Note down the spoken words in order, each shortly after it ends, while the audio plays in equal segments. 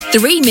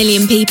3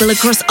 million people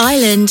across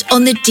Ireland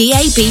on the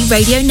DAB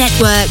radio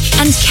network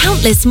and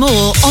countless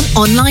more on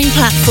online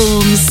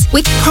platforms.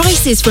 With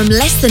prices from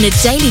less than a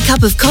daily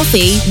cup of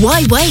coffee,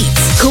 why wait?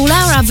 Call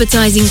our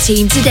advertising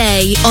team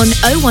today on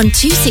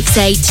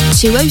 01268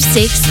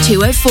 206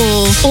 204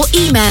 or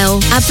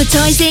email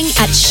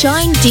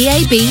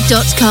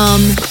advertising@shinedab.com.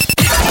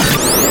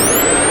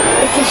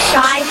 This is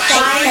Shine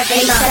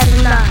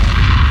 879.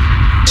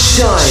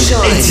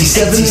 Shine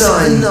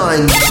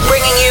 879.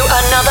 Bringing you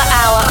another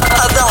hour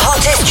of the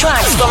hottest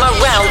tracks from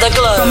around the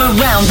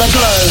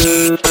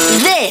globe.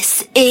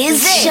 This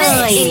is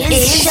Shine.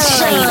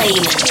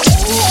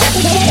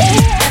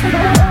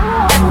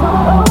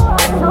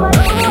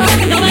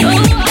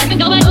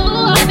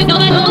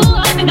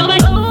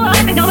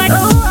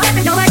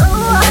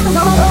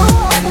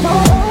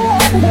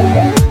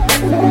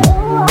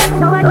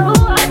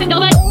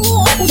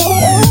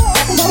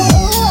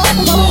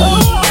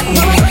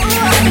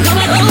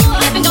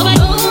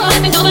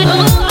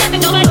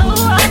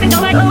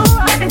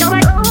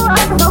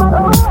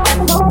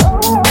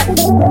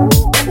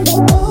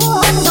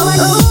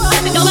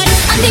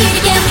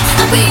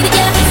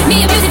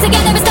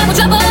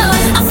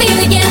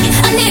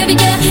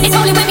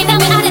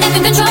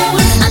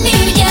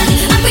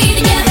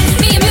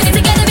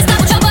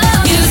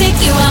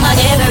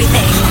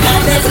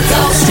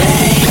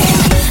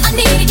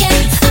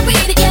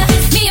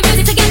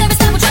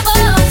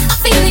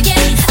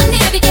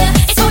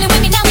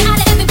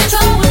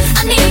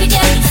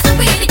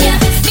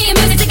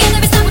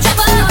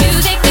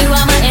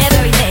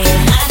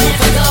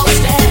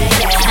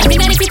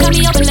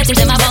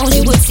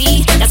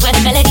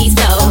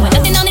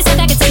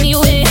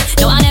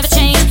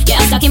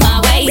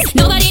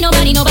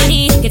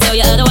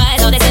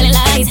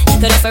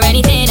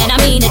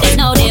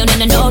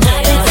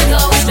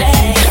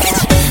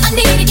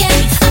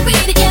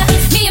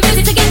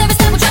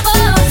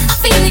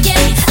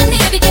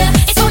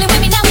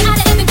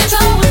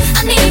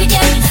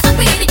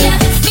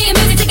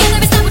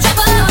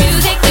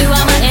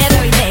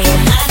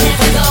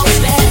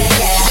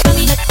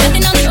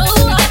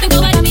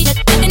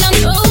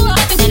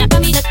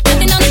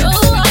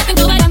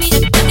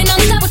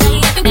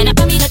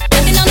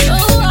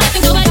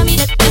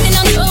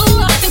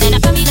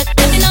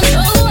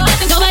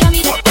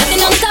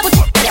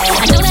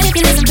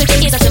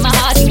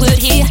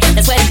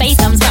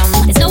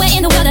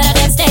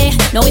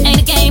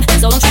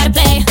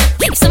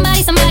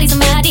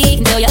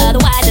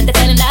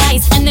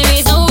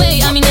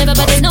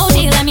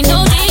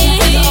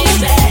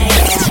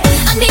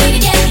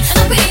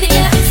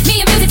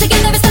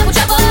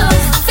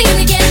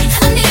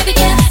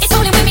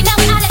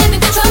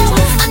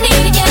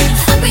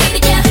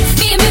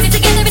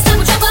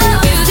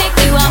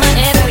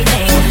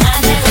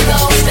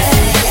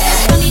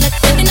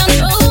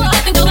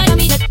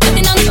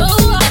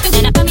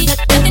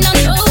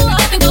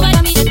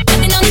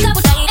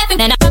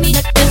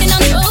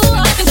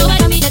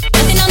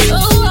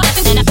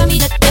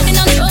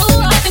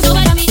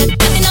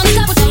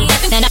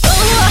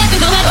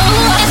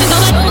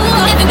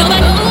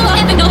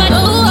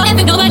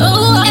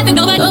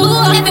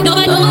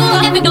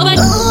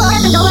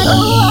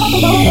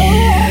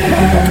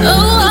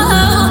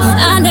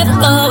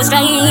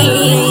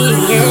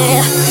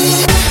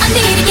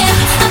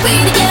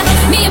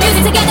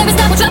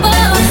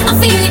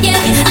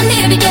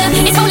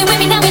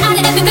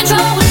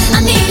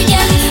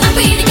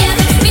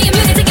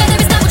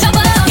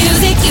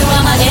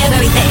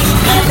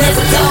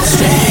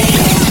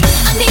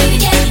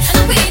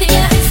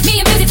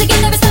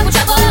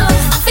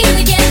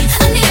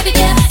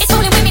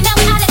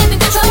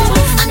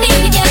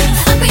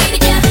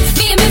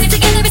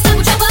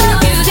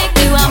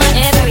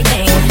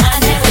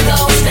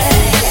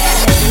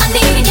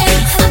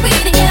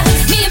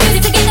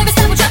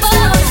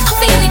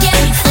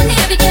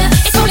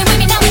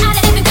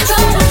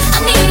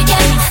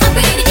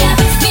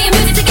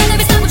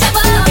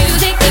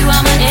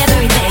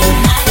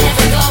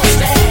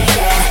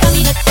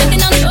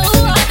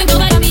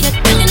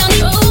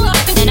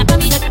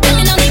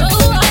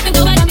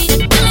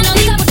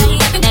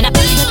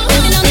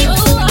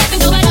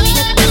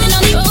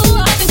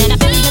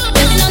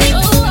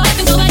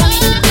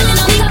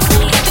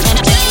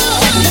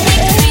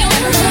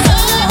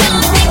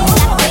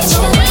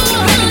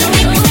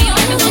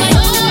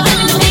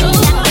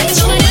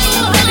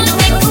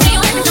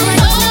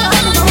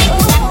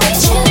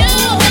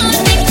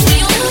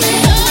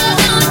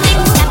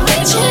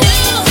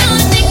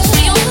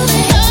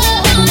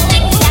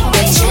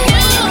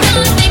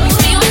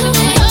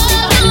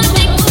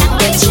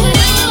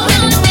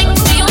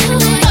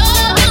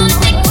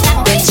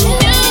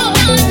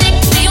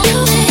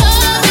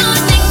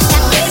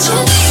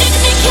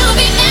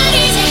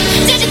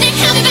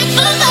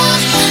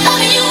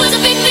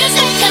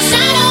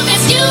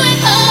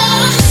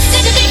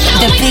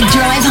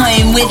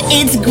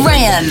 It's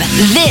Graham.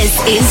 This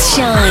is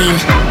Shine.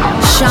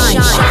 Shine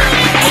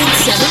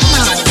 879.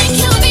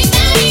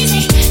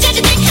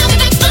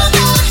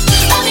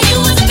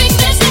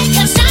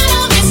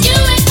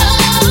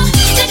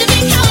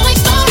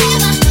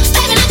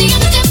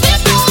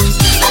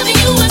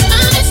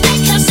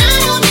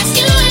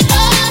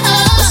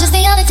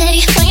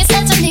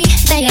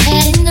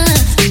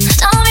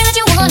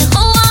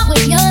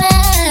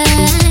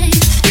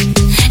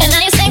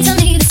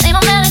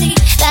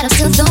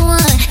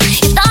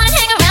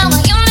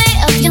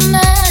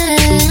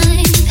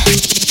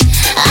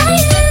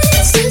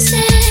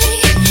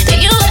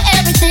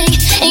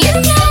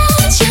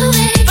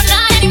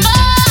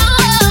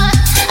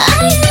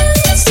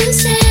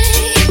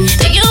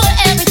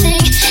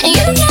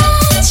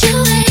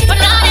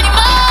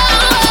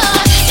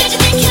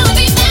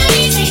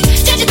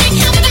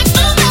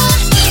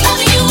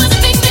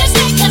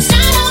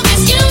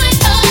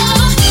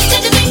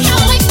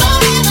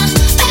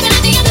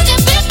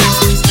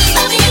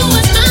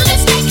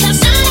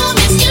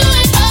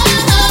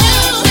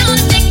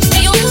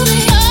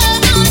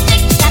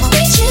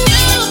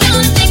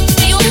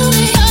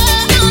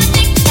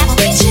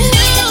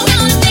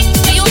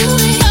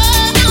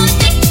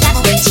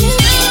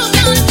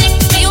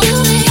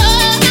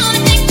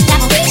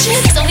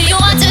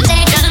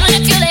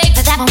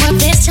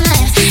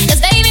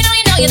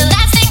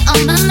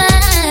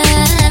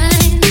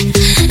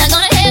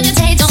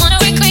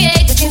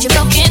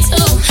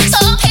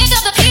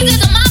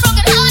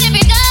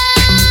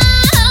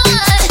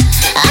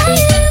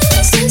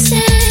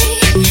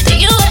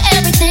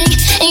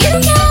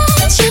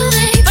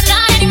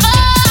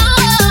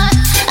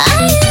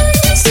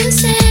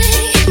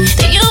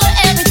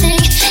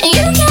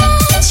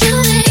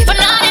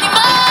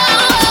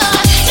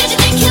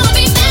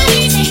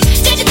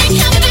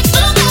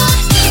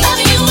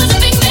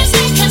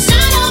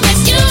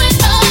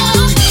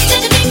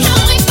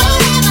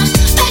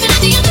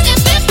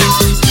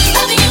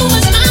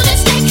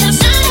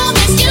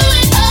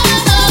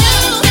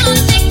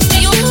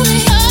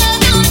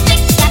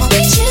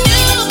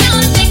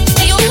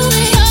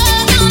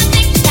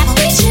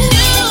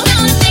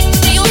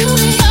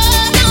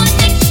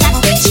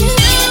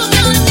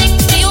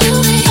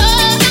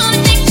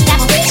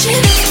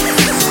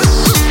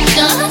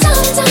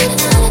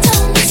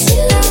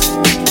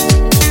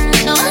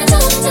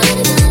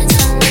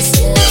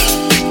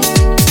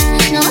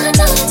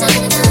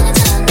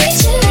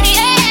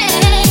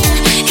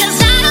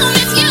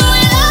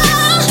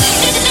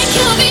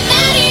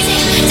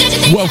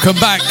 Welcome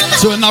back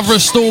to another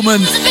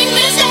instalment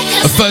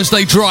of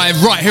Thursday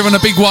Drive right here on the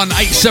big one,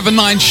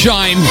 879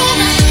 Shine.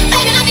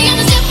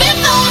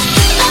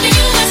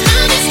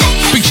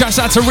 Big shouts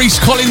out to Reese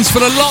Collins for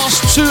the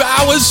last 2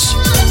 hours.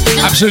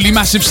 Absolutely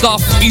massive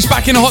stuff. He's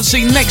back in the hot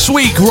seat next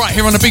week right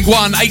here on the big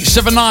one,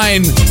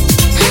 879.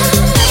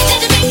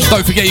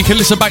 Don't forget you can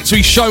listen back to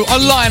his show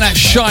online at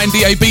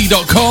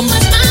shinedab.com.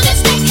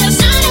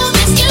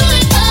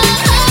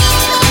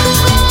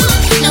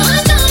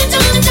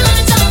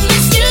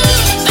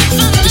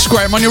 It's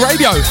Graham on your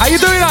radio. How you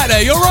doing out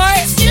there? You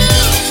alright?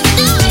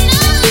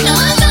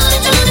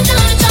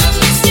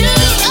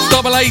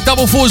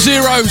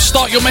 88440.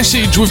 Start your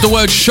message with the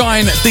word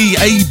Shine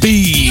DAB.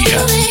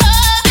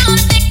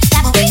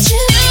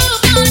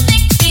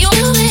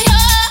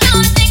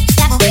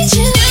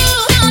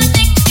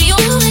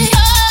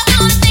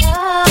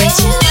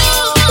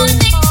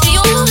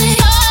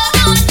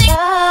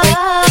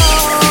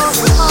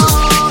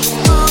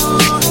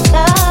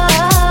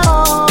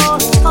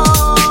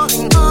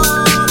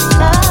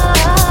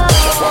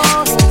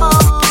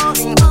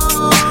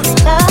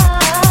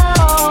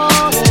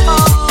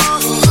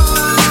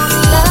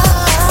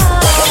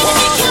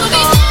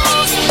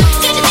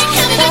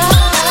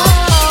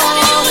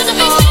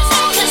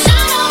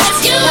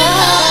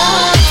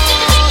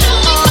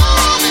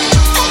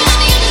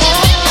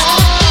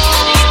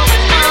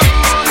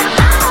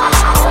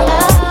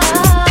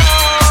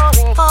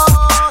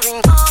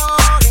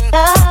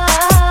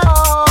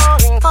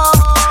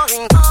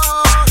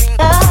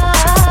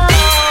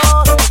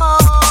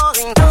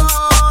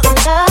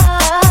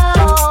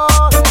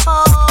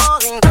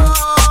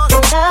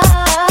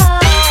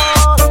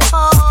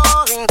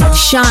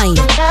 Shine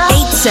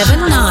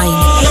 879.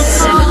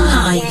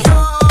 879.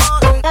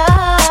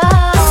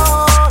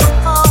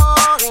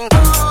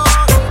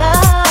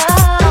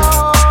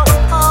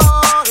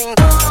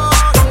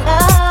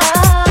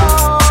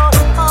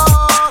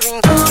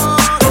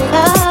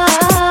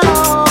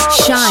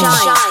 Shine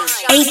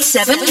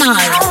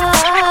 879.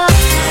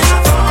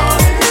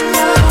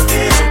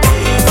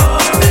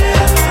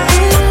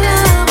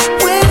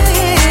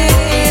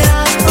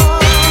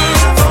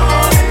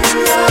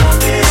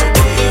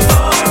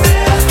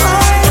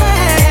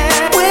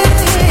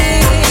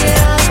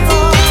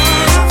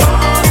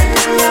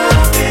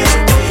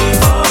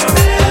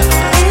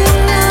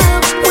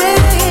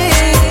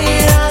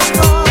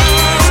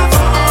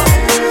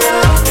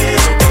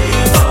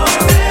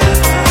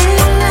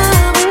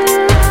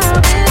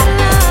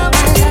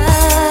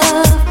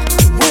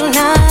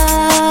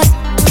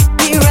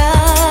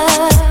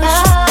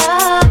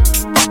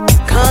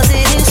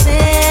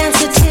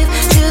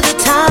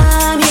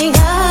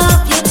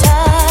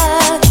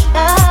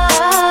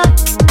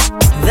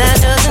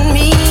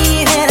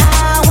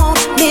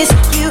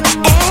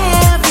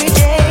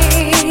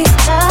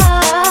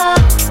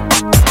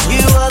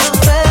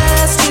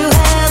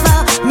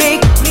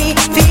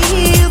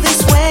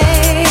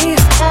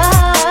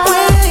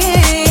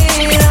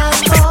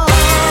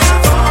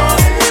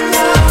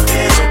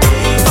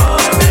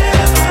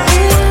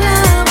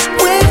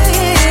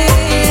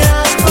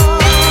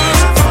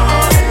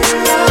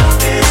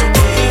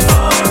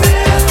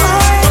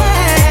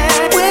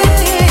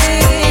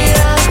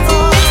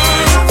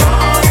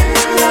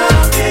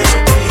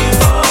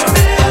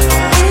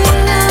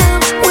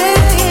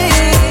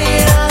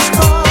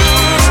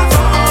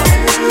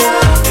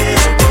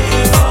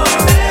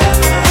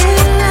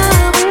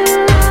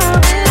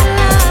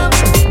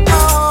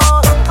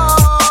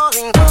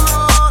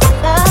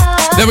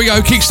 There we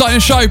go, kickstarting the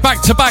show,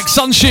 back-to-back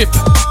Sunship.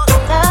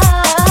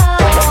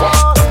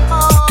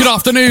 Good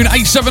afternoon,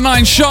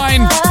 879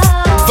 Shine.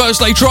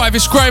 Thursday Drive,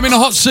 it's Graham in the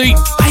hot seat.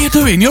 How you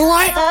doing, you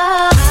alright?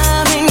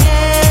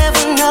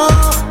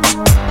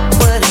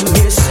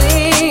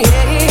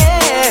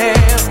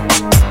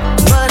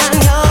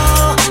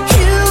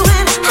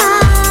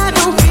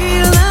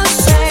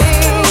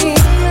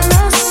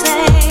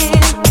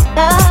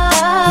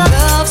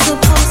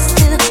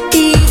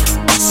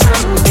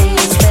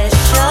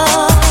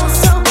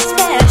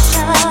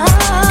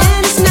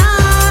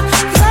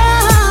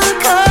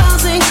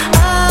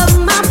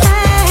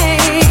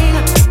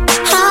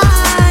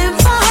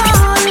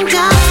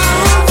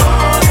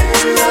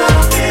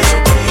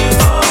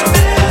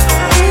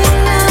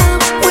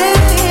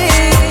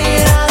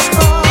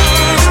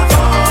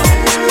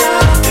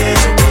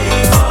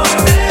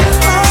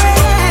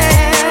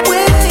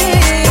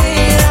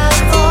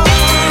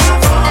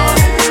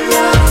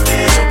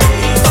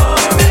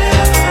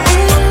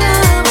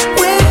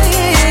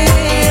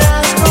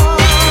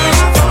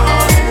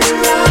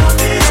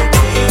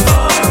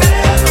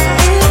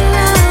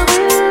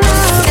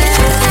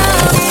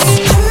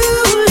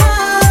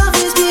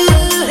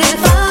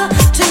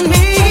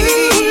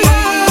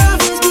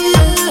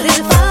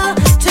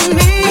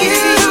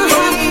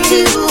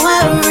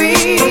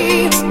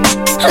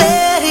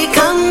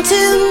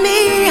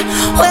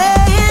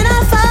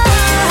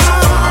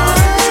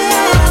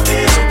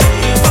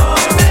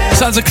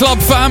 Sounds a club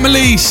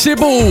family.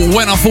 Sybil,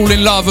 When I Fall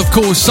in Love, of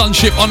course.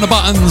 Sunship on the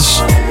buttons.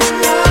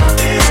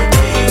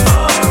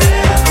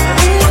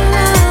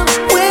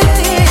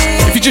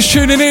 you're just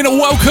tuning in,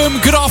 welcome,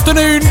 good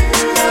afternoon.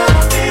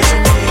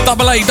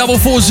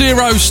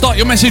 88440, start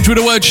your message with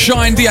the word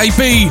Shine, DAB.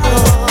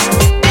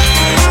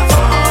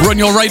 Run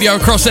your radio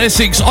across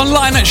Essex,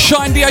 online at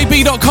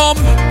shinedab.com.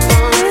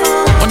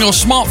 On your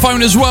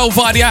smartphone as well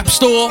via the App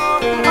Store.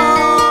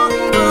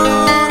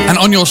 And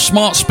on your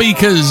smart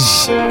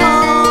speakers.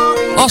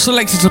 Are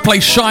selected to play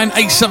Shine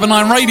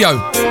 879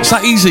 Radio. It's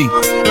that easy.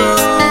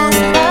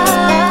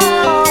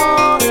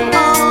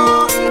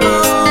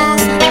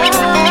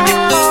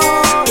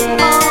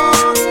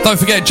 Don't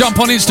forget, jump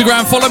on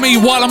Instagram, follow me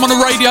while I'm on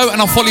the radio, and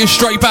I'll follow you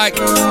straight back.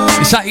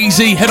 It's that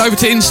easy. Head over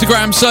to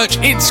Instagram, search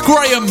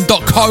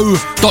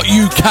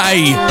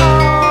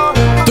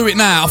itsgraham.co.uk. Do it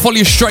now. I'll follow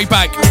you straight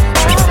back.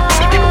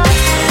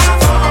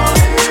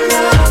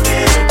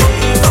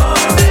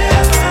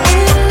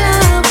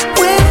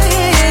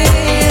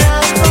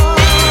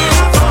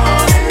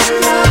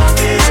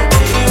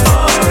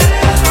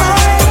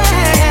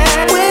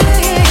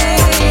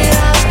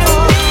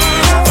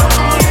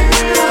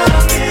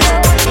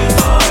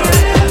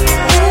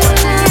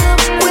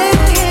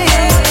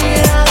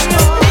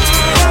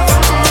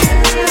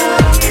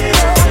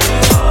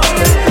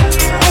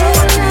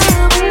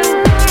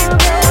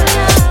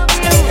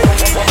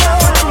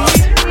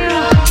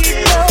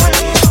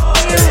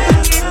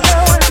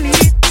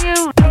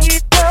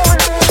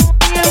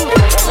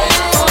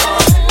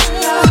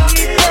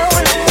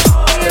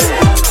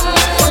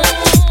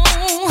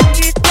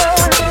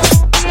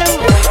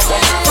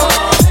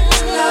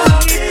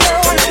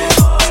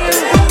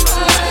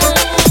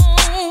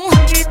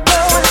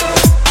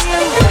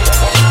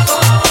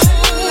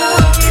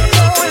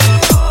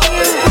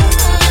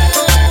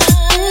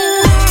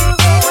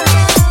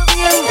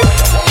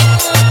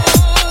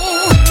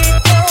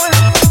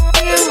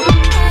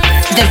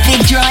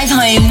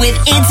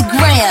 It's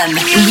Graham.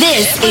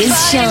 This is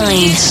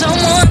Shine.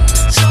 Someone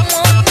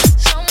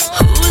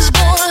who's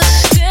gonna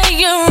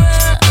stay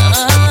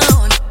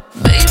around.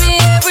 Baby,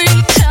 every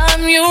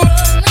time you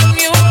run,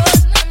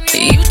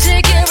 you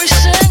take every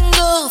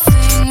single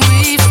thing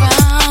we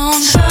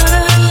found.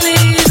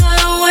 Suddenly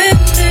the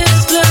wind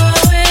is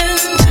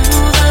blowing to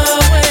the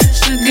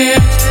west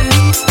again.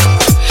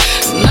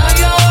 Now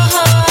your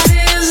heart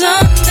is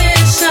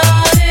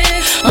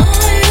undecided. I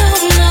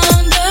don't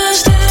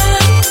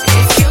understand.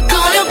 If you're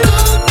gonna go,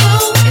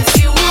 if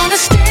you wanna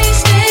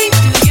stay, do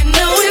you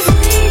know if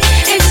we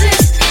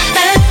exist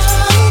at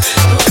all?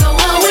 Look at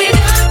what we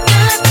got,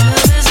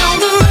 love is on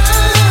the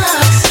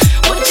rocks.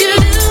 What you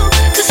do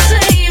to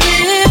save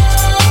it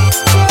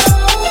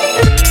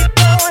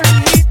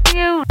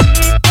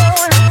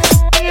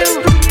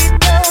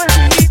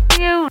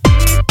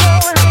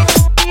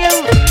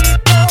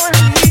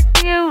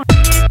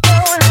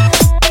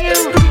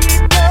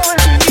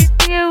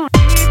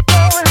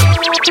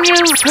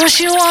First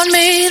you want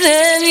me,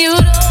 then you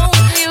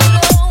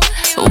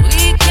don't.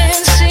 We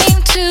can't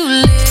seem to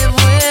live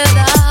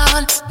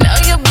without. Now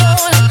you're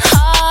going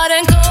hard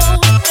and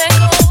cold.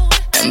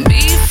 And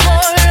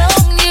before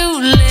long you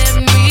let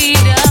me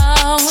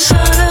down.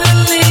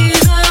 Suddenly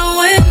the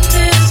wind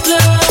is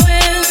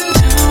blowing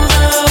to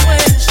the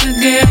west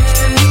again.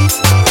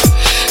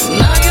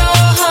 Now your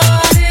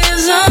heart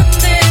is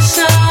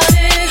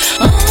undecided.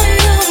 I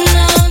don't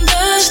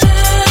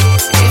understand.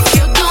 If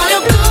you're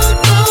gonna go,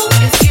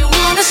 if you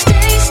wanna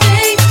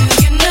stay,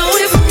 do you know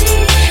if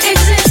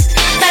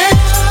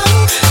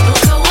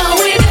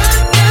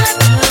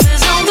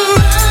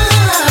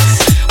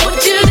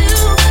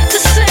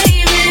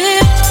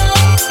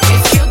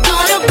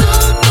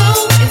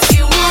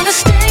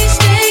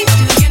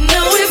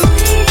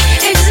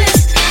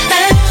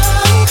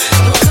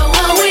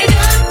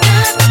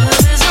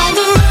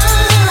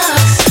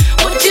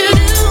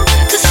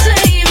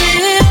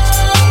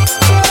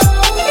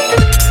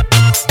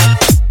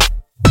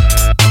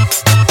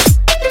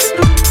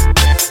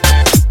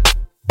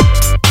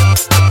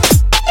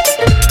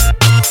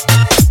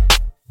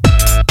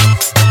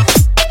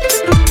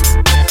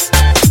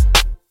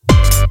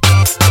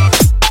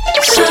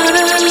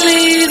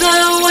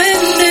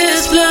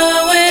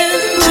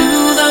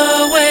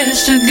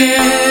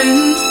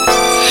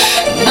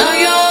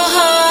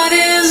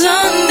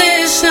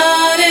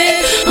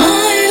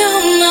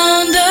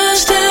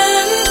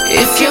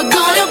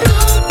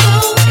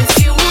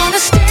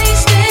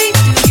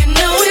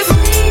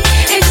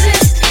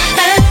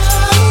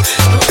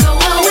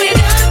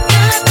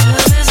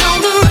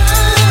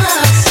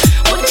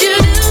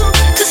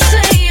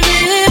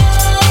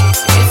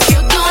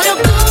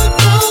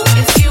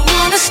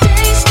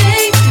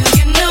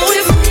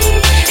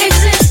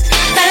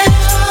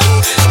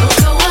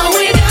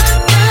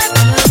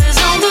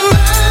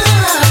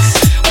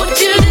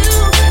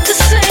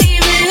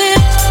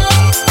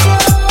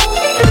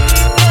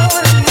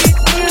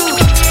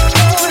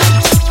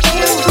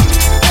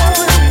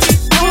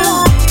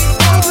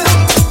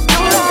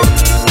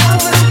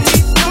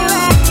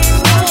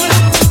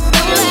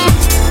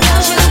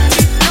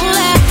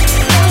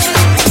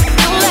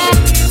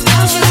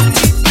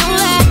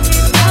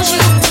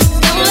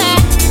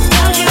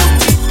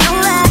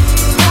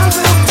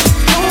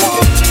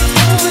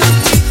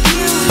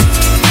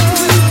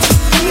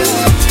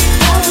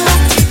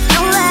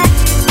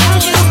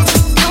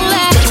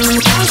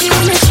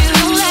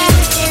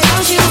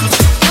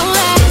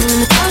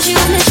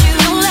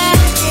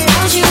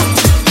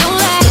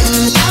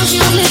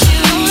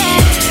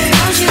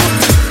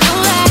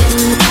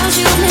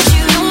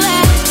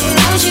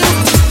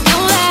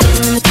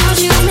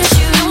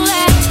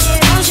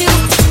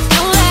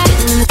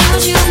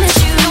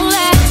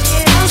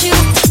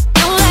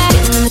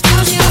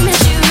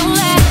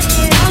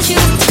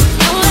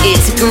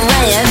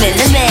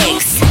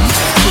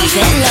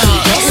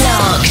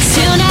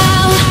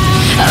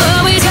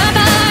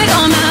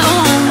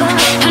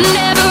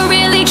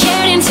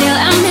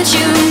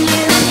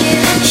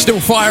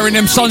firing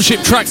them Sunship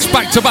tracks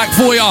back to back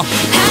for ya.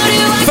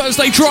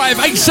 Thursday Drive,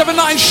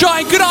 879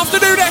 Shine. Good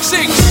afternoon,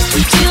 Essex.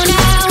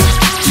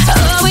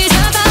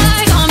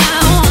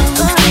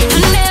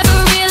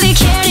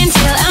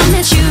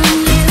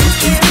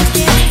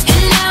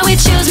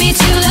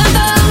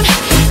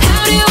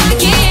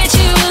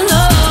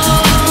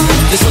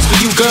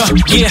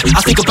 Yeah,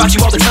 I think about you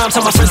all the time.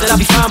 Tell my friends that I'll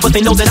be fine, but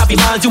they know that I'll be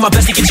lying. Do my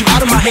best to get you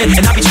out of my head,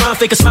 and I'll be trying to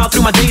fake a smile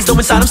through my days, though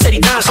inside I'm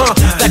steady dying.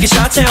 Back in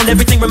Chi-Town,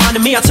 everything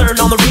reminded me. I turned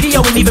on the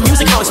radio and even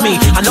music haunts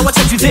me. I know I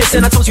told you this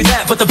and I told you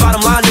that, but the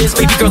bottom line is,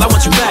 baby girl, I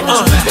want you back.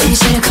 You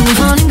said I couldn't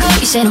on and go.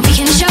 You said I'm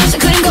weekend shows,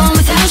 I couldn't go on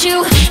without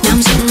you. Now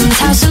I'm sitting in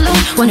this house alone,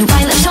 wondering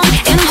why I left home,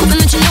 and I'm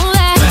hoping that you know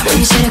that.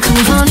 You said I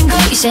couldn't on and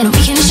go. You said I'm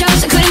weekend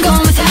shows, I couldn't go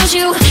on without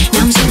you.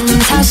 Now I'm sitting in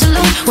this house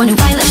alone,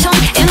 wondering why I left home,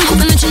 and I'm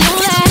hoping that you know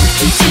that.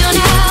 Till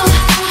now,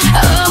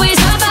 I always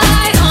thought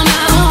by on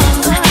my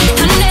own.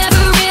 I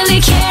never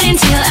really cared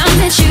until I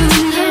met you.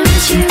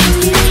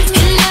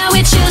 And now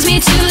it chills me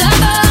to the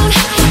bone.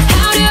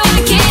 How do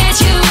I get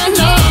you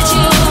alone?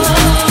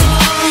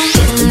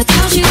 Didn't the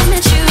couch you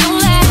met you, don't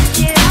let.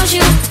 Couch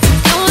you,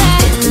 don't let.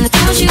 Didn't the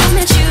couch you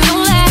met you,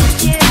 don't let.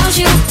 Couch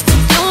you,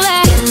 don't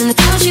let. Didn't the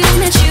couch you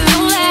met you,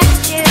 don't let.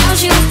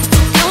 Couch you,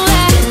 don't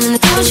let. Didn't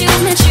the couch you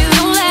met you,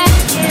 don't let.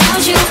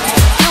 Couch you.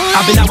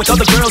 I've been out with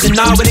other girls and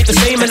now it ain't the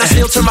same, and I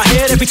still turn my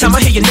head every time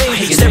I hear your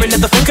name. Staring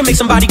at the phone can make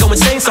somebody go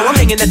insane, so I'm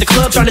hanging at the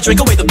club trying to drink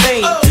away the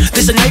pain.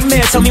 This a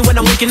nightmare, tell me when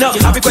I'm waking up.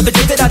 I regret the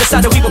day that I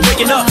decided we were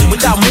breaking up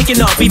without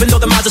making up, even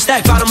though the miles are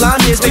stacked. Bottom line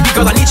is, baby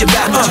girl, I need you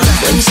back.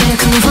 When you said I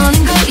couldn't on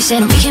and go, you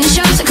said I'm weekend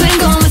shows, I couldn't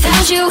go on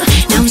without you.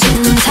 Now I'm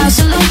sitting in this house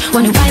alone,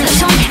 wondering why I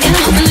left home, and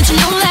I'm hoping that you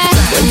know that.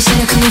 When you said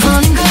I couldn't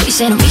on and go, you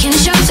said I'm weekend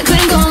shows, I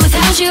couldn't go on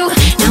without you.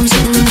 Now I'm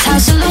sitting in this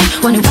house alone,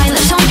 wondering why I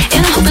left home,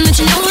 and I'm hoping that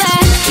you know that.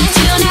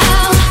 Till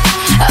now,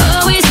 I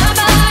always thought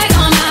by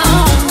on my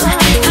own.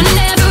 I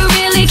never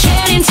really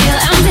cared until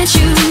I met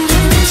you.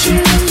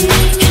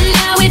 And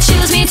now it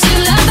chills me to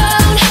the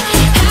bone.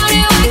 How do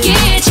I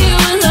get you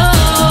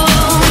alone?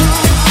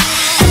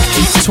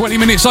 20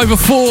 minutes over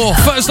 4.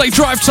 Thursday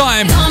Drive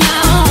time. On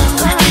my own,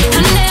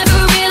 I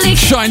never really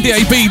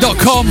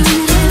ShineDAB.com.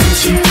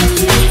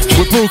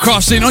 We're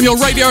broadcasting on your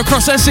radio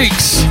across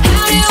Essex.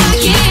 How do I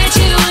get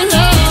you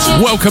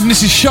alone? Welcome,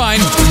 this is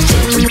Shine.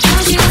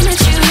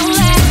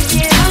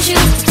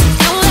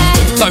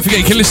 Don't forget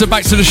you can listen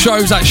back to the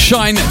shows at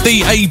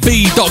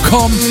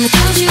ShineDAB.com.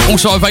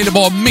 Also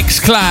available on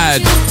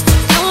Mixcloud.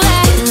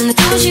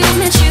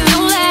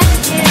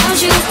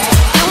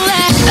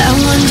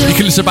 You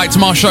can listen back to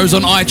my shows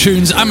on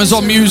iTunes,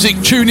 Amazon Music,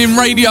 TuneIn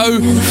Radio,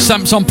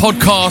 Samsung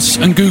Podcasts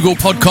and Google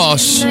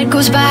Podcasts. It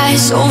goes by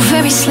so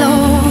very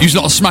slow. Use a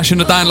lot of smashing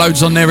the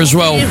downloads on there as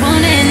well.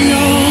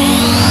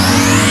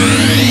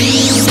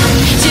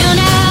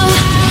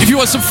 If you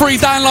want some free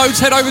downloads,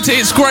 head over to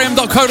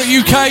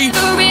itsgraham.co.uk.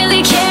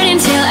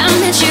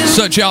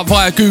 Search it out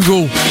via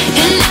Google.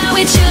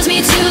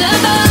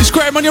 It's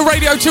Graham on your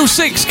radio till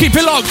 6. Keep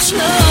it locked.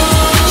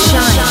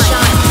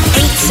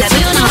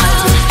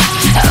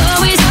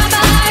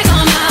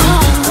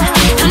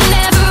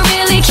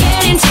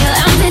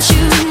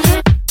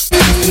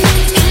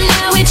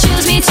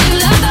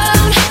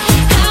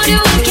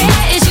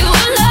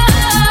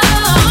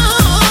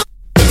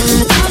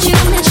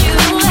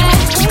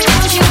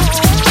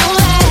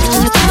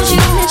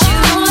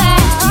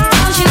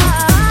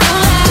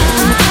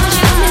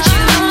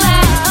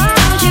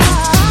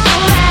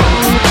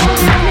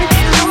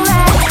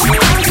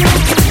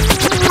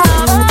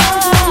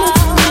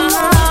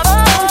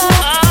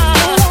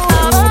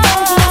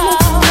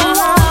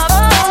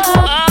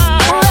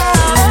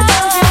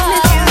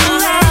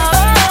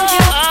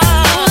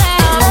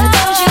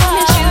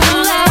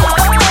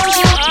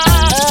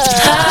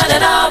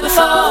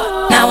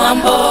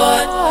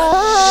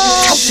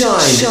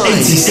 Shine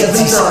 879.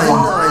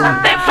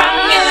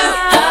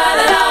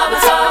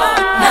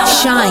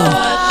 Shine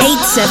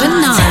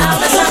 879.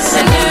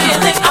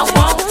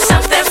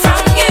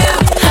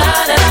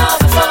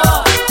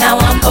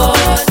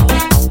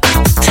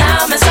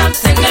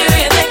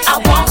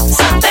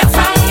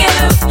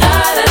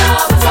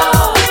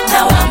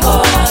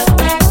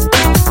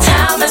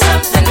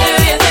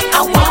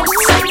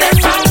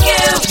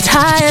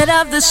 Tired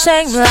of the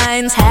same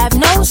lines, have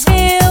no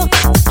skill.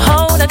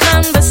 Hold a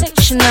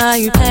conversation, are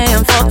you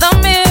paying for the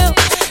meal?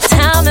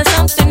 Tell me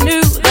something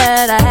new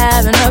that I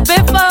haven't heard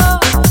before.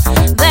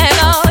 There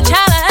go a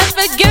child I asked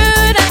for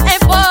good and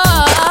it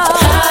was.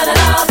 Heard it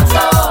all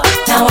before,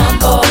 now I'm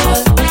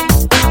bored.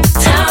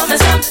 Tell me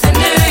something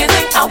new, you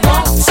think I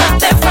want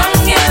something from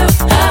you.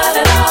 Heard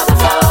it all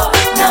before,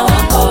 now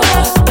I'm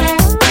bored.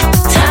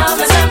 Tell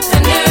me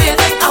something new, you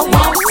think I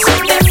want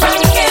something from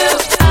you.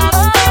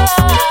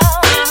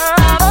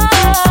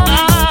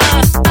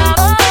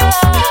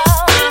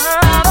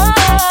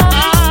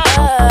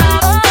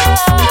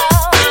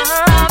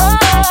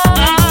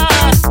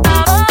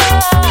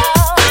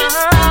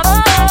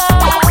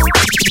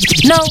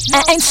 No,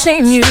 I ain't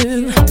seen you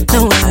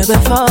nowhere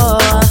before.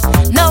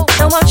 No,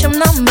 don't want your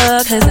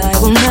number, cause I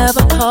will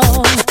never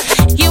call.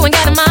 You ain't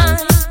got a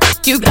mind,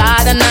 you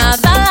got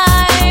another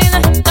life.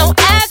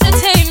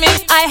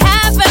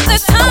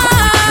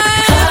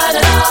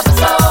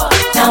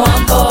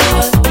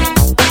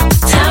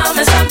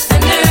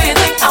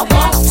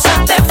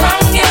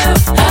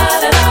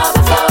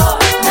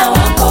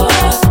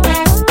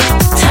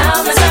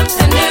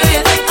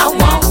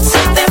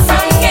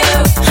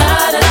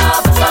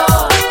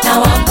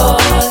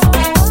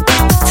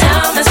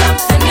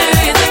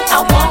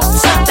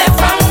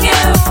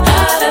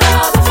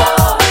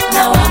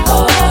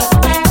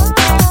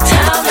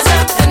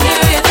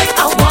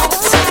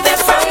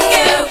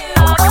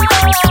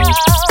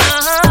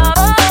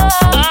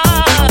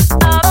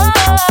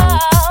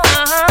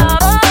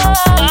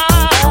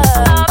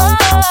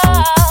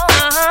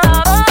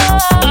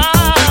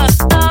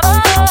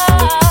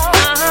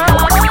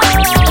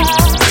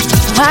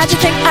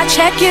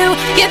 check you,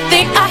 you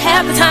think I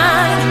have the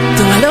time.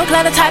 Do I look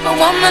like the type of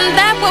woman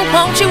that will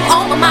want you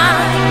on my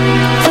mind?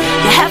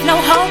 You have no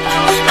hope,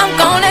 I'm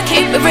gonna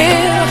keep it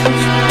real.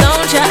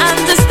 Don't you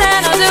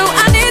understand, or do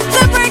I need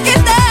to break it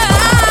down?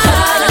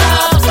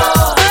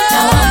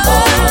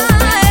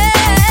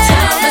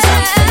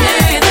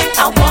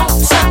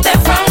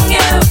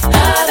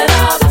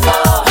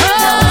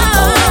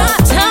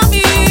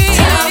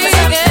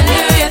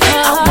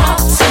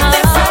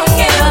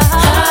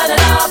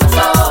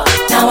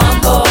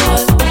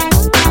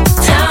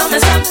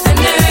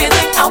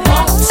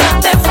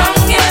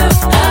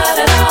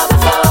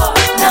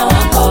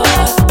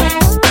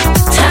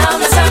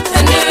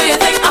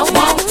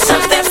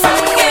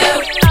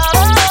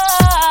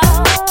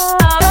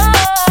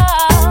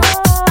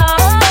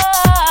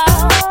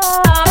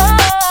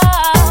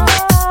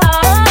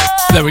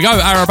 There we go,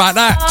 hour about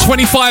that.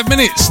 25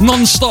 minutes,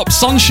 non-stop,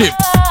 Sunship.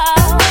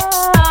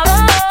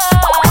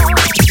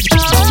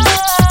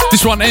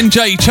 This one,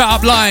 NJ, chat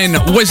up line,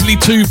 Wesley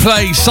 2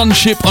 play,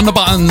 Sunship on the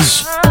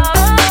buttons.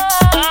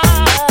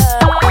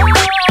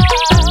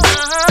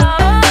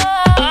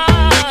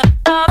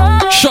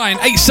 Shine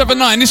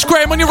 879, it's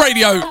Graham on your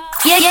radio.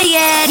 Yeah,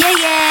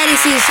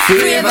 this is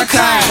Three of a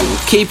kind.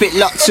 Keep it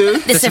locked to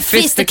the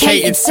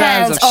sophisticated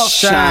sounds of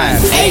Shine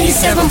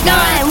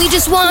 87.9. We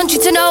just want you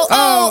to know,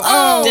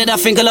 oh. Did I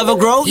think I love a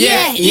grow?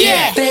 Yeah.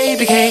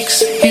 baby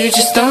cakes. You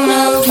just don't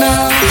know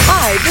now.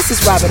 Hi, this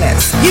is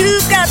Robinette.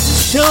 You've got to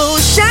show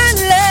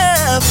Shine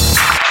love.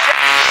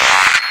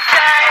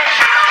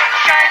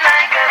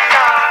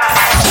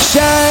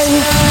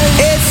 Shine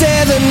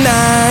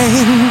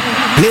 879.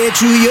 Play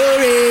through your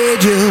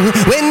radio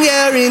when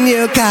you're in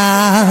your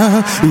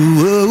car.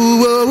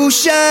 Ooh,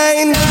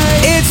 shine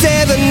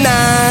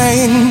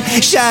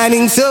 879.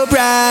 Shining so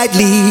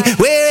brightly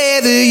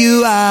wherever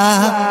you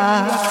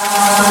are.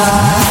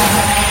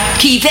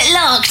 Keep it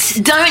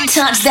locked. Don't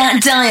touch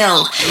that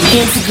dial.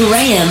 It's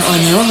Graham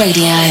on your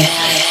radio.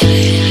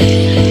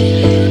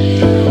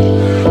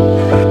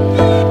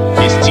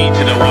 It's G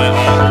to the Y,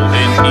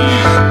 R-O-N-E.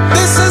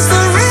 This is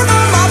the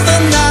rhythm of the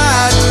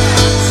night.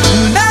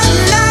 Night.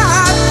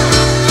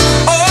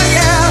 Oh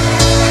yeah.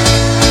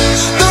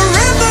 The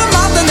rhythm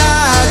of the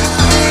night.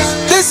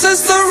 This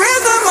is the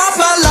rhythm of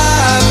my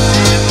life.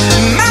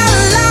 My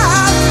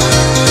life.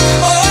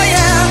 Oh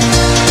yeah.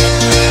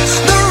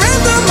 The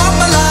rhythm of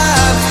my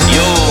life.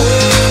 Yo,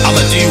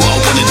 I'ma do what I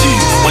wanna do.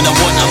 When I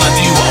want, I'ma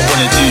do what I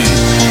wanna do.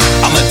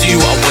 I'ma do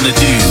what I wanna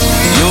do.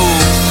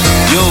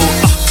 Yo,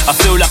 I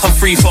feel like I'm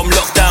free from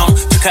lockdown.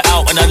 Took it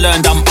out and I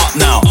learned I'm up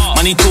now.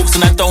 Money talks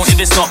and I don't if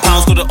it's not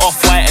pounds. Got it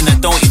off-white and I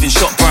don't even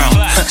shop brown.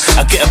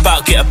 I get about.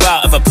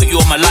 If I put you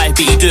on my life,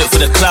 but you do it for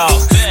the clout.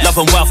 Love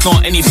and wealth,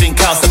 not anything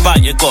else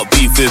about you. Got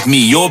beef with me,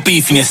 you're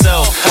beefing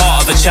yourself.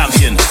 Part of a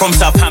champion from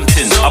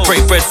Southampton. I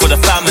break bread for the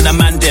fam and the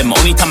man them.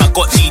 Only time I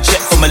got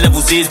G-check for my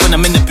levels is when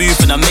I'm in the booth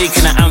and I'm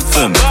making an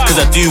anthem. Cause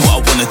I do what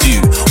I wanna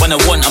do. When I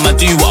want, I'ma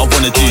do what I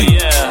wanna do.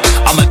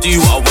 I'ma do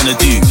what I wanna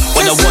do.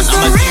 When I want,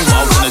 I'ma do what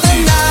I wanna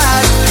do.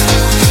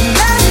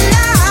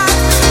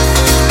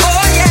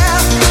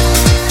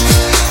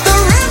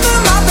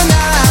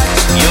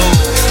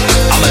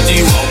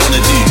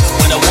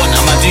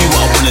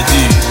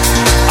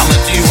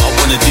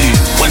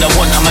 When I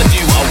want, I'ma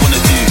do what I wanna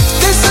do.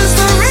 This is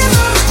the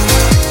rhythm.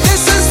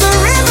 This is the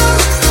rhythm.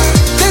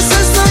 This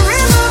is the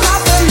rhythm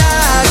of the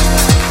night.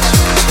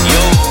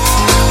 Yo,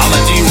 I'ma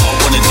do what I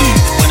wanna do.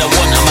 When I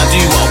want, I'ma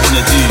do what I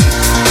wanna do.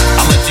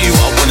 I'ma do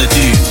what I wanna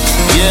do.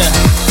 Yeah,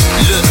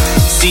 look,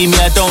 see me,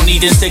 I don't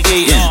need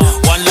instigating.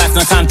 One life,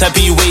 no time to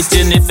be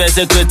wasting. If there's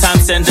a good time,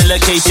 send the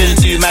location.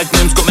 2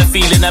 magnums got me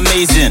feeling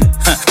amazing.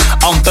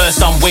 I'm burst,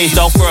 I'm waved.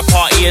 I'll for a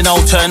party and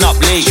I'll turn up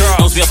late.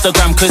 Knows me off the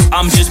gram cause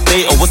I'm just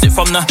bait. Or was it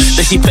from the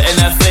that she put in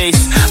her face?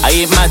 I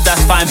ain't mad,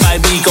 that's fine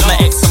by me. Got my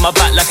ex on my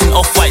back like an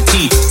off-white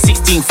tee.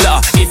 16 flitter,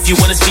 if you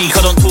wanna speak,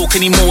 I don't talk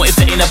anymore if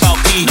it ain't about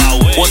P.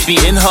 What's me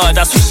in her,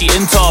 that's what she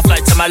into.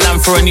 Flight to my land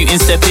for a new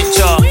Insta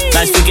picture.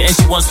 Nice figure and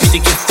she wants me to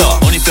gift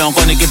her. Only thing I'm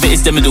gonna give it is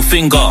the middle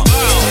finger.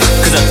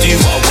 Cause I do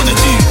what I wanna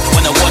do.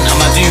 When I want,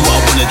 I'ma do what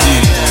I wanna do.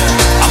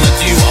 I'ma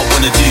do what I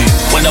wanna do.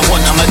 When I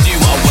want, I'ma do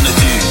what I wanna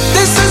do.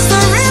 This is the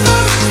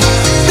rhythm.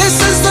 This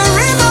is the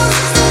rhythm.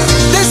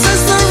 This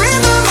is the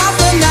rhythm of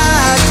the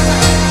night.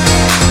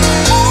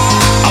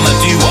 I'ma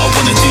do what I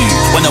wanna do.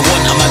 When I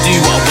want, I'ma do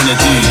what I wanna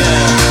do.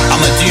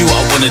 I'ma do what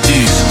I wanna do.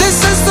 This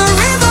is the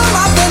rhythm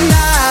of the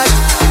night.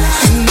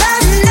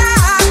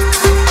 Night.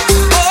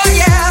 Oh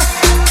yeah.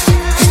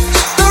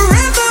 The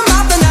rhythm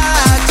of the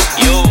night.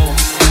 Yo,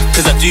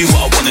 cause I do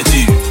what I wanna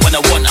do. When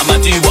I want, I'ma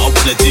do what I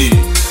wanna do.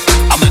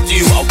 I'ma do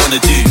what I wanna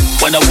do.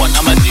 When I want,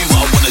 I'ma do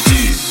what I wanna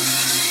do.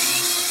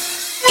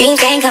 Dreams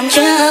can come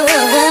true.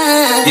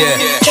 Yeah.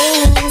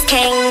 Dreams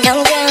can come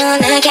true.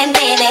 Look at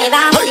me, baby.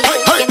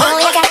 You know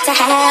you got to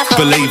have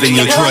hope. Believe in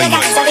your You know you dreams.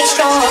 got to be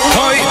strong.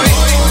 Hey.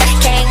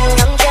 Can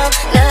come true.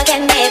 Look at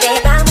me, baby.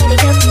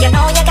 You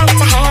know you got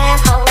to have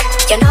hope.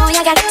 You know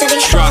you got to be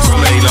strong. Trust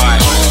me,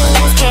 like.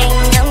 Dreams can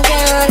come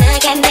true.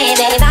 Look at me,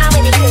 baby.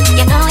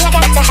 You know you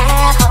got to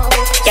have hope.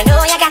 You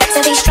know you got to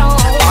be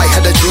strong. I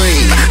had a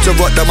dream to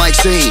rock the mic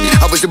scene.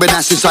 I was doing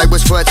that since I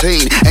was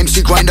 13.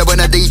 MC Grinder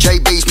and a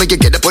DJ beats, make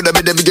you get up on the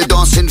rhythm of your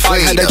dancing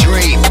feet. I had a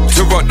dream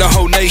to rock the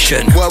whole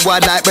nation.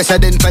 Worldwide like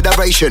Resident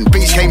Federation.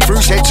 Beats came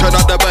through, said turn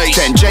up the bass.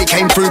 Then Jay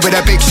came through with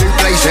a big suit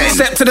blazing.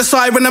 Step to the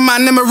side when the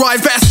man them arrive.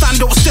 Better stand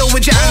up still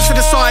with your hands to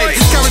the side.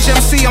 Garage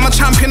MC, I'm a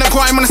champion of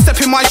grime. When I step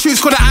in my shoes,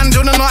 got a hand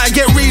on the night. I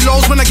get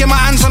reloads when I get my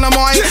hands on the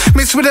mic.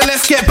 Miss with the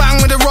left, get bang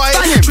with the right.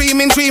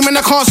 Dreaming,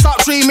 I can't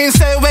stop dreaming.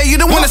 Stay away, you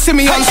don't wanna see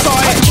me on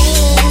side.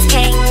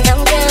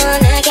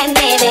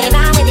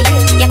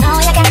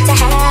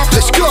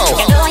 Let's go.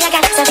 You know you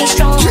got to be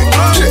strong.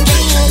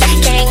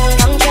 Can't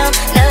come true.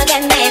 Look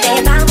at me,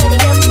 babe, I'm with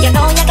you. You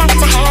know you got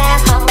to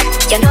have hope.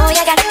 You know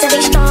you got to be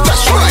strong.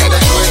 That's right. I had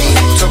a dream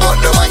to rock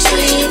the mic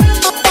scene.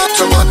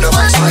 To rock the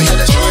mic scene. I had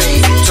a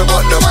dream to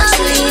rock the mic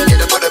scene.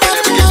 Get up on the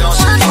rhythm and get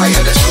dancing. I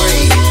had a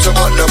dream to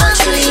rock the mic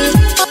scene.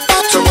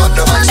 To rock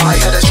the mic scene.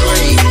 I had a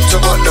dream to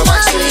rock the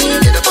mic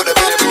scene. Get up on the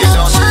rhythm and get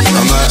dancing.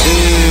 I'm like,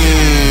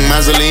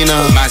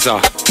 Mazzelina.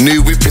 Mazza.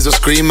 New whip is a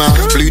screamer.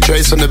 Blue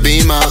trace on the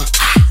Beamer.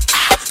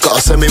 Gotta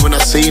send me when I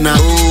seen her.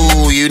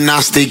 Ooh, you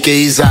nasty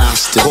geezer.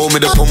 Call me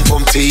the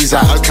pum-pum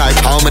teaser. Okay,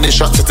 how many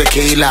shots of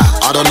tequila?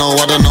 I don't know,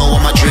 I'm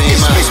a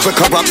dreamer. It's for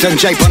Corrupt and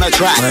Jape on a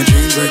track. My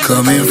dreams are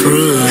coming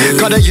through.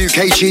 Got a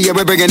UKG, yeah,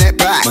 we're bringing it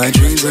back. My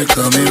dreams are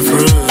coming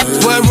through.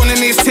 We're running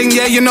this thing,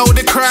 yeah, you know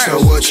the crowd.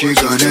 So what you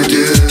gonna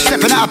do?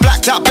 Stepping out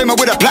blacked out bimmer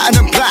with a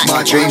platinum plaque.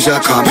 My dreams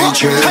are coming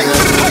true.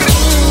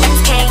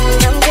 Can't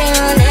come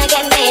true. Look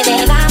at me,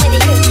 babe, I'm with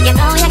you. You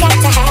know you got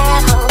to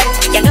have hope.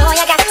 You know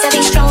you got to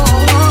be strong.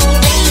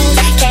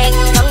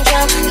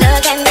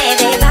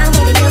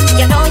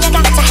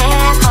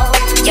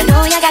 You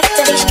know you got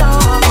to be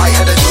strong. I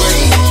had a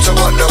dream to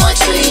rock the mic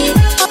scene.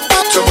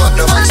 To rock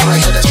the mic scene. I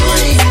had a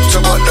dream to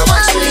rock the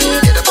mic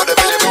scene. Get up on the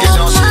rhythm and get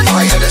dancing.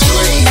 I had a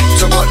dream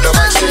to rock the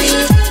mic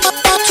scene.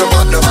 To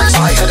rock the mic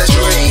scene. I had a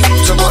dream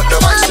to rock the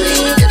mic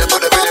scene. Get up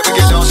on the rhythm and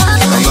get dancing.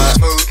 I'm a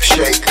move,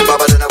 shake,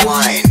 bubble and a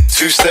wine.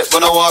 Two-step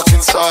when I walk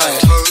inside.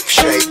 Move,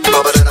 shake,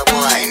 bubble and a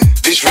wine.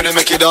 This rhythm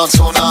make you dance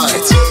all night.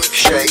 Move,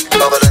 shake,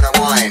 bubble and a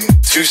wine.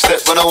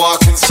 Two-step when I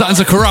walk inside. Sounds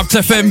of Corrupt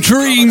FM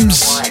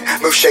Dreams.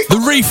 The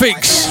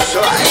refix.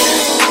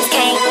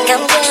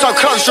 So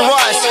close your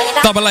eyes.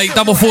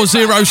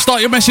 88440.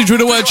 Start your message with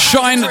the word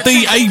Shine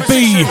DAB.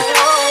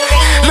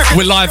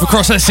 We're live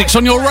across Essex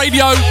on your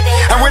radio.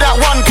 And with that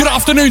one, good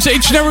afternoon to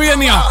each and every one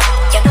of you.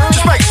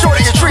 Just make sure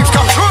that your dreams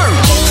come true.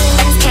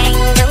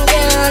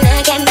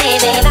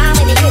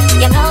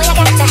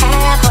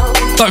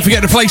 Don't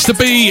forget the place to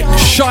be,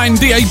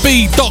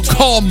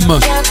 shinedab.com.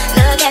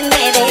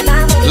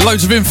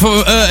 Loads of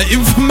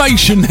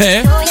information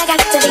here.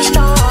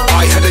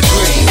 I had a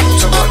dream.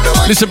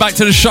 Listen back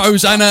to the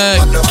shows and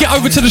get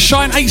over to the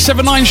Shine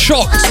 879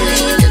 shop.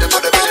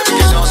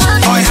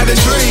 I had a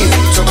dream.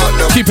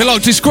 Keep it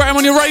locked. It's Graham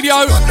on your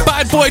radio.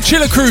 Bad Boy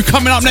Chiller Crew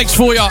coming up next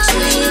for you.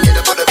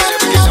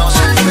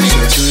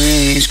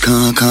 Dreams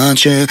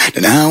can't you?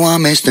 Then how I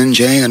missed and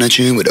Jay on a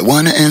tune with a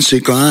one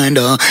NC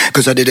grinder.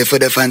 Cause I did it for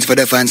the fans,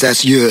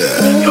 that's you.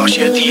 Yo,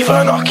 she a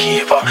diva, not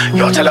keeper.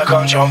 Yo, tell her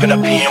come jump in a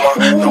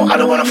beamer. No, I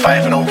don't wanna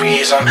fight for no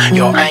reason.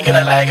 Yo, I ain't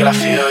gonna lie, I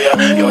feel ya.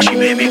 Yo, she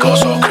made me go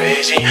so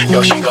crazy.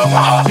 Yo, she got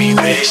my heart beat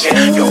racing.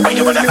 Yo, when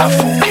you wanna have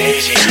full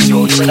crazy.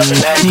 Yo, you been up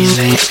in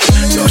 90s.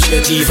 Yo, she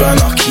a diva,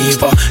 not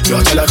keeper.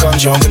 Yo, tell her come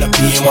jump in a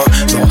beamer.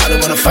 No, I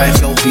don't wanna fight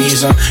for no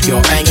reason. Yo,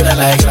 I ain't gonna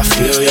lie, I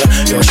feel ya.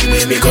 Yo, she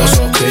made me go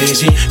so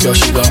crazy. Yo,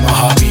 she got my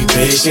heart beat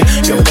racing.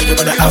 Yo, when you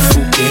wanna have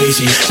full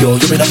crazy. Yo,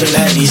 you been up in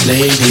 90s,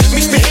 ladies.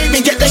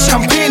 Misbehaving, get the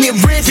champagne and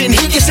raving.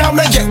 Hit your sound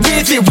and get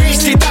raving.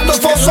 Wasted, that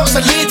love all sorts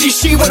of ladies.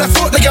 She wanna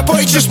fuck like a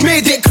boy just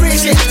made it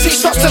crazy. 6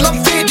 shots till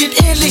I'm faded.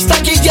 Ain't least I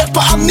get yet,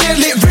 but I'm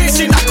nearly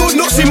racing. I go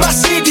nuts in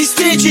Mercedes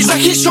stages. I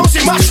hit shots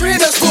in my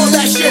trainers. Blow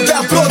that shit,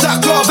 better blow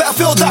that glow. Better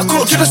fill that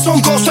cup till the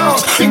sun goes down.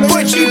 Big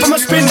boy cheap, I'ma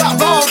spin that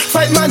round.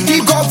 Fight man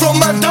deep, got from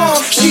man down.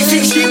 She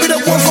thinks she be the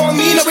one for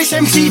me. No, it's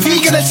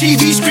MTV, got a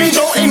TV screen.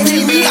 Don't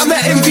envy me, I'm the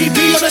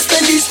MVP. On a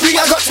spending spree,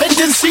 I got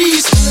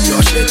tendencies. Yo,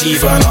 she a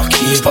diva, not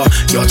keeper.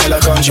 Yo, tell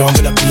her come jump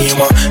in a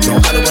beamer. No,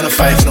 I don't wanna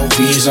fight for no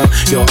reason.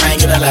 Yo, I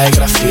ain't gonna lie,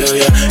 I feel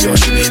ya. Yo,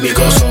 she made me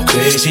go so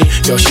crazy.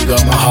 Yo, she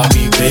got my heart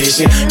beat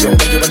racing. Yo,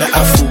 when you wanna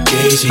have full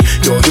crazy.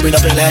 Yo, you been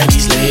up in like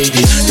these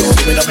ladies. Yo,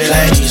 you been up in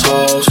like these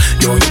hoes.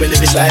 Yo, you been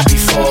live this life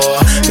before.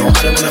 No,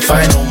 I don't wanna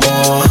fight no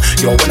more.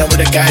 Yo, when I'm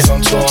with the guys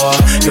on tour.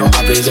 Yo,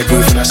 I blaze the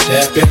roof and I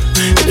step in.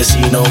 Hit the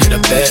scene over the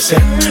best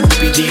in.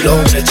 BD low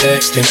with the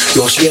texting.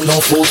 Yo, she ain't no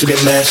fool to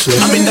get messed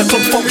with. I'm in the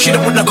club, folk, she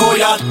don't wanna go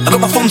yard. I got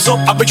my thumbs up,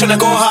 I've been tryna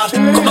go hard.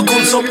 Got my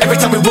guns up, every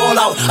time we roll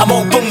out. I'm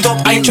all bummed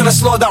up, I ain't tryna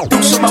slow down.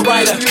 Roots on my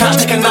rider, can't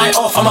take a night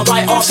off. I'm a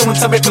write off, someone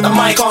tell me put the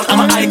mic on. I'm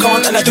an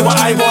icon, and I do what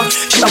I want.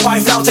 She's my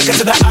wife now, take her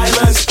to the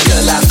islands.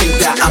 Girl, I think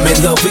that I'm in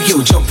love with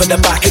you. Jump in the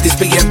back of this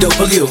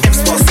BMW.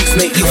 M-Sport 6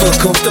 make you feel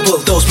comfortable.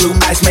 Those blue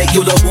eyes just make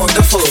you look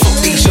wonderful.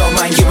 Be your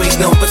man, you ain't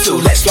number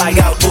two. Let's fly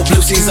out, put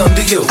blue seas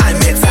under you. I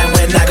make time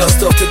when I got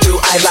stuff to do.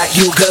 I like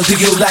you, girl, do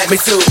you like me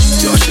too?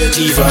 You're shit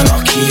diva,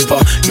 not keeper.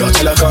 You're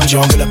till I come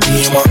jump with a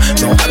beamer.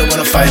 No, I don't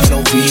wanna fight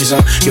for no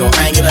reason. Yo,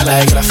 I ain't gonna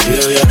lie, girl, I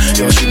feel ya.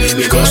 Yo, she made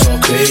me go so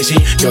crazy.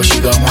 Yo, she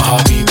got my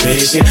heart beat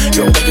racing.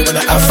 Yo, when you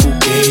wanna have food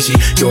crazy.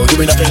 Yo, you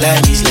been up in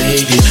like these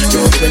ladies.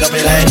 Yo, you been up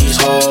in like these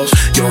hoes.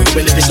 Yo, you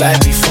been live this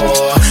life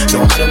before.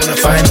 No, I don't wanna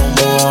fight no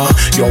more.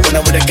 Yo, when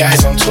I'm with the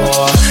guys on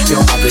tour. Yo,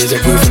 I blaze a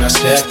groove and I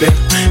step in.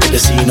 In the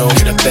scene, don't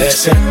get a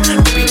blessing.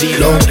 BBD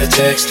low with the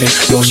texting.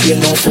 Yo, she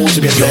ain't no fool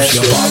to be blessed.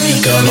 Yo, she a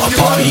Barbie girl, not a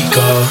party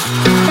girl.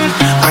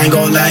 I ain't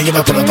gon' lie, if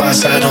I pull up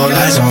outside, all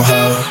eyes on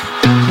her.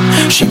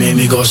 She made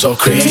me go so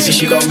crazy,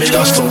 she got me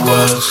lost for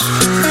words.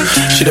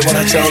 She don't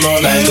wanna tell no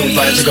lies, good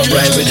vibes, I got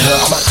right with her.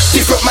 I'm a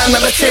different man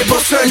at the table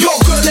turn. Yo,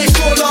 girl, let's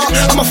roll on.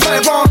 I'm a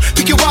fire on,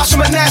 pick you out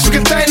from a nice, we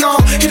can dine on.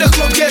 Hit the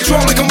club, get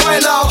drunk, we can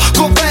wild out.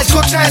 Good vibes,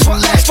 good times,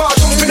 what last far?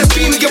 Jump in the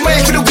beam, we can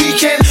wait for the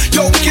weekend.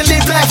 Yo, we can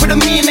live life with a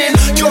meaning.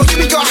 Yo, you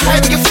me got high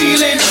when you're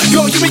feeling.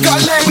 Yo, you me got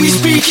light when you're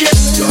speaking.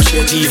 Yo,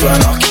 she a diva,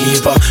 not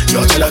keeper.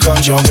 Yo, till I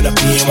come jump with a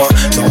beamer.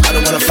 No, I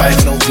don't wanna fight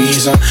for no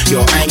reason.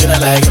 Yo, I ain't gonna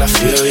lie, girl, I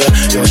feel ya.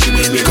 Yo, she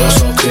made me go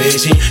so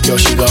crazy. Yo,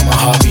 she got my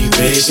heart beat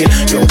racing.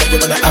 Yo, when you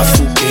wanna have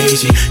food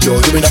crazy.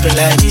 Yo, you been up in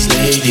like these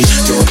ladies.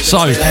 Yo,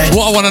 so,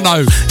 what I wanna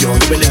know,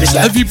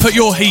 have you put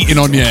your heating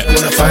on yet? Do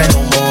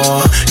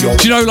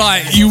you know,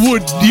 like, you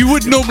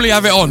would normally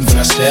have it on.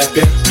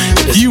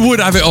 You would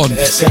have it on.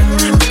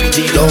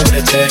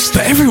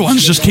 But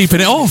everyone's just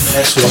keeping it off.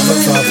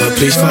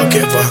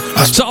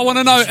 So I want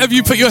to know, have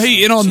you put your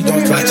heating on?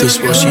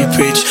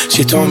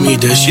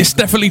 It's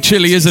definitely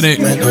chilly, isn't it?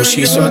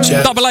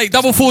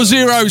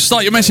 884440.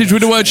 Start your message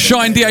with the word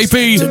Shine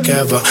DAB.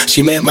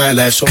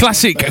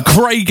 Classic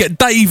Craig,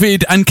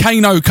 David and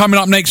Kano coming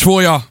up next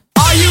for you. Are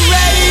you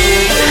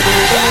ready?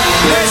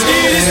 Let's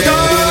get it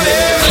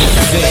started.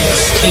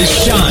 This is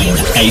Shine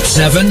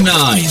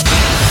 879.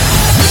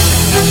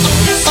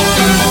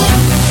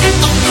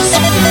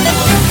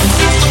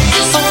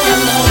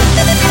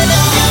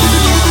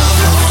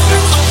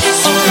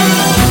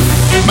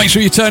 Make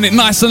sure you turn it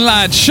nice and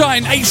loud.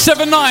 Shine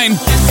 879.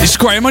 It's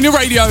Graham on your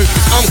radio.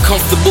 I'm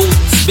comfortable.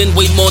 It's been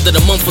way more than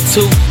a month or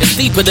two. It's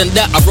deeper than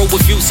that. I roll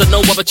with you, so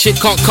no other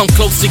chick can't come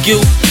close to you.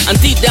 And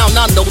deep down,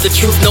 I know the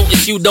truth.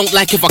 Notice you don't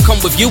like if I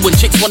come with you. And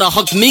chicks wanna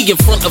hug me in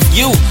front of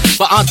you,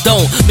 but I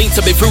don't mean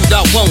to be rude.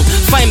 I won't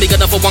find me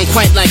another one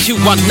quite like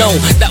you. I know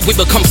that we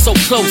become so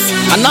close,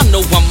 and I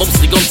know I'm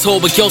mostly on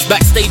tour with girls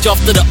backstage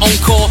after the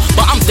encore.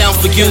 But I'm down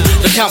for you,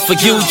 look out for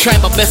you. Try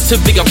my best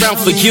to be around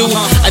for you.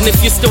 And if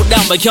you're still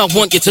down, but I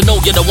want you to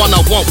know you're the one I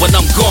want when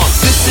I'm gone.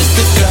 This is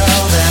the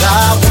girl that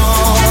I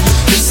want.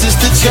 This is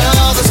the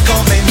girl that's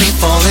gonna make me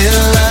fall in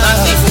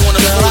love.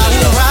 Girl, I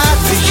will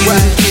ride for you,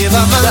 give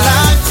up my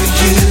life for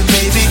you,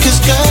 baby, cause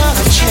girl,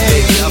 I've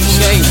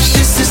changed.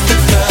 This is the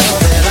girl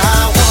that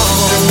I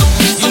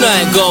want. You know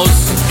how it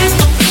goes.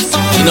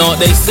 You know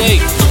what they say.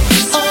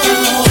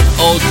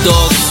 Old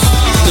dogs,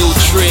 new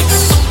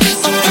tricks,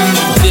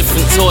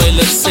 different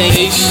toilets,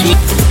 same shit.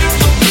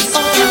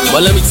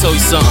 But let me tell you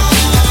something.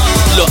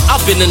 Look,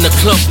 I've been in the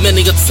club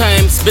many a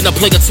times. Been a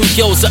player, 2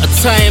 girls at a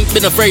time.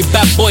 Been a very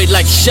bad boy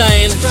like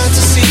Shine.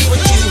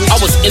 I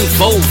was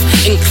involved,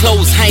 in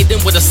clothes, hiding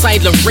with a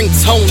silent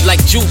ringtone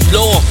like Jude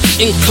Law.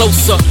 In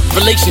closer,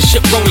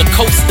 relationship roller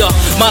coaster.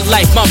 My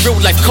life, my real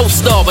life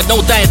co-star. But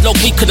no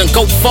dialogue, we couldn't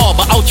go far.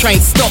 But I'll try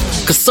and stop,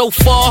 cause so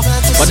far,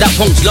 but that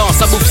won't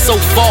last. I move so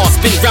fast,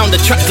 spin round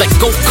the track like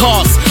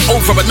go-karts.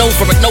 Over and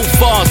over and no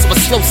bars. So a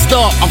slow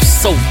start, I'm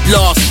so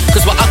lost.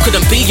 Cause what I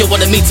couldn't be, you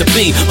wanted me to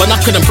be. When I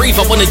couldn't breathe,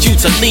 I wanted you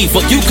to leave.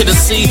 What you couldn't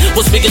see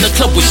was big in the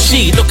club with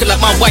she, looking like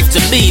my wife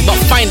to be. But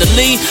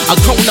finally, I've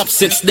grown up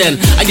since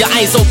then, and your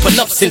eyes open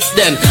up since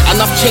then.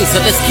 And I've changed, so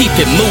let's keep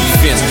it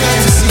moving.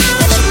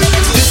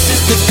 This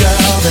is the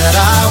girl that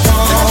I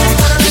want.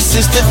 This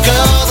is the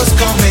girl that's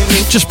gonna make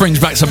me. Just brings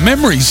back some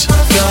memories.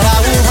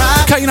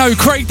 Kano,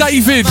 Craig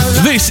David,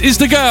 this is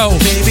the girl.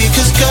 Baby,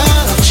 cause girl,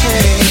 I've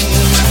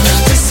changed.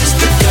 This is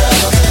the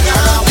girl that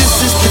I want.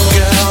 This is the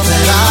girl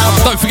that I want.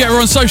 Don't forget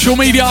we're on social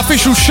media,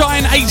 official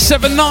Shine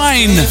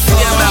 879.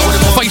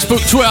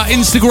 Facebook, Twitter,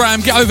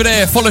 Instagram, get over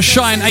there, follow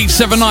Shine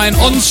 879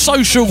 on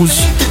socials.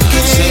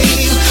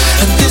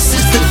 And this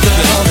is the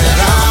girl that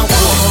I want.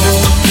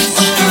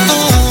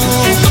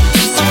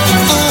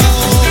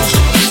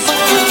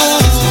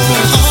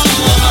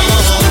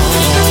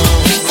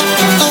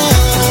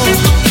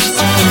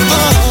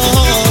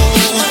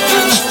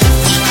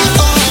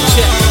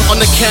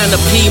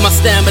 Canopy, my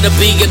stamina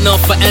be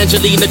enough for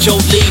Angelina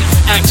Jolie.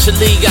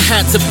 Actually, I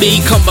had to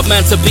become a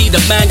man to be the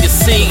man you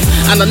see.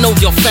 And I know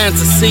your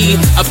fantasy,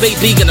 a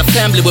baby and a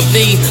family with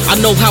me. I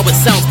know how it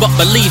sounds, but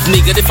believe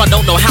me, that if I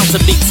don't know how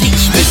to be,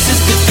 teach me. This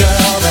is the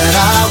girl that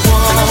I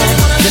want.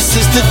 This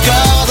is the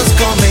girl that's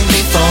gonna make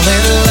me fall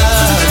in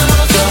love.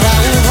 Girl, I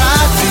will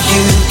ride for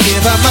you,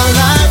 give up my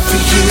life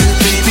for you,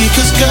 baby,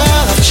 cause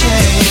girl, I've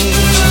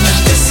changed.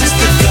 This is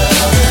the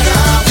girl that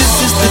I want.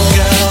 This is the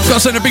girl. Gotta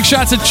send a big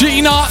shout out to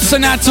Gina,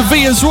 send out to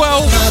V as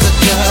well.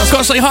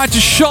 Gotta say hi to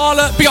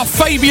Charlotte, big up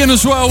Fabian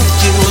as well.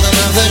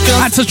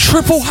 And to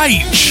Triple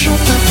H.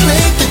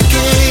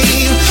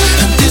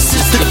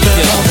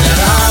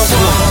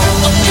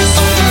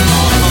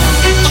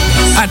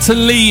 And to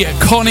Lee,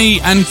 Connie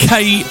and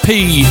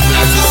KP.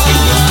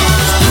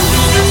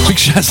 Big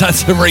shout out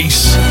to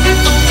Reese.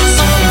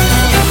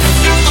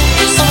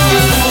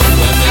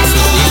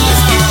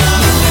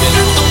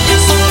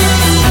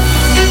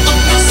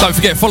 Don't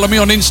forget, follow me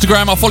on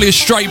Instagram. I'll follow you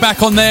straight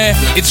back on there.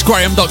 It's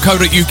graham.co.uk.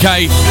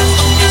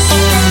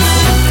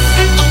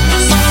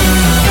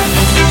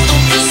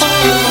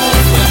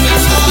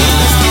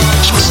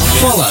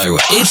 Follow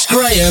It's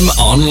Graham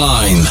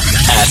online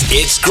at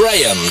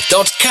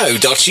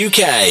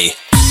itsgraham.co.uk.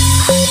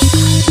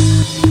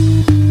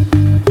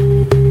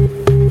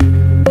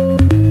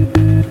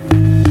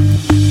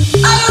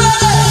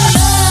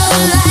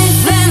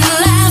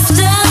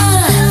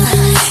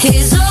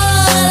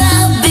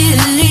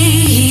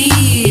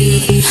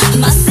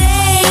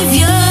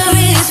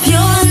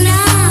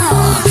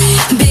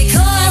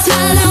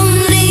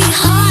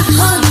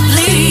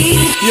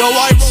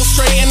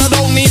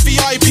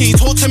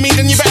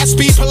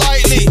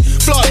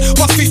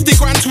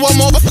 One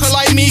more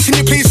like me, can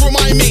you please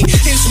remind me?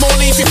 In small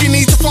leaf if you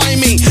need to find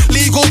me.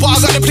 Legal, but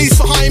I got the police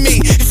behind me.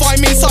 If I'm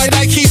inside,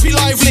 I keep it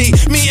lively.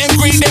 Meet and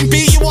greet, then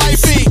beat your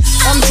wifey.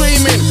 I'm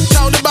dreaming,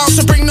 now the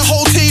bounce to bring the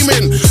whole team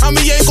in. And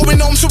we ain't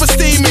going home to a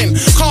steaming.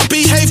 Can't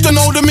behave to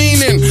know the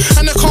meaning.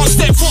 And I can't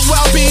step foot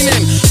where I've been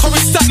in. Cause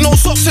we stack no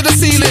socks to the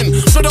ceiling.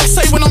 But I'll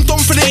say when I'm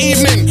done for the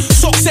evening.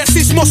 Success,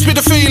 this must be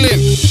the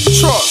feeling.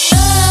 Trust.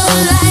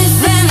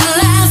 Life and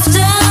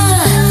laughter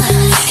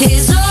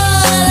is all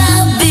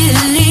I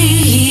believe.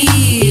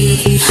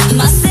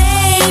 My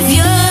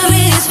savior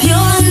is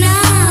pure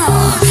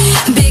now,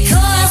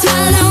 because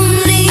my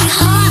lonely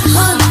heart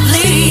would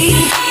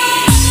bleed.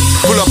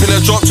 Pull up in a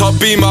drop top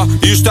Beamer.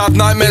 Used to have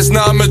nightmares,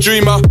 now I'm a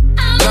dreamer.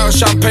 Now it's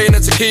champagne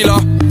and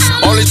tequila.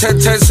 Only 10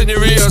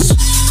 senoritas.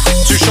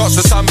 2 shots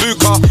of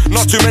Sambuca.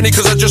 Not too many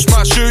cause I just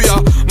might shoot ya.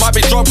 Might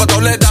be drunk but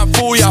don't let that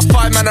fool ya.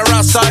 5 man are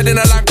outside in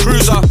a Land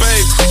Cruiser.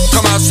 Babe,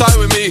 come outside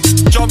with me.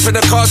 Jump in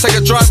the car, take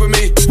a drive with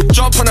me.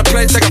 Jump on a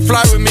plane, take a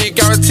flight with me.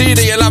 Guarantee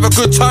that you'll have a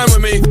good time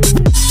with me.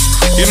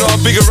 You know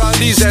I'm big around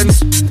these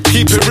ends.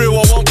 Keep it real,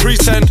 I won't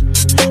pretend.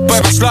 But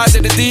if I slide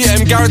in the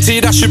DM, guarantee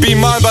that should be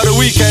mine by the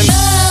weekend.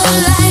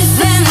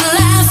 Life and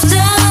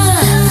laughter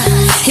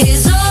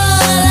is all I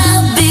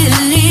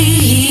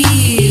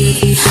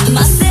believe.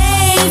 My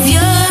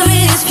savior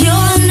is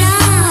pure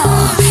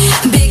now,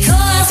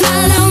 because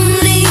my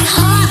lonely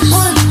heart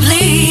would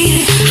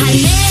bleed.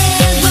 I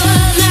never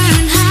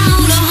learned how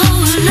to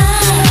hold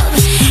love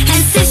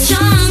and stay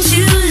strong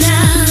to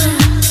love.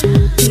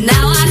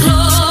 Now I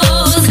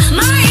close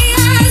my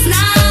eyes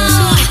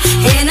now,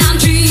 and I'm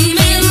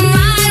dreaming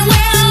right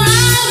where I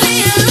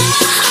belong.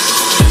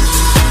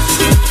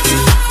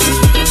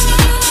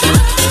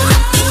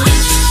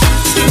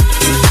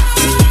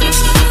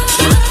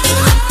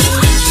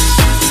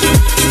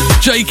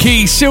 J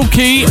Key,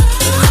 Silky,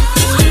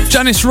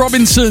 Janice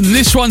Robinson.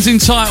 This one's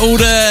entitled,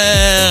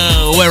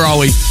 where are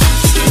we?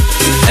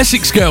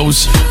 Essex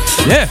Girls.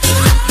 Yeah.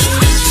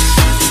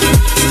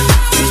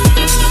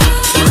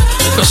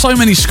 Got so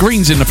many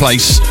screens in the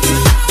place.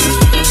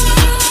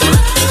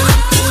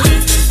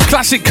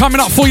 Classic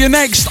coming up for you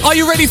next. Are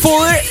you ready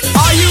for it?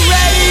 Are you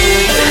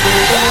ready?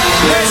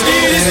 Let's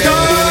get it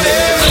started.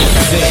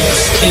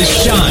 This is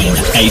Shine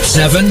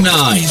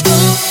 879.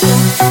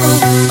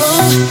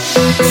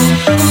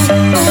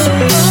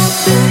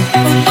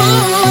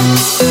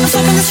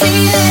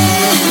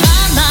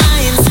 My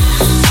mind's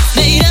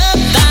made up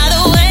by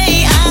the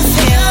way I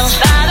feel.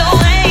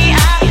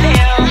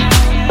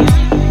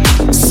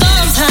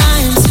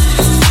 Sometimes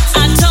I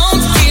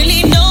don't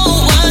really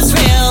know what's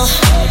real.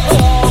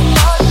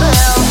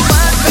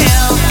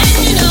 And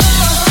you know,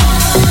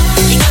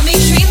 you got me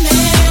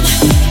dreaming.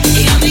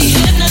 You got me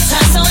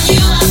hypnotized on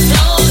you. I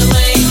float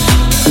away.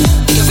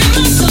 You're in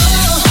my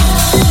soul.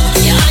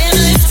 Yeah, I am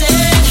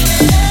lifted.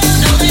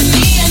 Know that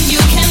me and you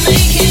can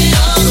make it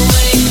all the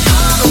way.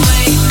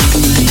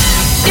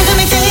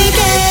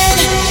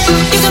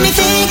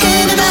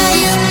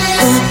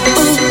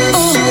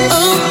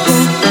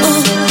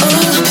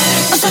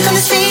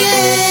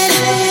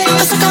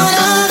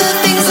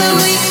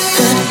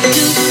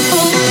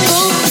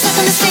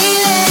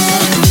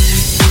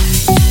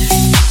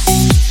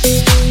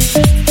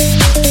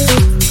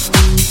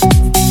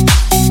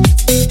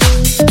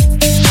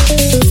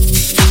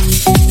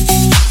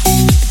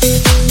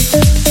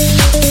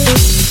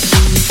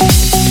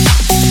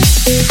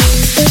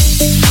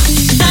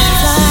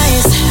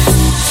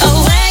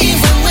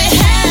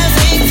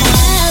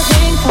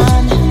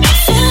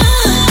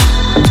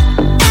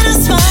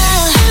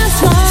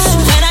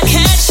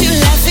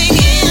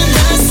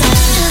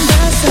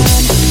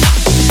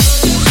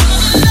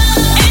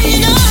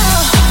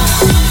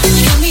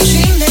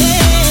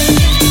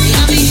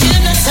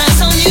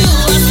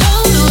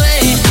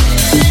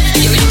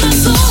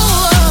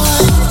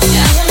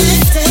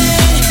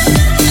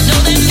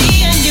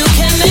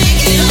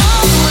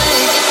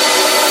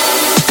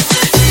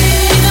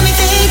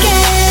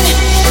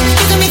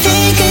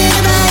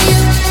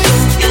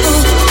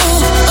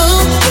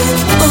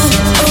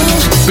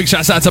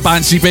 shouts out to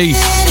Bouncy B.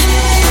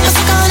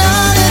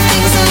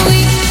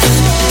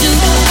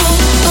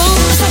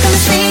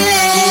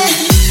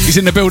 He's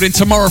in the building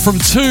tomorrow from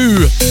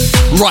 2.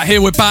 Right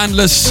here with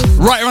Bandless.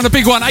 Right here on the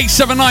big one,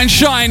 879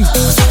 Shine.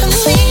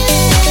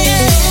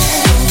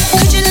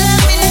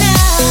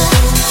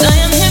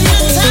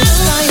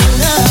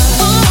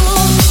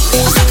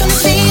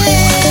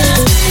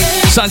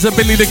 Sounds of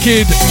Billy the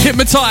Kid,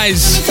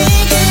 Hypnotize.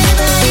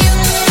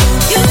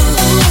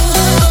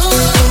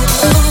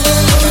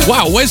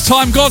 Wow, where's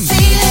time gone?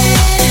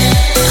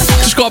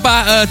 Just got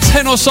about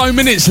 10 or so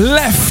minutes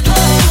left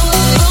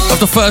of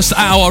the first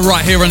hour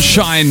right here on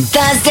Shine.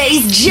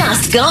 Thursday's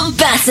just got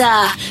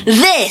better.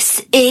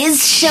 This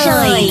is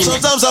Shine.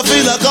 Sometimes I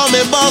feel like I'm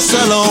in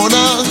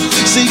Barcelona.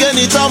 See,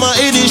 anytime I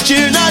hear this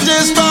tune, I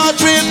just start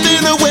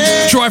drifting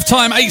away. Drive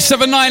time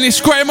 879, it's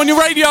Graham on your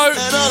radio.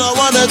 And all I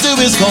wanna do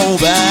is go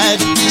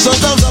back.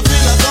 Sometimes I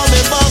feel like I'm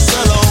in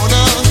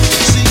Barcelona.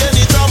 See,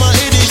 anytime I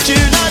hear this tune,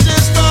 I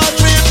just start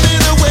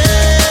drifting away.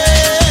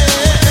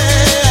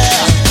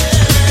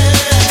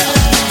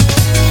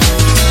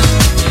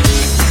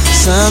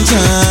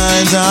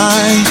 Sometimes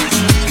I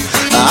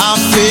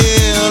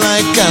feel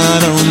like I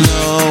don't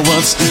know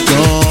what's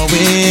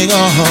going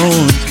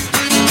on.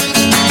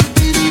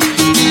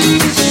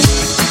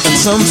 And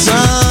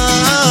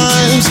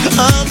sometimes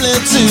I'm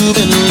led to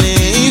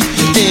believe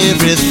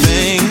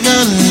everything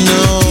I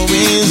know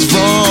is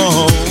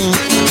wrong.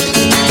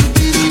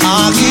 I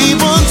keep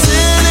on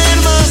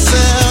telling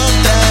myself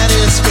that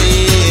it's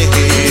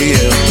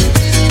real.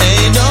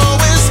 Ain't no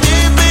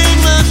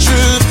escaping the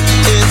truth.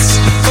 It's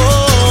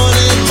all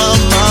in my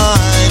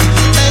mind.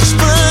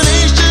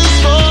 Explanations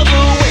for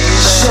the way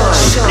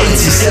that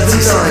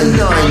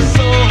 87.9.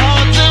 so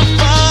hard to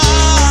find.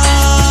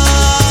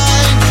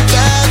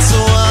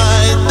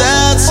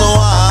 That's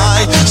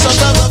why.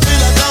 Sometimes I feel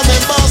like I'm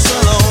in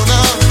Barcelona.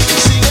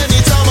 See,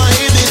 anytime I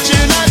hear this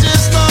tune, I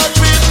just start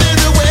drifting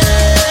away.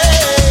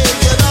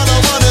 And all I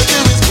wanna do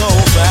is go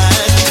back.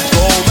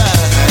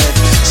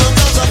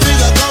 Sometimes I feel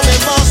like I'm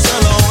in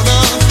Barcelona.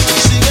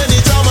 See,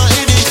 anytime I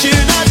hear this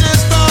tune, I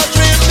just start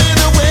drifting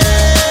away.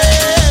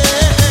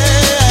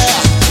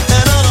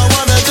 And all I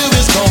wanna do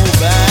is go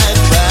back.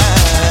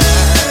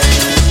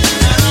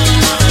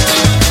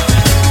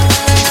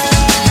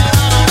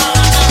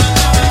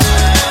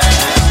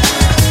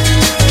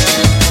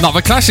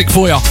 Another classic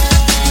for you.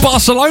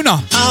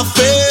 Barcelona. I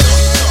feel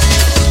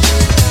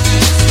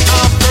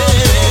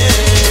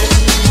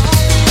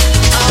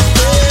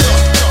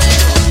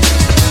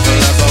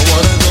like I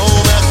wanna go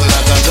back,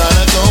 like I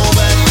gotta go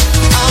back.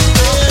 I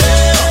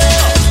feel,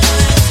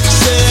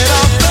 said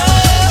I feel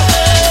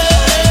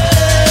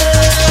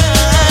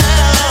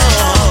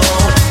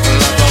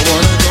like I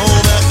wanna go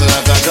back,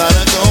 like I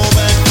gotta go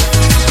back.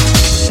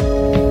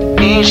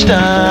 Each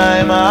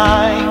time I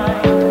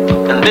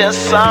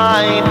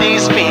decide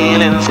these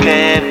feelings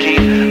can't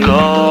keep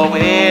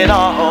going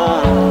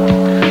on.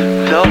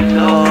 No,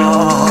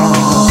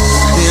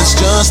 it's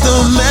just a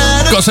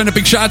matter. Got to send a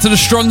big shout out to the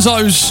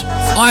Stronzos,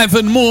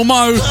 Ivan,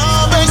 Mormo.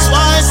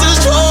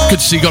 Good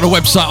to see you got a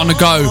website on the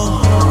go.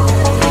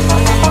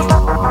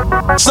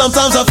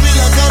 Sometimes I feel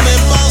like I'm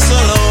in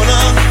Barcelona.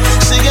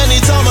 See,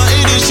 anytime I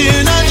hear this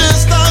tune, I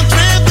just start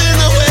drifting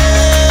away.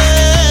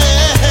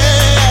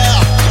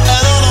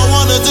 And all I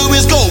wanna do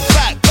is go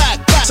back.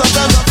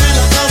 Sometimes I feel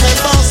like I'm in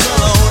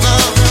Barcelona.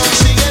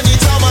 See,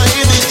 anytime I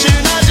hear this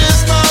tune, I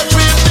just start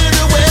drifting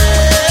away.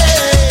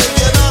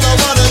 And all I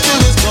wanna do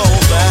is go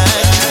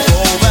back.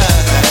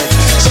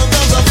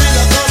 Sometimes I feel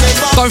like I'm in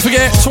Barcelona. Don't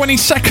forget,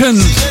 22nd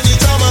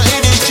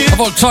of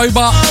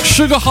October,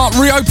 Sugar Hut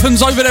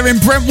reopens over there in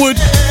Brentwood.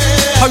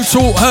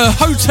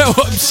 Hotel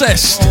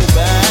Obsessed.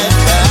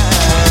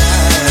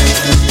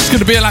 It's going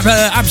to be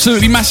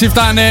absolutely massive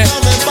down there.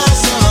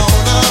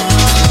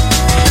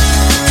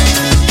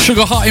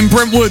 Sugar Hut in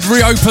Brentwood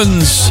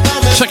reopens.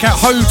 Check out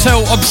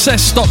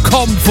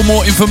hotelobsessed.com for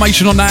more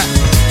information on that.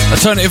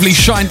 Alternatively,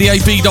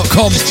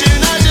 shinedab.com.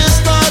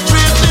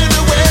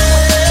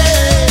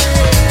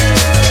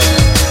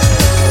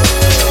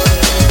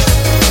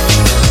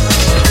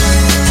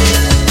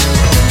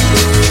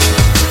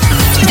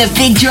 The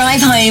Big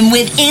Drive Home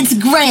with It's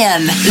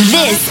Graham.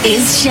 This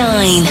is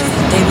Shine.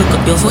 They woke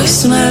up your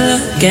voicemail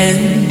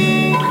again.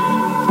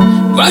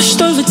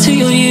 Rushed over to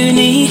your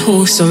uni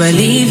hall, so I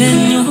leave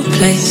in your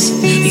place.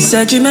 You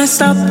said you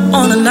messed up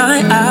on a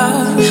night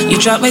out. You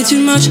drank way too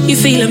much, you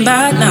feeling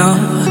bad now.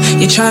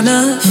 You're trying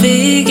to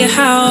figure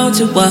how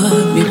to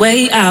work me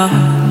way out.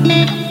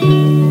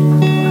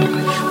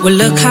 Well,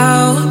 look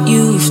how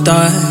you've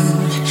done.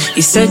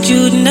 You said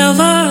you'd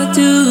never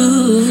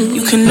do.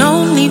 You can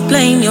only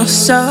blame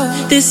yourself.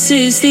 This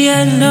is the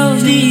end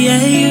of the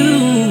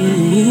AU.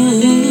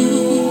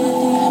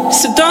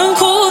 So don't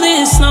call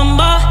this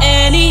number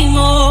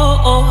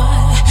anymore,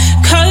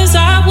 'cause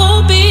I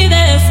won't be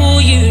there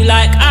for you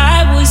like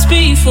I was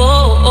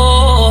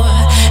before.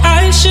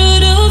 I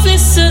should have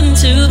listened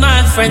to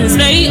my friends,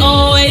 they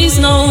always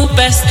know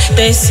best.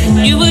 They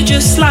said you were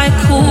just like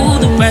all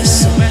the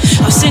rest, so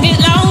I'll sing it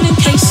loud in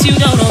case you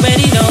don't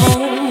already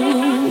know.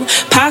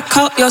 Pack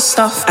up your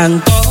stuff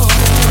and go.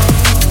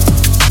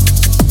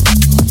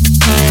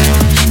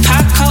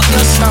 Pack up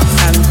your stuff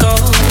and go.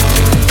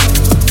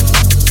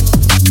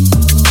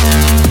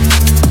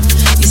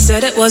 You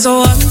said it was a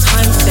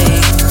one-time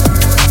thing.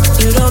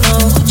 You don't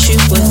know what you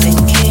were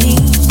thinking.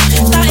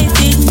 That it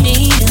didn't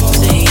mean a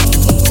thing.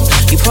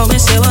 You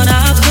promised it would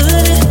happen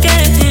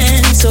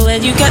again. So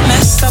when you get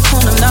messed up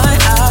on a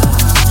night out,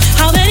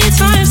 how many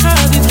times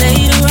have you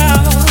played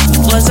around?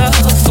 Was I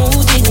a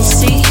fool? Didn't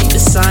see the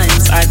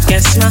signs. I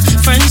guess my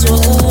friends were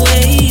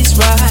always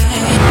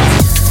right.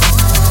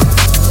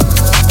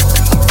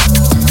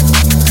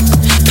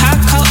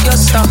 Pack up your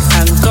stuff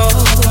and go.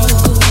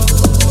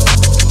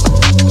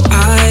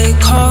 I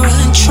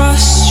can't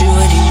trust you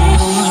anymore.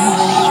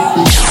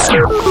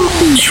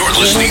 You're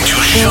listening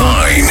to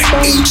Shine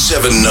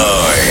 879.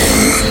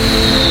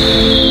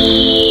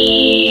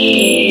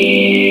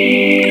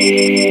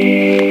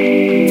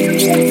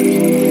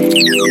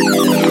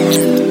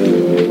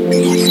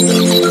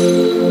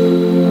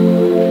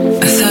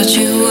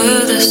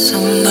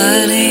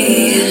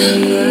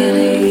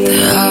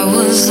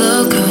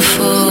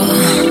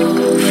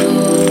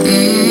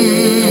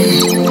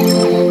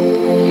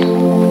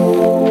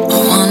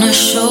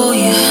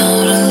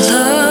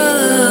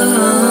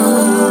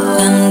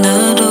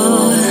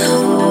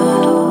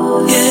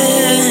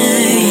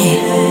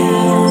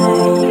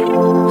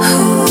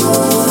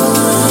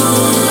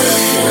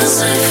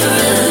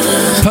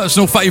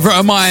 Personal favourite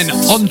of mine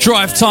on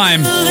Drive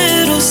Time.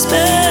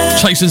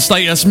 Chasing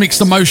Status,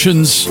 Mixed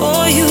Emotions.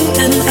 Don't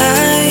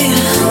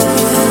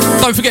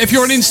forget, if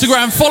you're on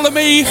Instagram, follow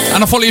me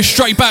and I'll follow you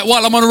straight back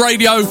while I'm on the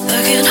radio.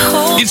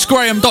 It's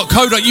graham.co.uk.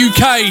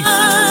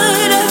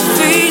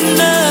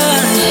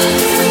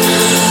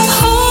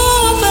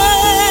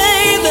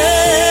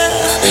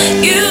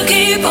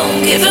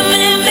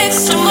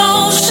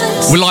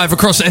 We're live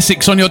across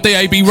Essex on your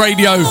DAB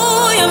radio.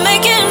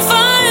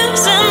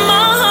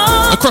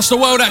 Across the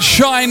world at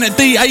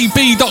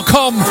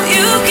shinedab.com.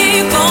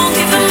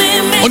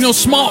 On your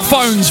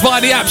smartphones via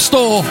the App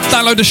Store.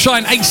 Download the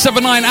Shine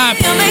 879 app.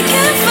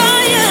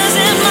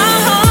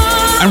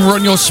 And we're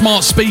on your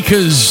smart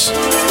speakers.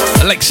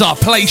 Alexa,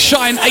 play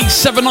Shine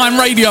 879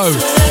 radio.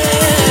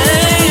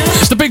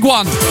 It's the big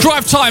one.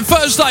 Drive Time,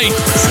 Thursday.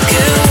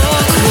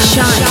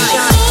 Shine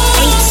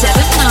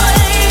 879.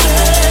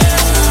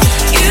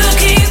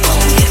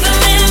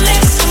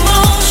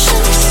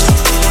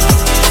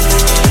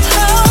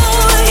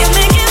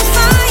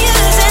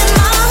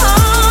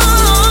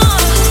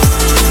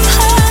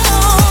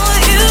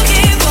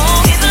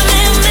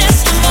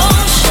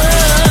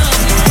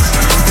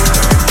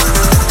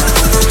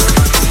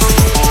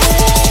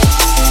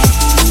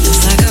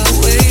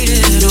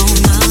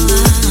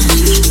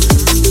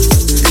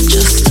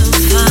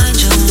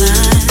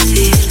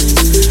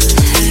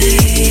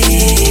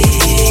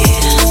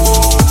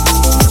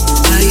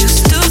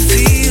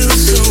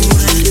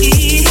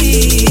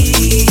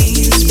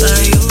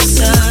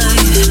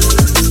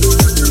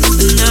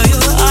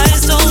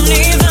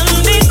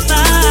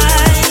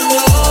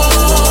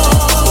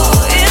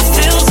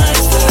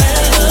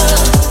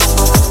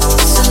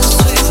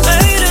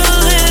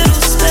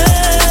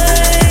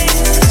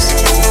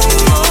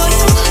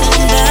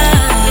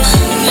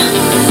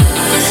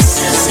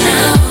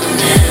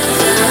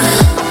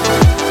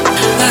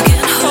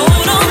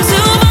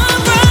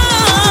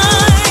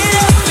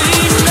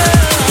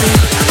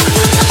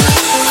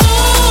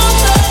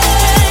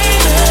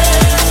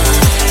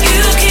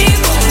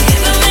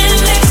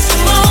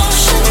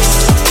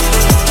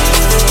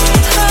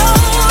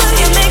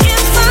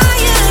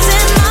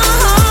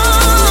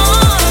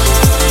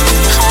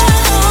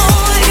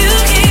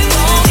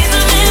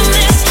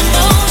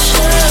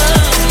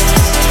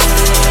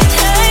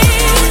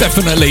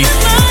 Definitely.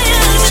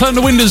 Turn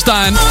the windows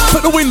down.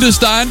 Put the windows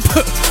down.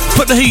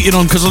 Put the heating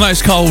on because I know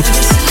it's cold.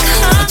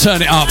 And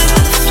turn it up.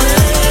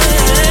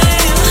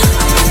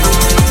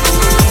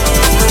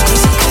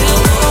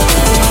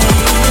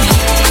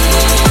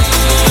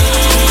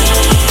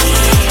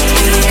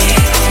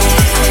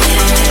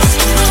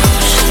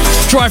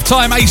 Drive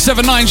Time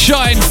 879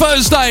 Shine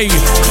Thursday.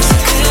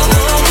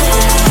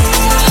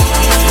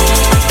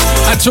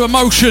 Add to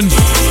Emotion.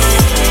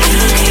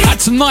 Add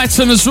to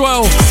Nighton as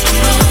well.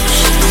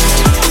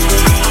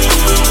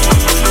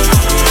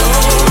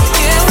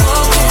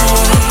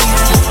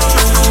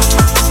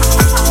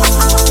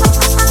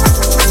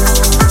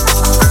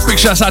 Big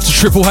shouts out to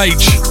Triple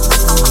H.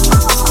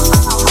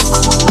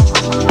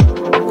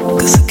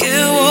 Cause I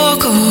can't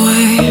walk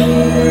away.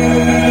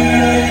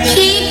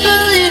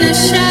 People in the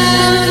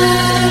shadow,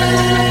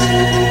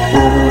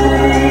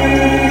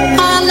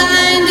 all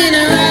lined in a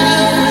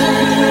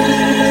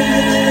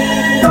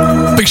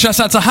row. Big shouts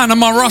out to Hannah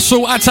Ma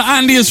Russell, out to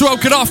Andy as well.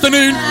 Good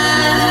afternoon.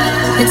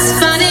 It's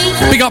funny.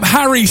 Big up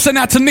Harry, send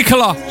out to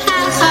Nicola. How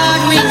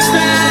hard we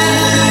try.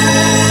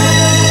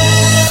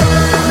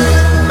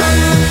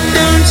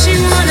 Don't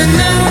you wanna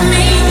know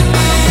me?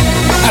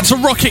 That's a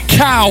Rocket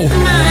Cow.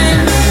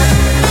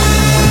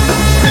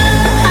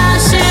 I'll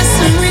share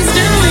some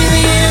wisdom with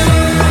you.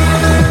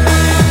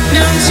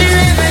 Don't you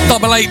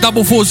ever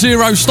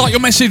 88440. Start your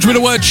message with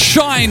the word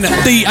shine,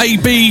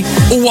 D-A-B,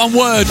 all one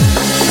word.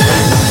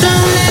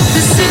 Don't let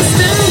the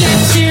system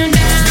get you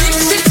down.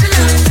 Fix it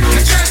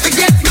tonight. Try to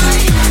get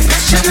money.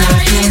 Pressure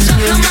lines up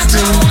no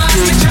matter what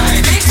we try.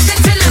 Fix it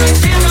tonight.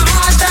 Feel my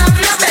heart down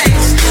the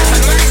bass.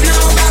 And right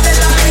now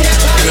Babylon, they're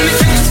calling me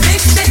face.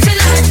 Fix it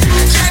tonight.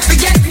 Try to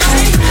get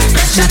money.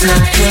 Pressure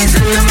lines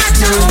up no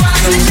matter what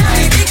we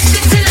try. Fix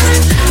it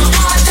tonight. My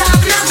heart down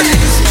the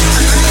bass.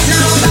 And right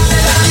now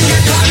Babylon,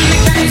 they're calling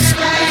me face.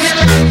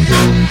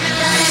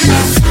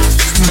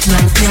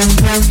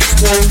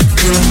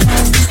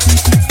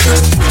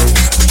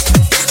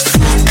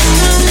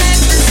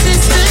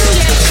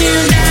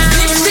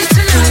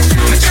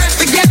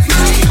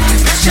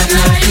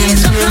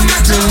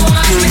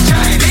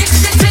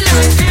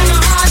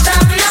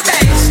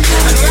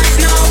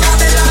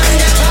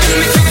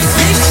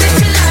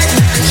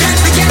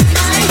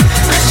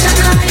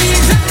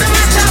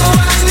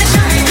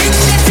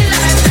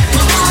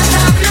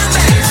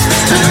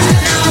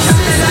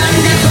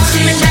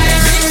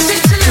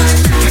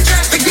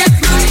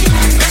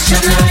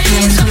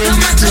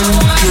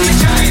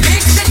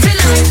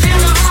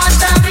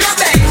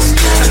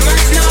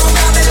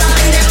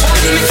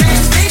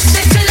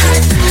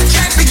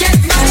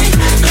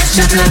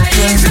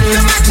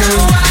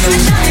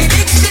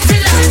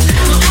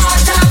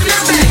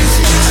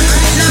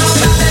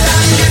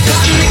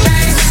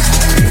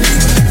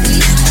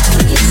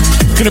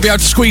 Gonna be able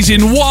to squeeze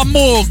in one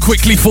more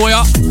quickly for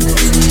ya.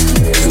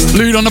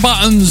 Lude on the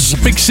buttons,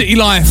 Big City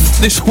Life.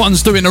 This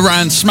one's doing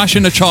around,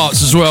 smashing the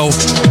charts as well.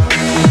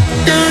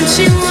 Don't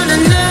you wanna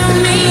know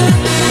me?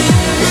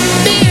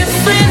 Be a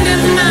friend of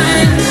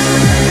mine.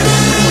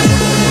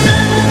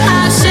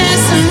 I'll share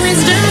some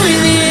wisdom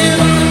with you.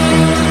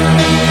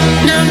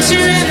 Don't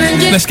you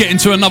ever get. Let's get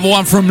into another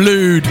one from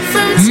Lude.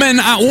 Men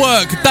at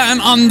Work,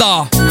 Down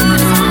Under.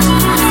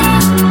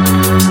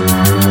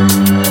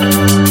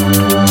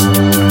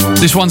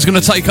 This one's going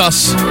to take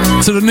us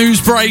to the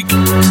news break.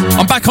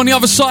 I'm back on the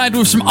other side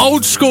with some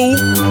old school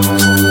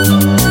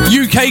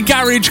UK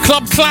garage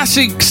club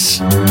classics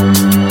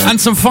and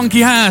some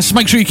funky house.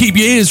 Make sure you keep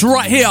your ears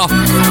right here.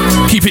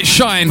 Keep it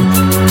shine.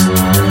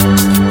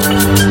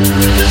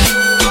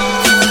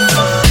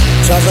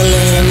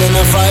 Traveling in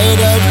a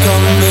fried-out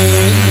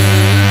combi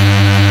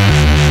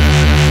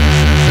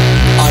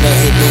on a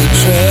hippie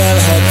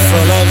trailhead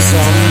full of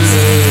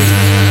zombies.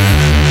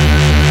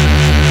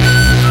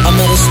 I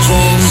met a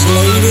strange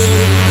lady,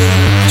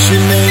 she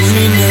made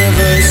me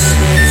nervous.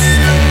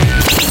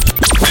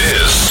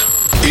 This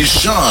is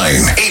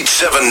Shine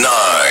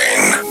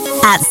 879.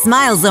 At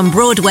Smiles on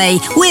Broadway,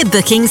 we're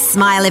booking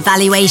smile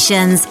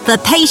evaluations for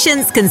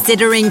patients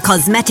considering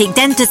cosmetic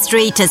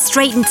dentistry to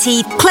straighten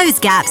teeth, close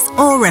gaps,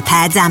 or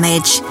repair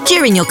damage.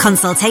 During your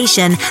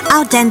consultation,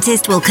 our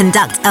dentist will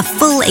conduct a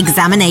full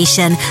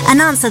examination and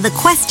answer the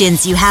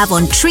questions you have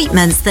on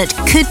treatments that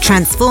could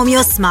transform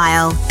your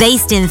smile.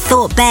 Based in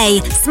Thorpe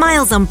Bay,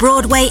 Smiles on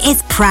Broadway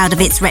is proud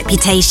of its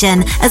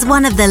reputation as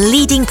one of the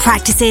leading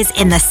practices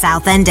in the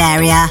South End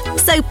area.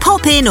 So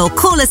pop in or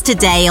call us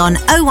today on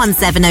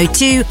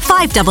 01702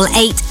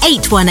 588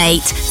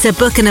 818 to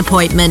book an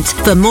appointment.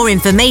 For more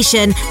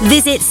information,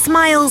 visit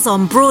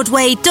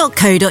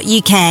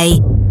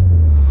smilesonbroadway.co.uk.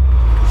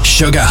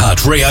 Sugar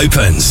Hut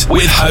reopens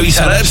with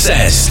Hotel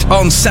Obsessed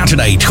on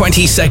Saturday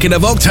 22nd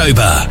of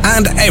October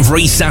and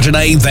every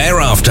Saturday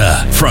thereafter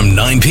from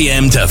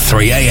 9pm to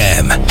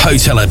 3am.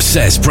 Hotel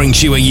Obsessed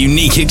brings you a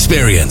unique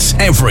experience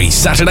every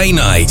Saturday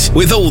night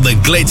with all the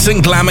glitz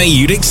and glamour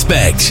you'd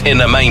expect in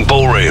the main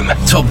ballroom,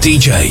 top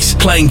DJs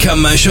playing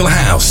commercial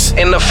house,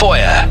 in the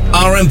foyer,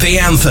 R&B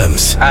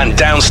anthems, and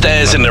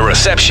downstairs in the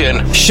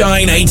reception,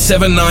 Shine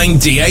 879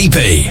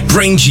 DAB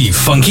brings you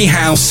funky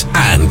house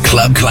and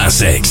club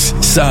classics.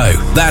 So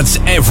that's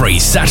every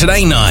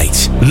Saturday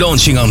night.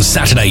 Launching on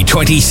Saturday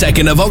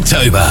 22nd of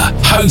October.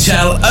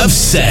 Hotel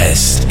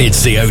Obsessed.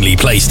 It's the only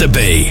place to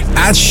be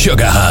at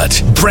Sugar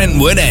Hut,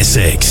 Brentwood,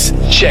 Essex.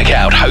 Check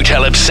out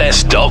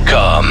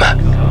hotelobsessed.com.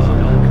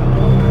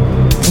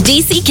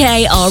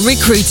 DCK are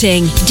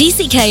recruiting.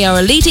 DCK are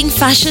a leading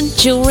fashion,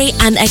 jewellery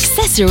and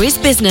accessories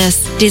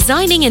business,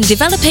 designing and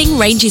developing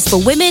ranges for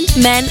women,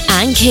 men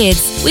and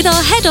kids. With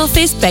our head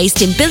office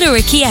based in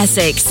Billericay,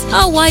 Essex.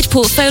 Our wide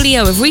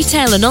portfolio of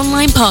retail and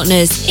online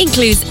partners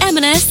includes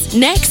M&S,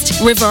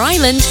 Next, River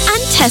Island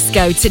and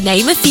Tesco, to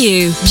name a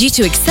few. Due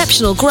to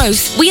exceptional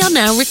growth, we are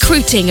now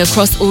recruiting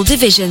across all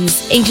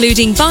divisions,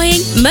 including buying,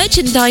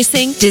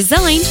 merchandising,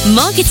 design,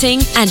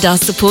 marketing and our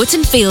support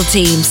and field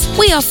teams.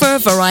 We offer a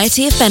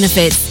variety of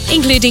benefits,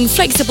 including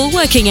flexible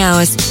working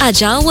hours,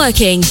 agile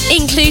working,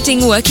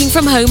 including working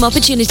from home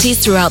opportunities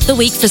throughout the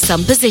week for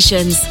some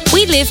positions.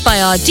 We live by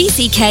our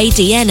DCK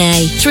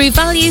DNA through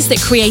values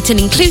that create an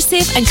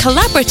inclusive and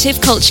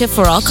collaborative culture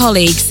for our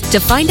colleagues. To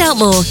find out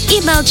more,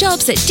 email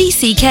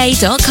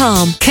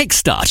jobs@dck.com.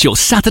 Kickstart your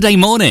Saturday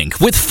morning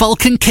with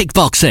Falcon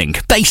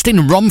Kickboxing, based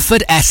in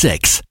Romford,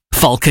 Essex.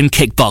 Falcon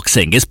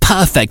Kickboxing is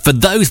perfect for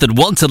those that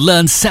want to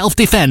learn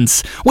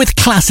self-defense with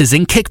classes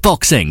in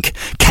kickboxing,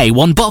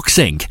 K1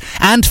 boxing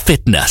and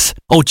fitness,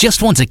 or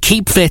just want to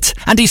keep fit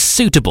and is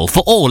suitable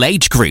for all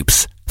age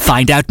groups.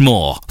 Find out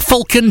more,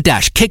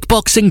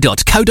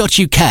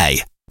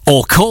 falcon-kickboxing.co.uk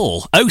or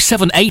call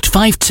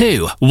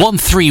 07852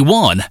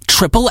 131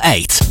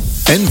 888.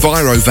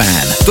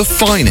 Envirovan, the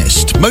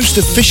finest, most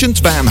efficient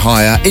van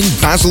hire in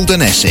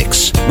Basildon,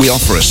 Essex. We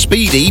offer a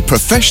speedy,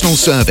 professional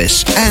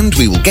service and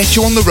we will get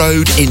you on the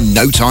road in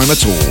no time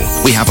at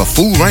all. We have a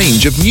full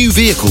range of new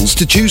vehicles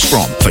to choose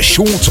from for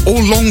short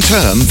or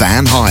long-term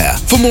van hire.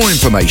 For more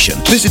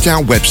information, visit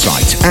our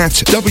website at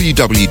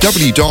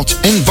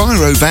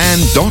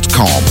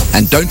www.envirovan.com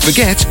and don't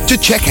forget to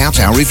check out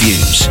our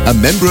reviews. A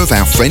member of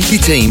our friendly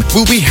team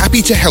will be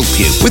happy to help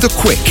you with a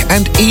quick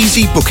and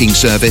easy booking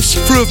service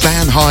for a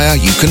van hire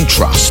you can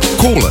trust.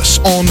 Call us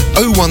on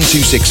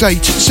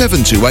 01268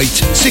 728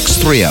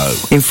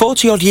 630. In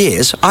 40 odd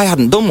years, I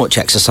hadn't done much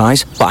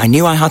exercise, but I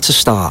knew I had to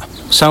start.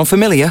 Sound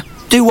familiar?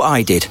 Do what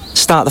I did.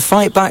 Start the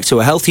fight back to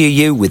a healthier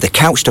you with the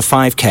Couch to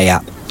 5K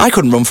app. I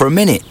couldn't run for a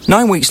minute.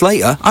 9 weeks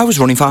later, I was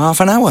running for half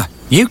an hour.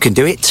 You can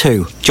do it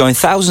too. Join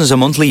thousands of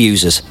monthly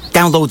users.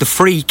 Download the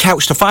free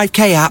Couch to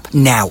 5K app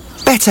now.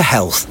 Better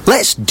health.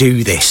 Let's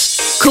do this.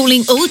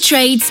 Calling all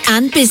trades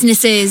and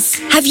businesses.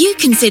 Have you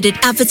considered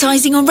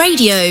advertising on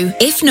radio?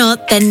 If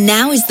not, then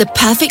now is the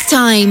perfect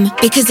time.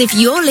 Because if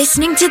you're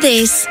listening to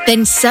this,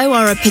 then so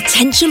are a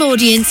potential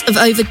audience of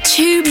over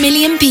 2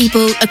 million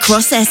people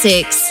across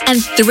Essex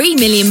and 3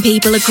 million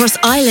people across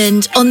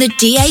Ireland on the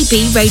DAB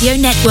radio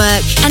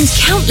network and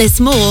countless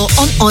more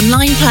on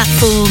online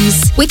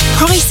platforms. With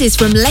prices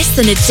from less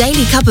than a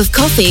daily cup of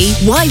coffee,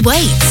 why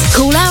wait?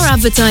 Call our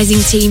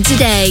advertising team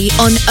today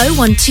on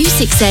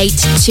 01268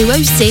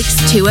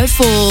 206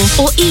 204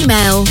 or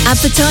email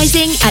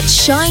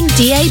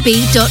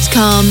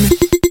advertising@shinedab.com.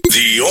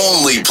 The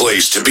only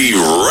place to be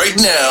right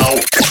now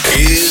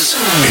is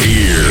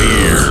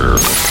here.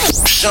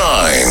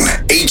 Shine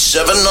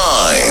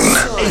 879.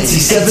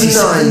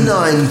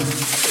 87.9.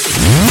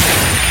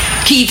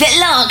 Keep it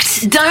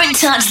locked. Don't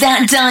touch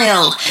that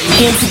dial.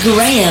 It's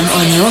Graham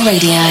on your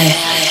radio.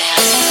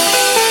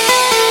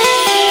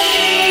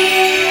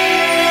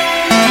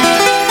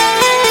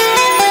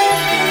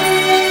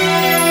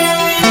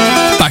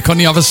 Back on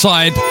the other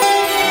side,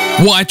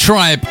 White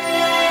Tribe,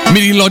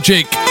 Mini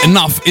Logic,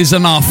 Enough is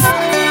Enough.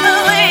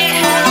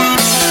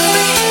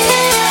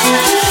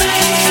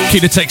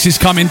 Keep the texts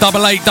coming,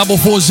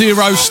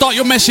 88440. Start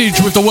your message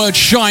with the word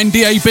Shine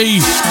DAB.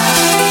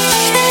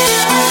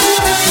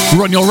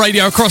 We're on your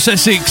radio across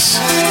Essex,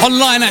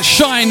 online at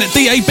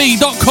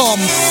shinedab.com.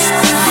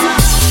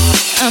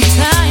 I'm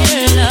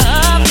tired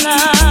of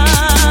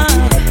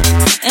love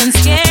and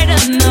scared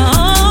of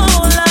no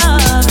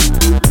love.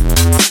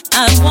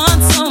 I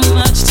want so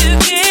much to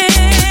give.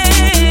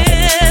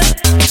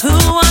 Who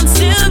wants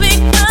to be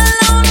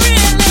alone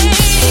really?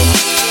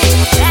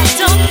 That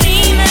don't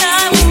mean that I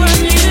will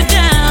run you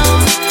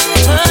down.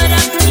 Put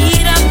up,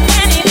 eat up,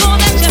 any more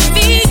that you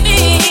feed me.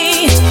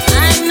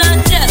 I'm not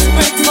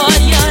desperate for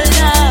your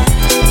love.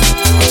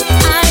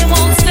 I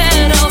won't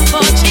settle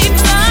for cheap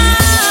love.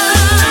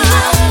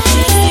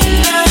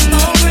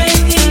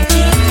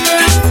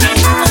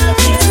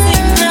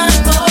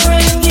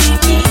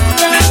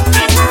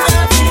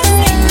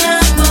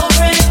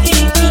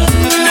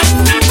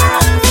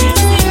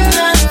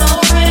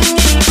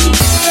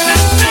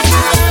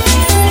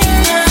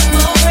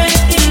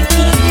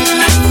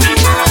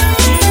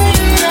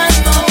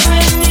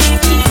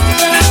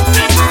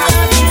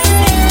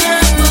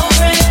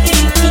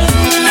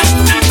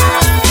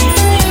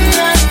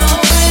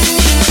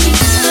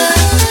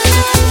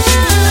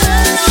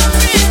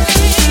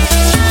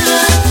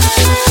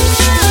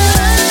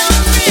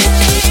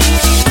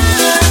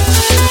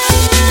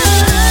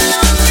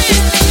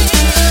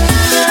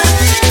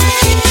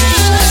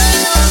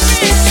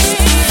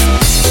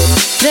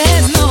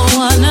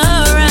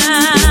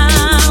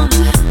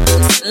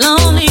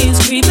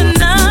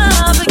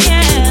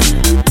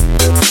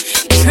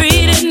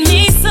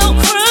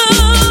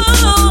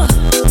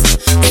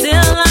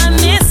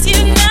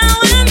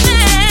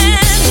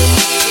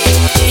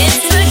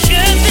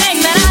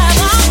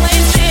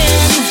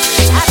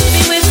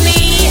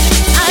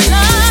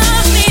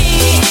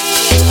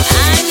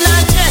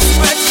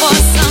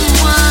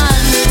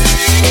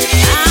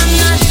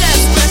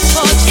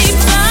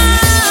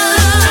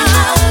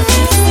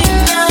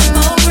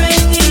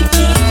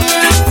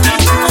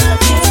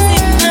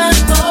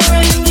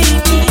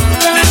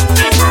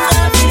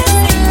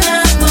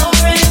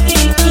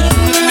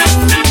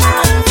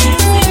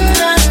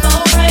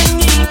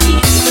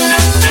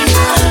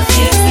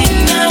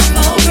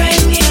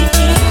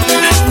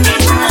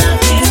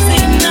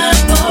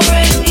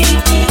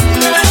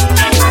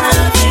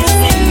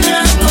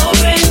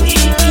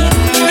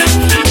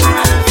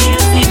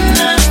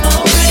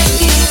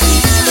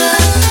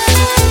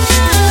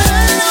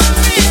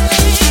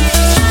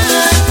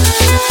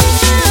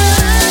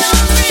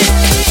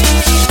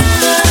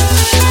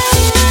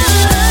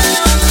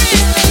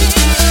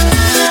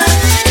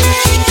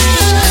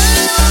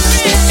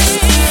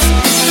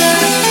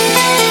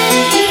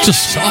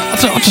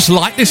 I just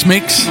like this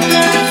mix.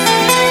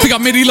 Big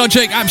up Midi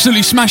Logic,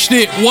 absolutely smashed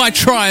it. White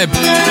Tribe,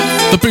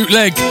 the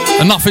bootleg,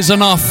 Enough Is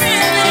Enough.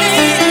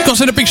 Got to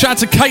send a big shout out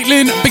to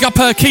Caitlin, big up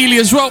her Keely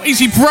as well.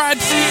 Easy Brad.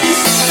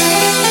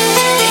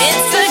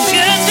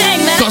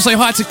 Got to say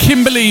hi to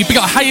Kimberly, big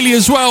up Hayley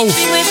as well.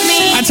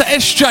 And to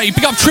SJ,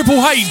 big up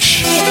Triple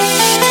H.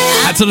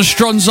 And to the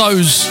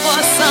Stronzos.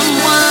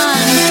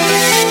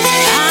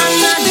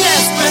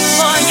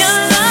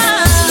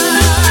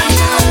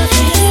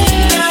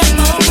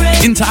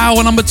 Into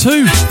hour number 2.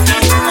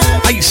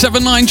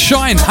 879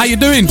 Shine, how you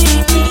doing?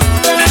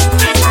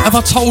 Have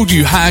I told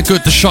you how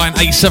good the Shine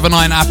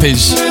 879 app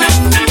is?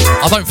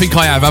 I don't think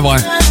I have I?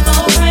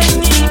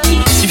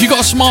 If you've got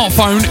a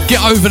smartphone,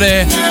 get over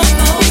there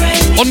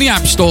on the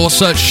App Store,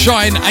 search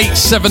Shine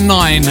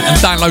 879 and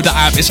download the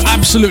app. It's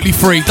absolutely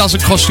free,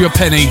 doesn't cost you a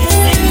penny.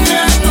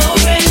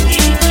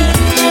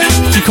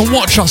 You can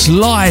watch us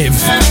live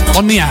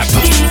on the app.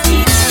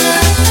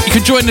 You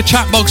can join the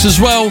chat box as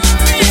well.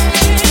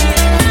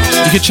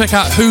 You can check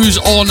out who's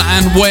on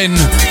and when.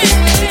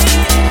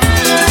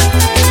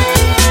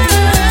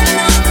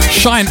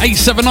 Shine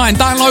 879,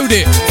 download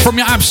it from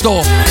your App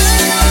Store.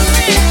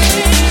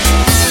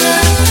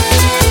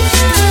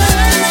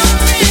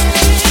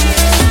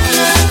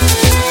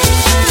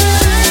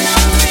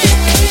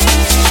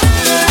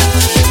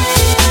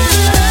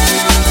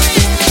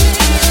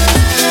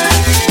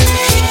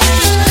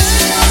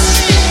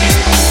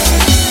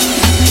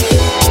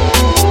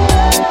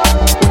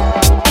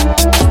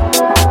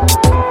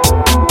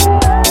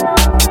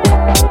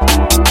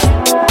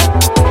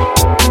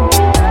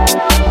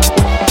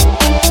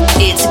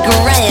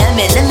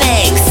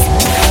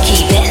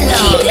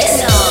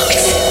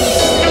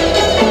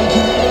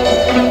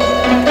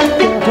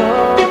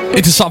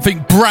 Into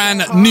something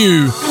brand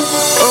new.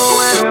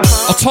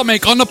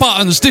 Atomic on the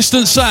buttons,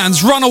 Distant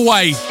Sands,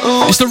 Runaway.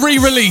 It's the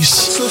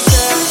re-release.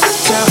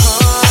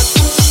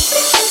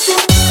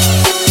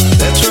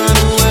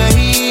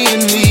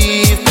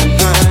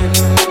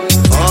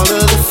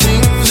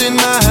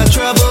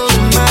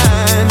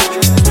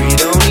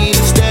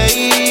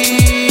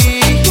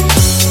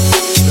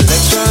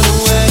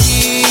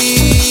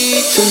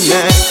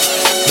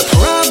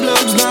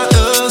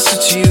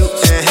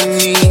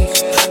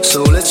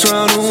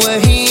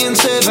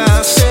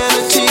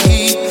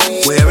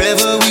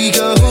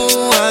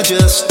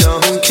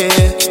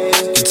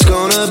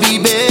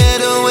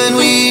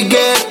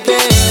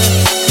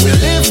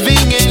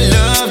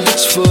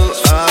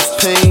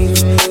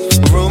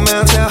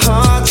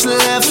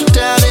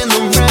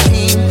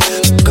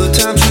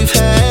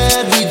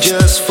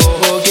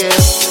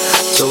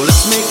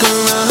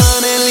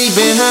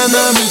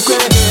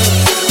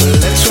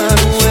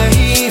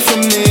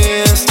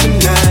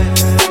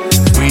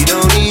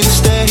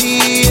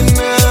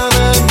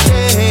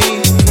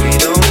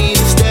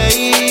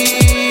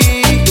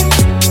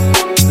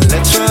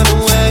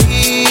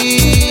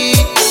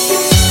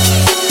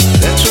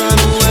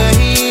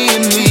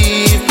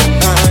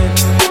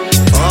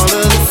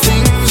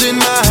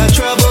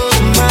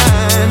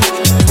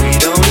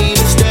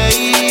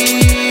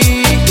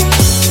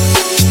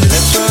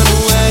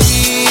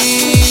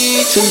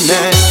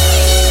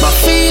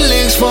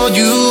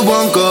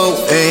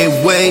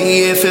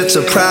 It's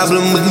a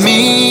problem with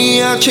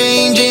me, I'll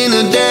change in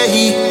a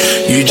day.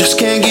 You just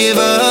can't give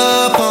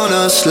up on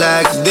us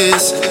like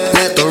this.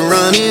 Let the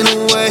running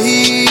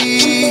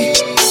away.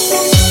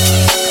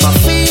 My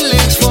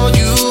feelings for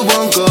you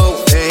won't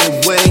go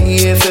away.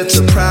 If it's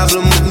a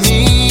problem with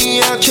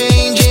me, I'll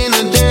change in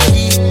a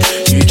day.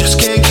 You just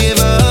can't give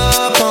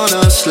up on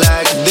us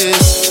like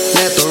this.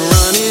 Let the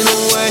running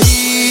away.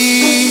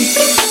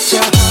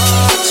 Tell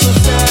heart so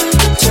that,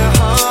 tell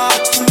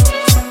heart,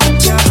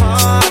 tell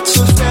heart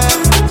so that.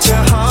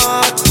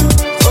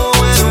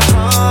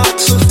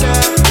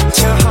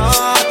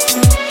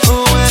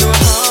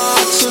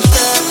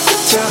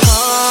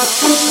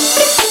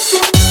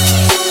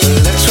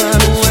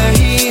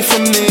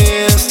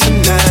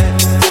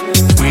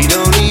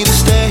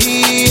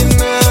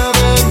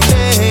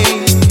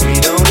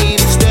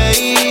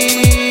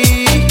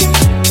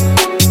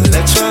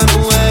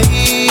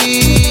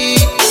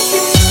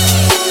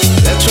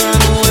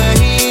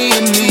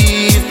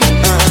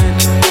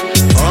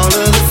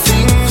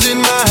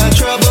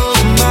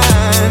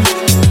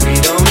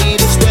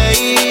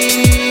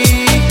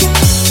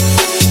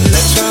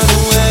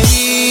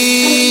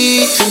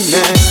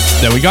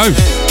 Go.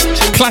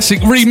 Classic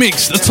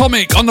remix,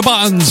 Atomic on the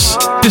buttons,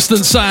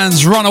 Distant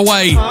Sands,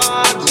 Runaway.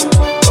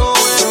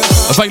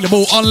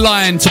 Available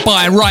online to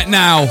buy right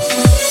now.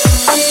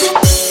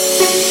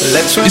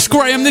 It's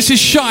Graham, this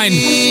is Shine.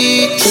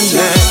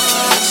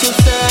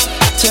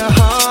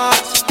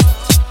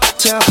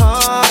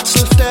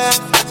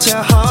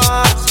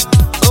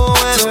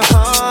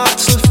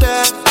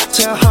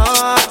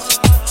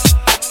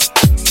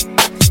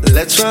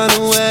 Let's run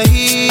away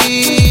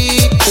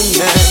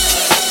tonight.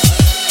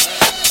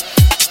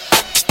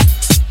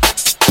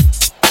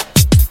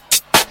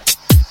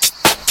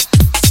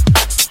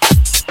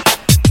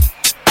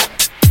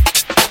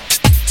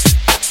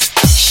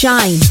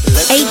 Shine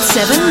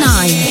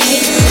 879.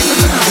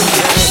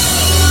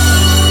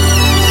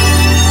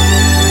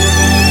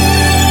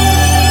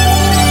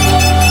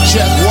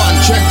 Check one,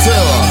 check two.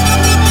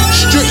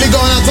 Strictly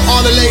going out to all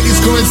the ladies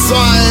go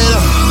inside.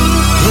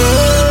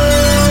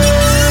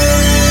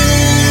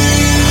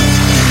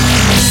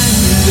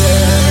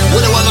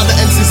 With the one on the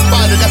MC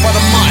Spider, up on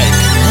the mic.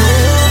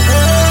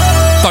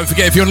 Don't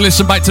forget, if you want to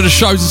listen back to the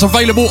shows, it's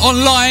available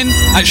online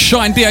at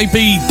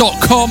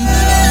shinedab.com.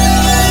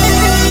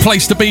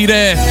 Place to be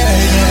there.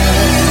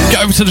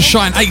 Get over to the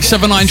Shine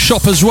 879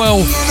 shop as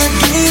well.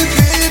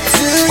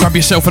 Grab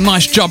yourself a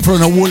nice jumper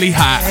and a woolly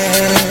hat.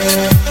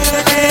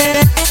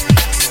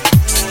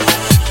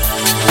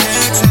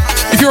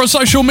 If you're on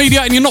social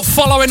media and you're not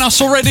following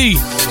us already,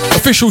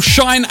 official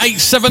Shine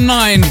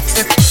 879,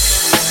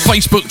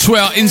 Facebook,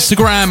 Twitter,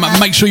 Instagram,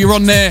 make sure you're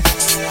on there.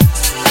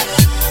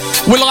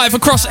 We're live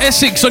across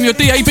Essex on your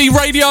DAB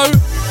radio.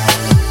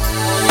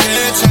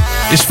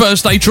 It's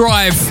Thursday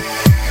Drive.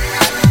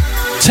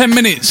 10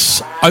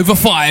 minutes over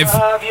 5.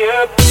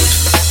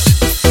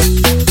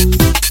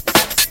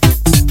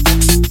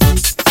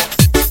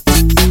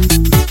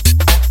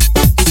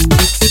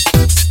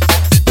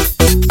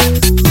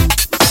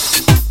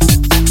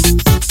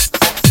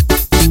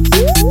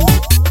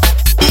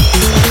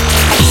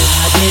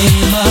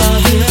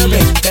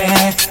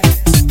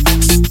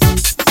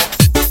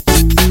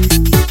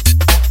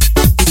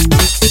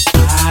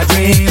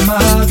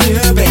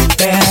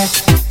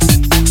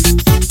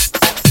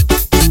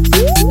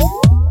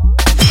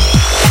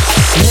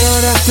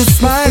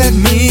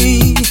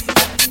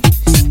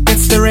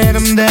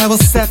 Will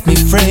set me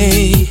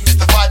free.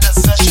 The vibe that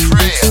sets you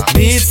free.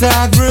 Beats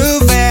are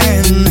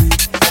grooving,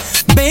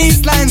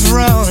 bassline's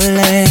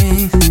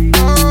rolling.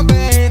 Oh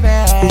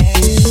baby,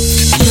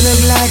 you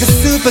look like a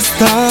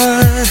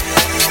superstar.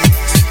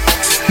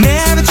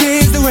 Never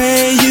change the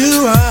way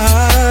you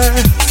are.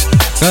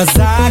 'Cause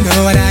I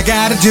know what I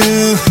gotta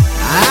do.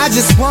 I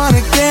just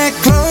wanna get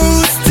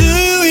close to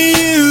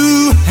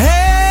you.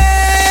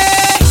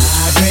 Hey,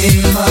 I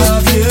dream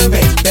of you,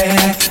 baby.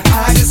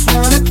 I just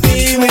wanna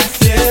be with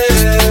you.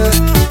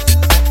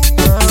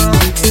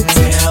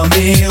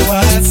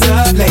 What's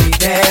up,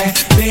 lady?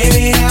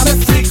 Baby, I'm a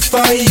freak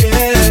for you.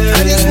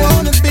 I just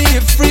wanna be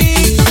a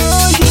freak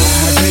for you.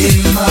 I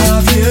dream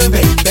of you,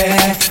 baby.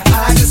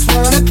 I just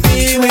wanna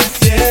be with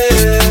you.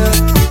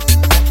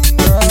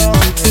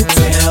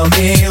 Tell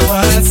me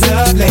what's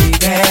up,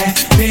 lady.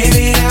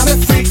 Baby, I'm a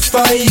freak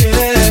for you.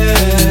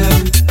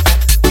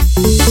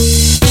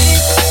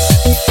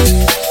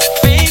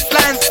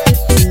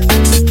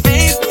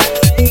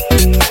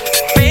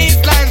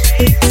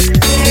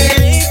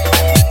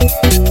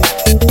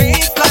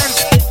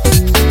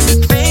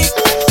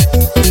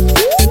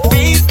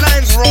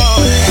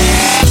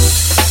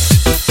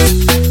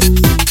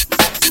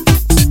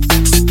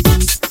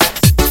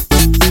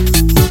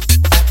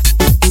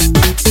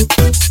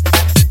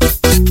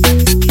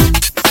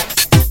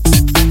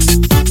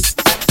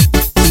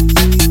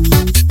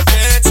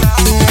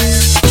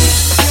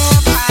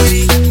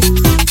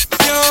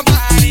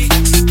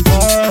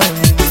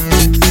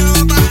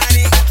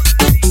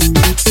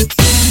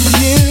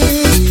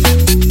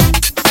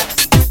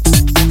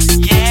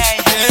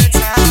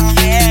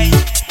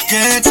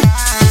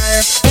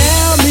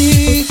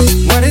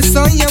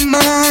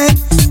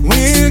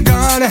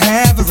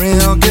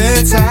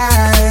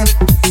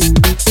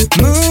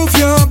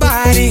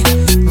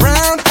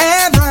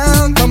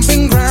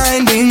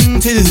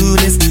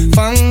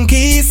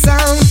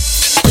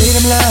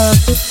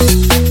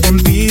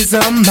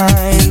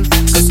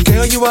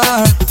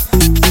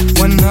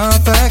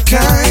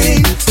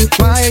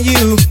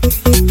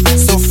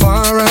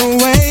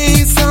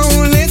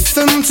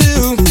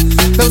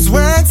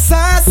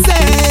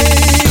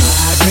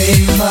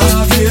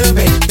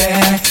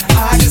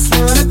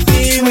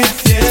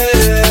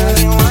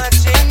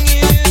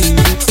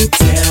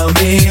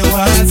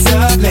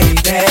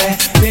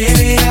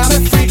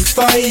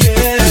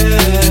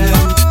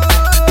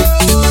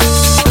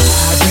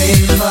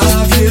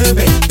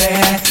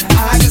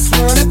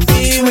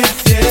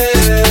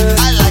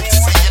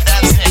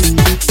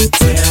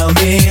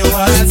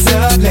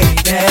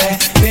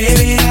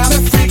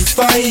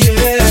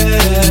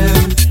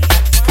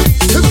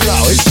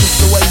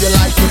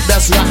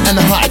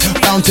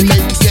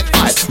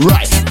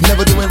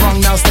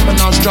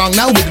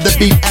 Now with the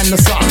beat and the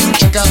song,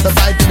 check out the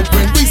vibe in the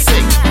brain we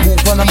sing. Move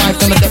on the mic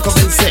on the deck of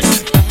A6.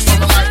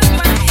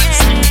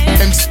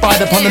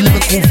 Inspired upon the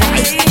lyrical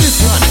vibe.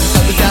 This one,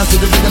 have to dance to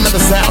the rhythm of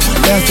the sound.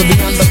 Dance to the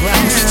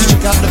underground. So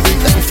check out the beat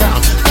that we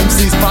found.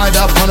 MC's fired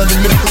up on the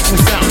lyrical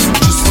sound.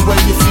 Just the way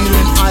you're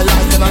feeling, I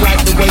like, and I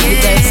like the way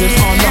you're dancing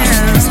all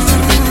night. Listen to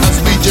the beat as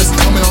we just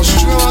coming on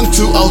strong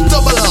to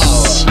O-double-O.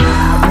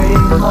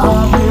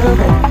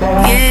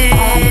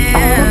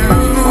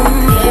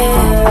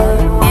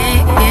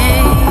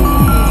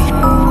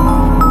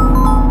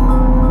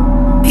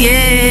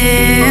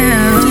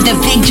 The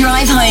Big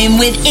Drive Home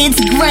with It's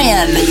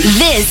Graham.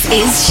 This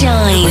is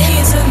Shine. When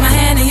you took my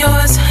hand in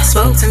yours,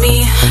 spoke to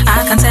me,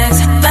 eye contact,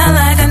 felt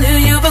like I knew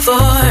you before.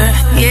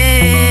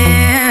 Yeah.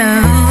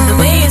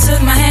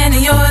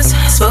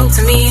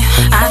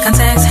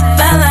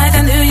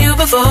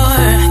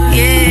 before.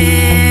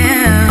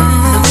 Yeah.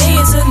 The way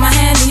you took my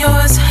hand in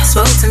yours,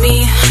 spoke to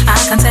me.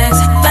 Eye contact,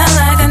 felt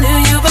like I knew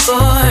you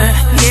before.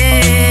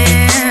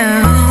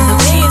 Yeah. The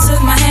way you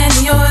took my hand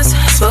in yours,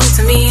 spoke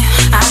to me.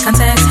 Eye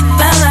contact,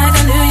 felt like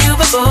I knew you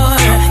before.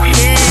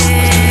 Yeah.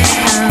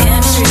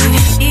 Chemistry,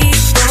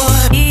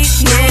 E4, E,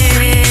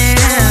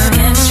 yeah.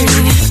 Chemistry,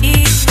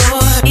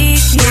 E4,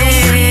 E, yeah.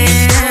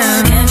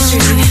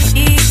 Chemistry,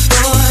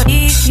 E4,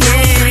 E,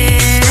 yeah.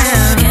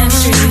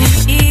 Chemistry,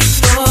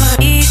 E4,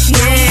 E,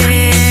 yeah.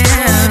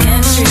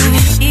 Chemistry,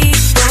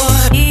 E4,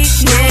 E,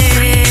 yeah.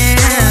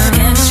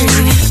 Chemistry,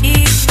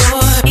 E4,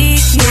 E,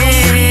 yeah.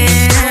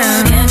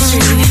 Chemistry,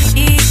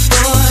 E4,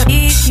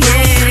 E, yeah.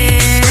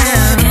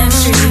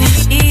 Chemistry,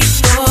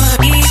 E4,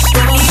 E,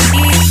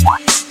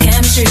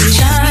 chemistry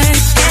shine,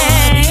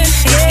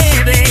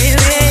 yeah, baby.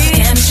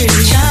 Chemistry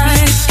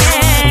shine,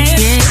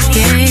 yeah,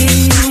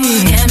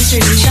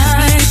 chemistry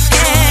shine,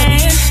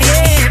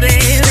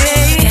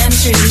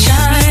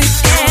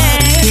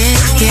 yeah,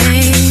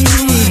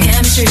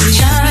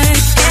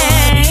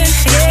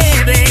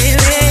 baby.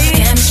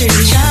 Chemistry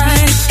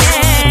shine,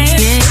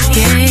 yeah,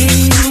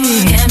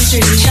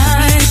 chemistry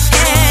shine,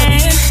 yeah, baby. Chemistry shine, yeah, chemistry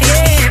shine,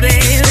 yeah,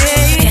 baby.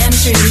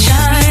 Chemistry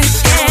shine,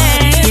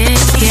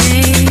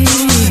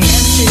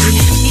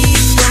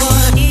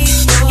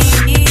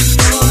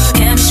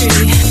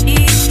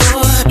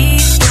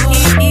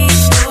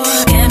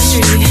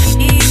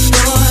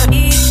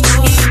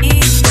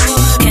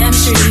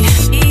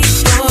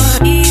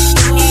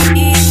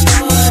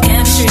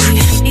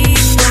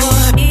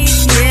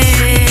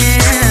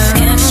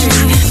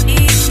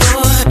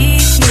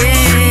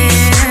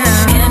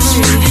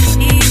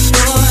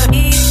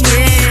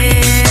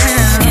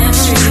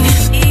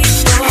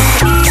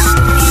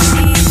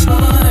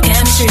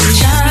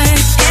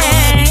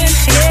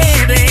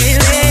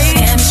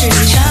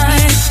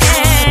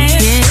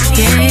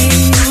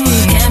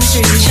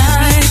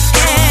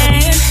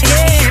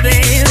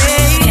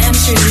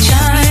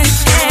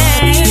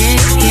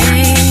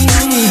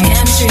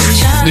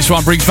 This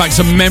one brings back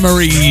some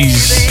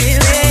memories.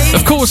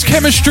 Of course,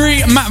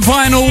 Chemistry, Matt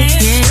Vinyl.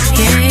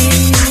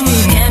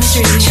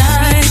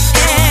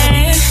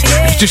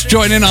 If you're just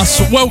joining us,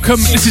 welcome.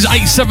 This is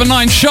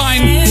 879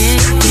 Shine.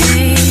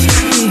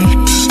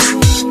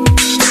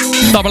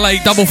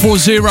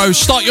 88440.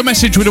 Start your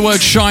message with the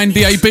word Shine,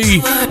 DAB.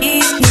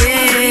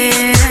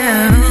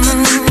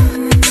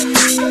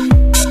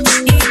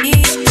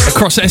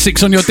 Across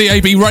Essex on your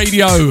DAB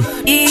radio.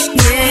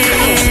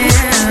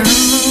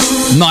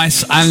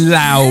 Nice and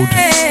loud.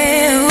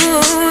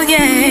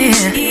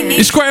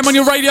 It's Graham on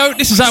your radio.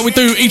 This is how we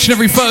do each and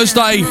every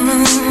Thursday.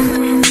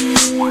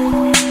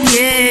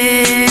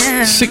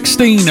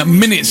 16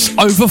 minutes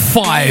over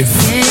 5.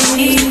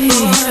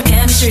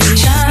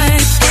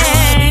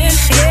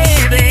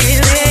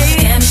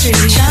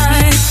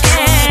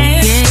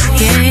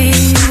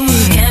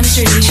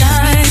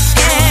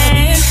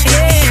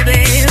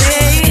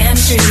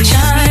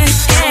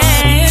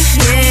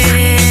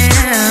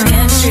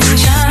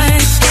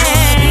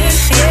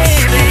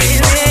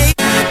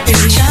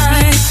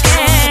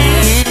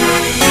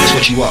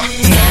 You are.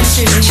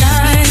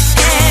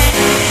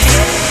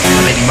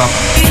 Baby mama.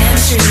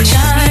 That's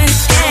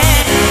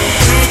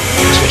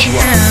what you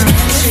are.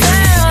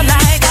 Felt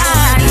like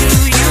I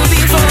knew you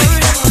before.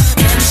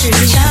 Felt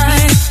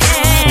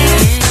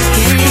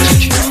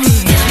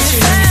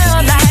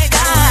like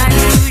I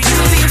knew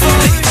you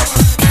before.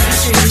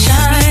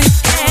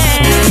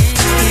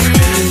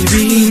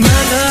 Baby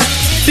mother,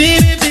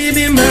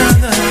 baby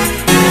mother,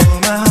 you're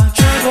my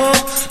trouble,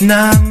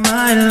 not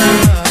my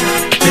love.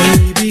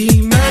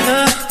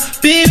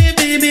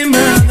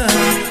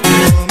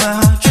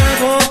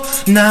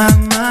 Not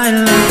my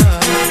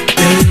love,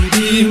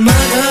 baby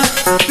mother,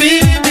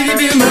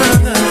 baby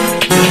mother,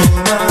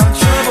 you're my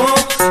trouble,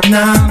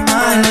 not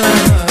my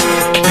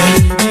love,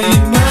 baby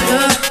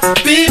mother,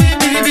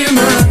 baby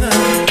mother,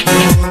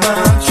 you're my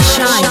trouble.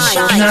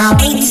 Shine,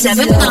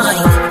 879.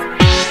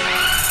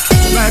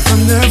 Right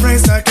from the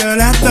race, girl,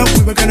 I thought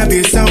we were gonna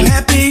be so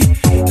happy.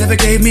 Never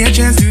gave me a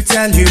chance to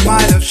tell you my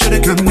love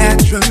should've come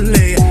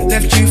naturally.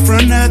 Left you for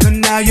another,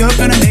 now you're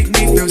gonna make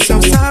me feel so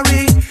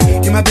sorry.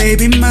 You're my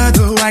baby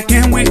mother, I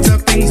can't wait till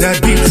things are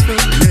peaceful.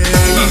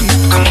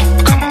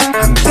 Come on.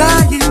 I'm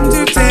dying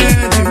to tell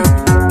you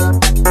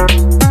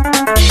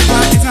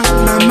what is on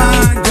my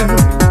mind, girl.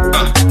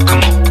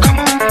 Come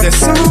on. There's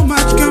so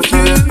much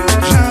confusion.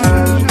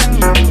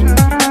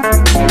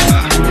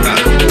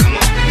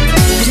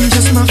 Wasn't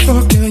just my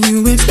fault, girl,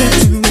 you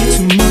expected way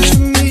too much of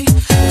me.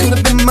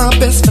 Could've been my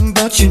best friend,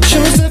 but you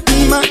chose to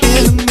be my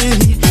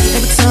enemy.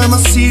 Every time I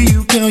see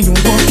you, girl,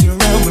 you're walking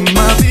around with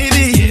my baby.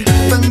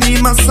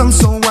 My son,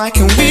 so why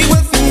can we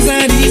with things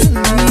that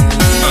easily?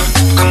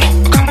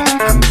 Come on.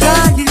 I'm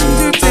dying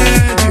to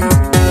tell you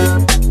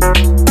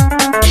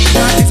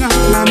what is on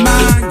my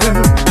mind,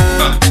 girl.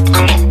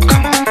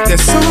 Come on.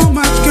 There's so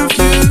much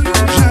confusion.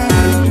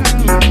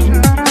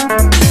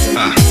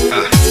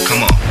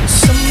 Come on.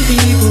 Some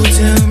people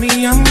tell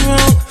me I'm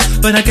wrong,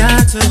 but I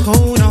got to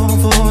hold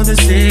on for the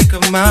sake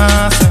of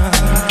my son.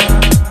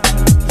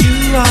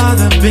 You are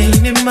the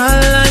pain in my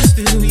life,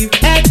 still you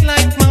act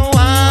like my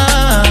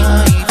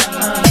wife.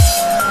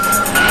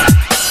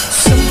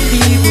 Some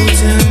people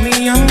tell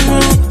me I'm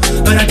wrong,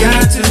 but I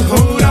got to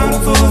hold on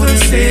for the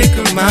sake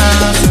of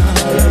my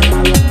son.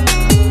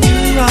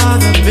 You are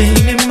the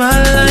pain in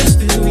my life,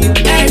 still you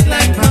act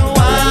like my wife.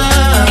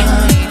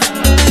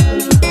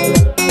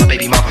 My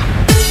baby mother.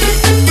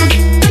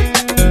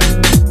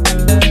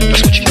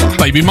 That's what you are.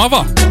 Baby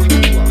mother.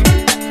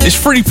 It's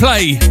free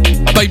play.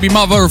 Baby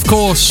mother, of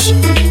course.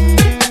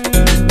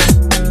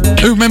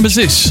 Who remembers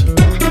this? Baby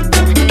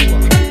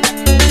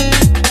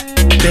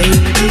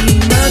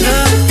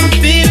mother,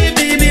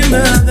 baby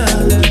mother,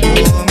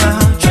 all my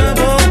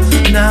trouble,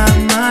 not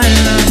my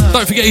love.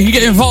 Don't forget you can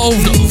get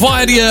involved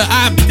via the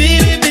app,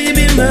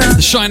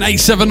 the Shine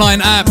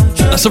 879 app.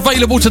 That's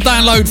available to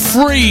download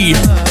free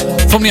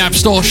from the App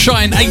Store.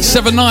 Shine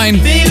 879.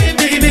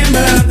 Baby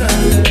mother,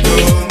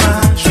 all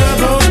my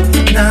trouble,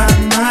 not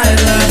my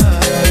love.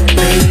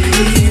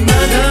 Baby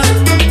mother,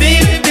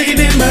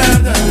 baby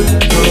mother,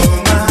 all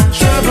my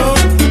trouble,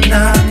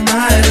 not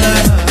my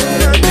love.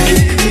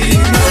 Baby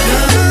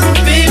mother,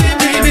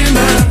 baby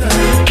mother,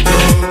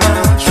 all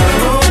my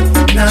trouble,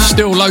 not.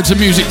 Still loads of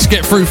music to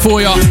get through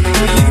for you.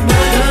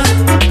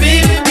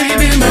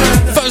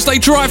 Thursday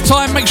drive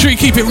time, make sure you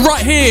keep it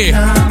right here.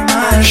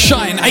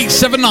 Shine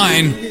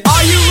 879.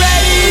 Are you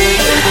ready?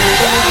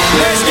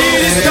 Let's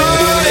get it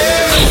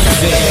started.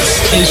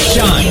 This is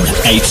Shine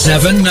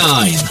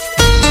 879.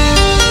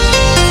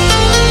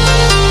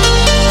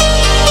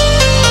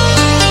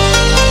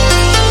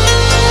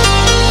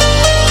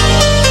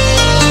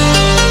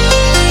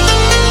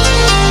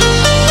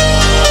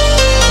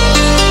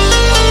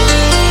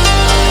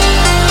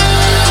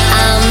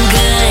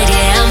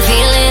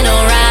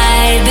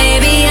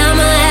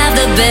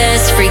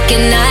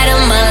 Freaking night of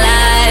my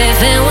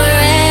life, and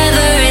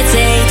wherever it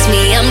takes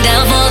me, I'm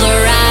down for the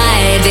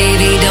ride.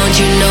 Baby, don't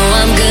you know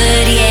I'm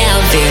good? Yeah,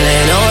 I'm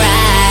feeling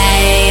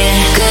alright.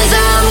 'Cause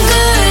I'm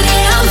good,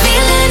 yeah, I'm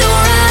feeling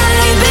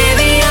alright.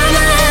 Baby,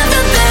 I'ma have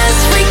the best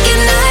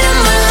freaking night of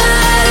my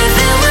life,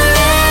 and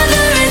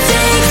wherever it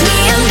takes me,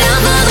 I'm down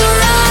for the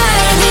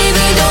ride.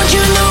 Baby, don't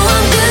you know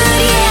I'm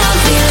good? Yeah, I'm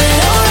feeling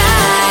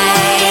alright.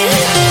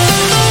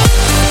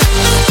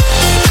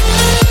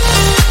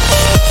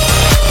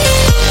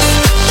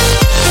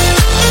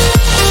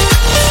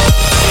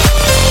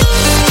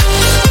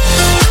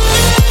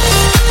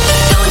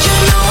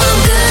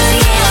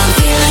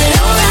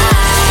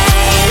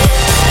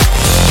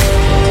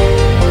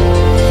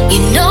 You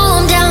know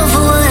I'm down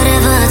for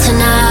whatever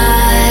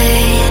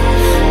tonight.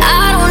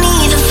 I don't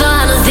need to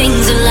follow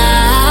things in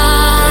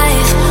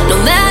life. No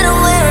matter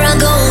where I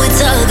go,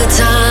 it's a good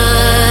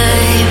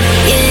time.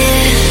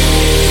 Yeah.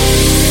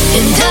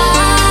 And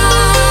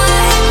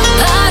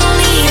I don't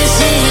need to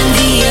sit in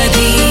VIP.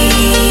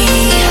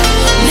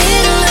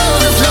 Middle of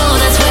the floor,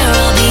 that's where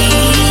I'll be.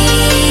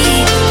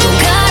 Don't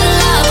got a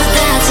lot, but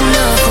that's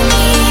enough for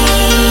me.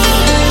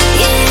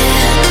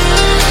 Yeah.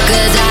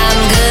 'Cause I'm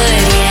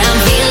good, yeah, I'm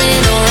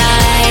feeling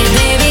alright.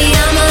 Baby,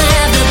 I'ma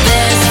have the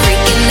best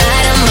freaking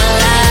night of my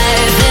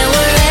life. And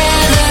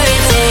wherever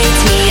it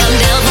takes me, I'm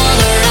down for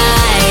the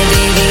ride.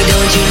 Baby,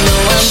 don't you know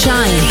I'm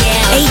Shine good?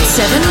 Yeah, I'm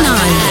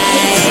 879.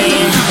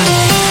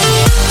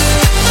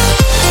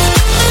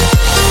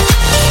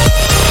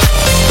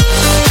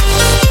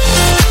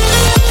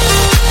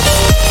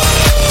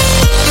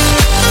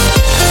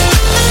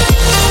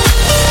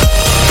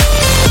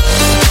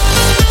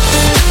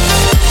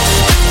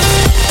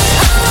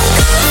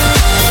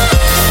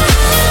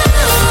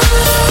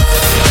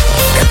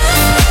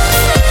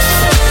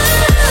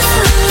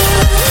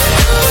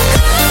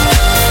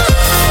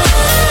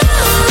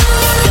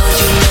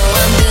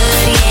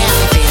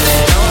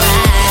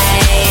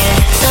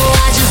 So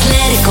I just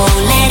let it go,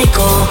 let it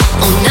go.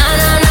 Oh na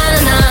na na na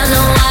na,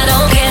 no I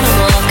don't care no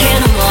more, care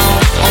no more.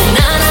 Oh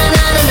na na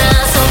na na na,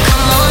 so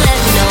come on let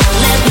me know,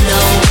 let me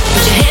know.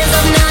 Put your hands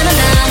up, na na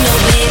na, no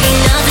baby,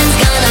 nothing's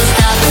gonna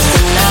stop us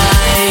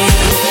tonight.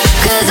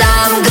 'Cause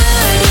I'm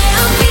good, yeah,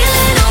 I'm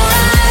feeling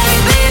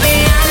alright. Baby,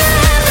 I'ma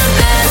have the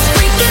best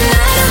freaking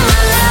night of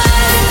my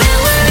life. And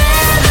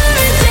wherever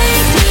it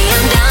takes me,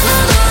 I'm down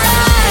for the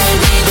ride.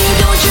 Baby,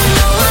 don't you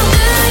know I'm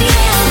good?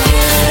 Yeah, I'm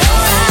feeling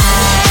alright.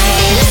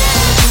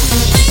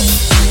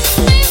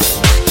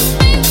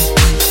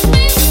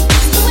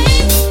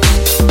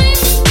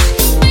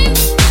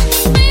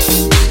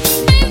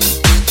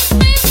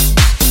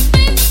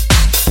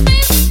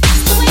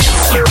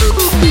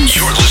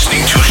 You're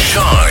listening to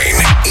Shine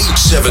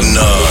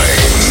 879.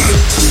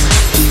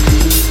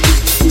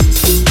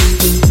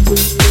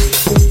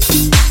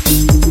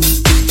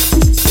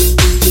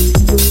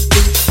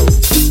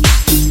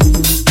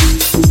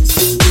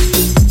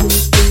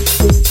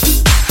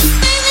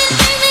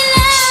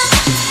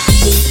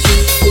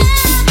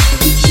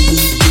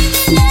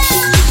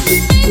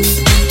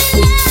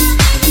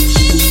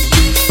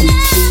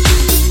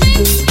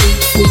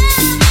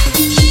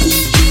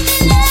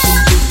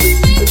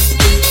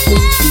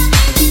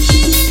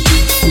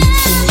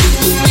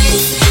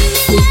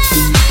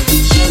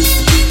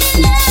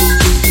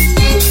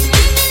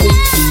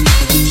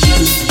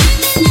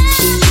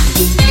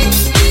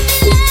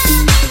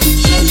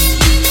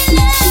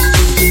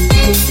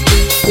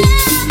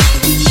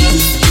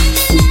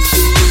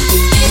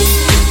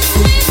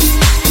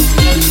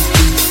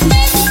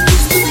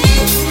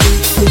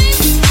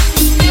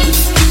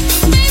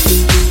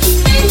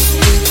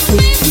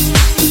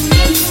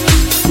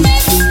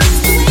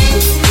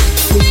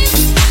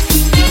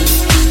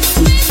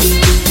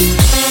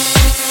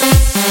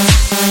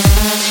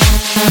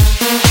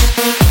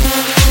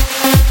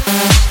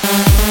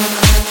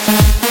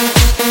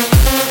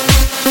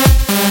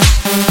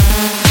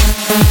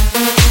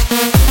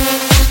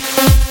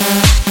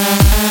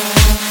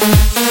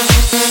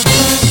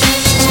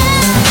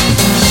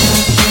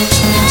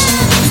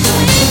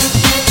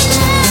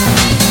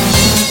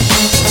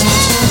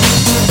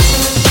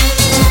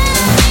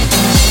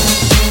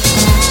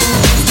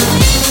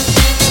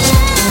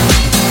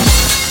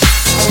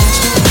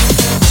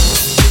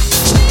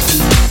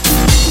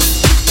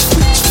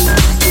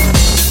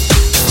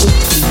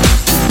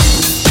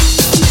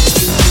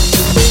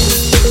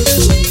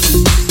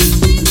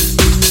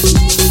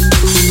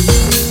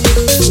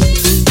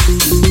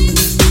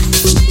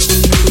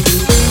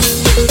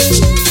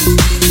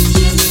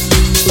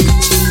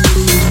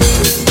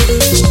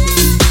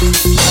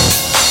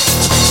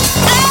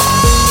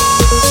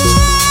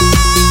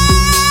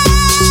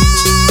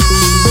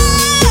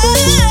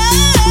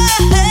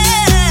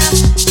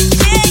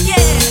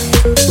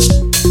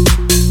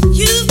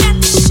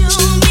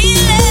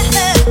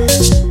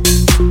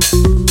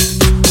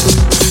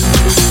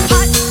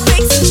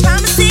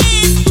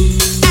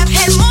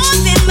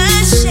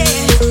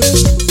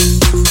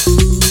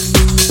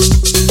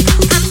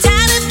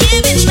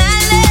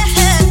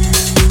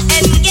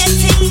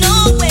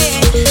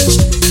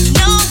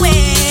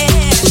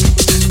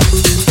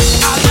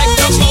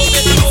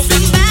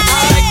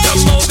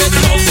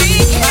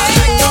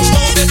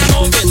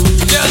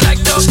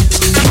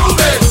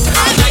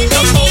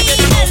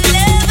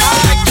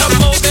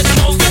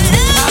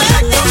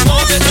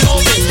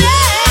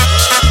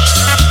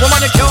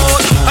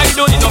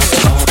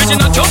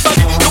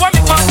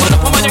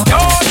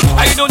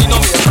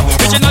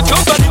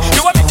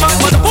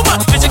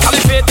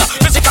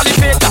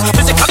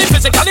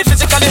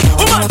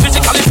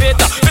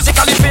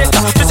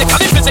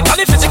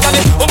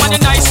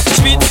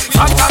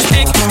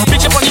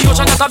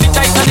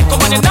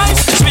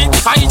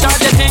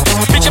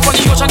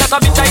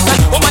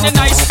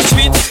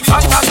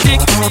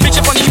 Bitch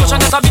up on the ocean,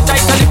 that's a bit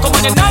Titanic. Come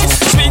on, you nice,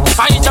 sweet,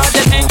 fine,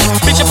 energetic.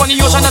 Bitch up on the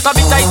ocean, that's a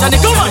bit Titanic.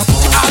 Come on.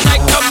 I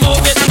like to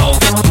move it, move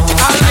it.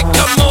 I like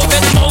to move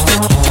it, move it.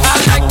 I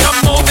like to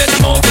move it,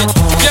 move it.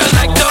 You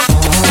like to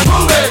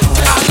move it.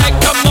 I like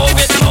to move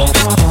it, move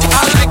it.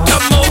 I like to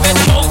move it,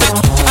 move it.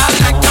 I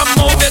like to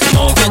move it,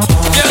 move it.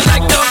 You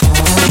like to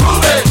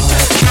move it.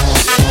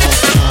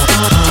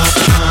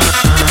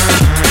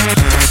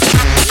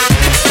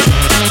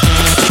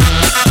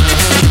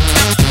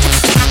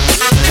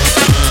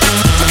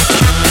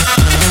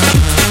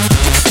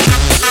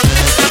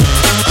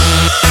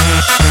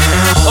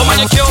 Oh man,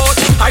 you cute.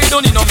 I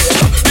don't need no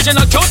makeup.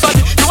 Original cute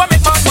body. You a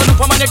make man burn up.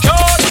 Oh man, you cute.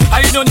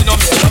 I don't need no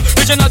makeup.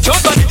 Original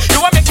cute body.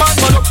 You a make man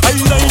burn up.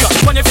 Eyeliner.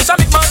 When your face a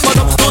make man burn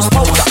up. Nose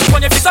powder.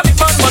 When your face a make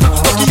man burn up.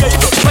 Lucky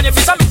eyebrow. When your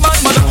face a make man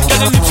burn up.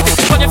 Get a lipstick.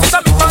 When your face a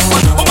make man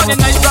burn up. Oh man, you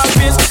nice broad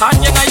face and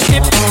you nice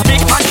lip.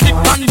 Big man flip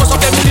and bust up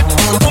them lip.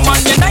 Oh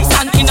man, you nice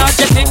and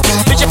energetic.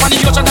 Bitch up on the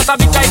ocean, that's a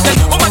big Titan.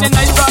 Oh man, you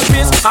nice broad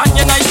face and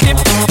you nice lip.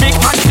 Big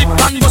man flip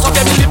and bust up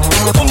them lip.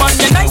 Oh man,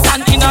 you nice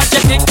and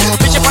energetic.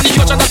 Bitch up on the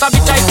ocean, that's a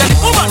big Titan.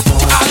 Oh man,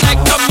 I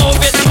like to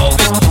move it, move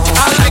it.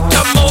 I like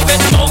to move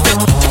it, move it.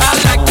 I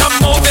like to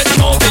move it,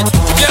 move it.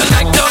 You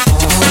like to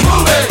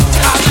move it.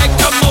 I like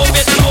to move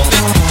it, move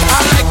it. I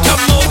like to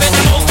move it,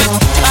 move it.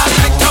 I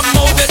like to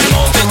move it,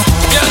 move it.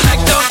 You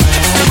like to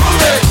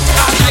move it.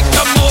 I like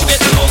to move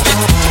it, move it.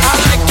 I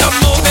like to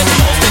move it,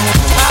 move it.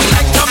 I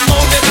like to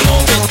move it,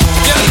 move it.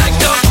 You like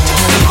to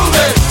move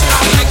it.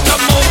 I like to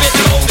move it,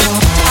 move it.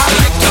 I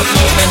like to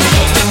move it,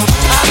 move it.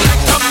 I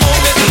like to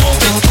move it,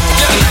 move it.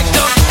 You like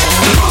to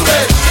move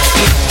it.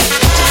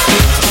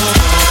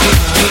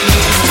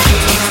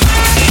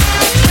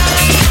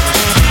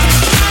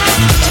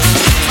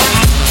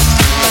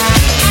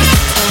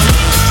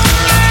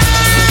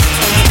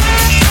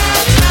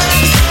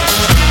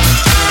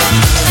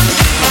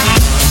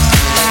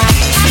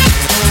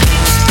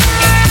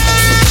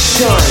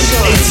 Shine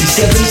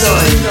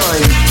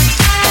 87.9.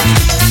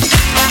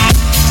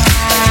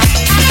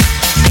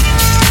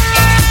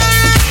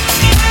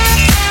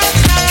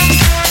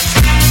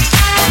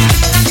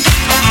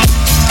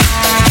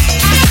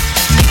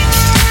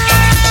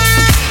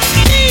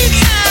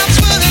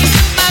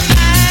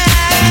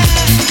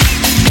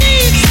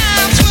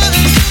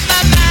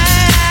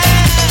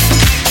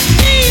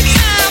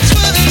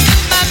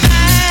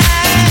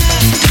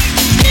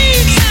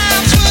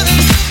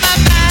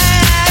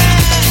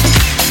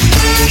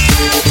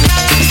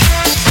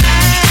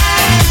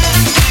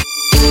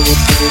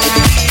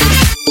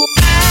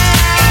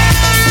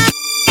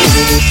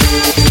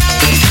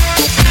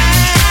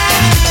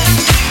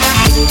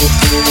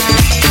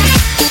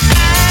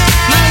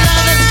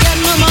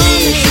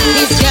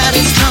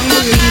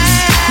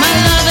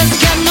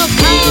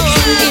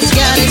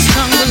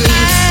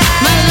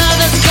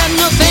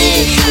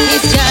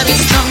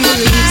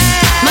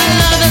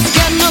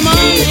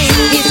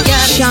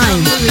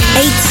 Shine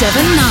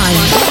 879.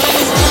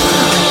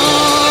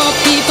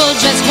 People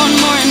just want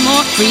more and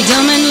more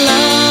freedom and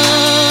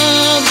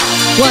love.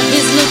 What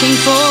is looking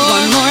for?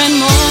 Want more and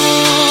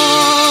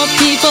more.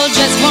 People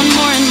just want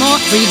more and more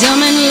freedom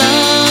and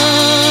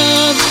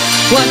love.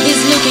 What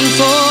is looking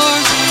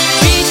for?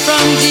 Freed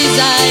from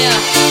desire.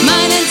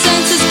 Mind and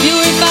senses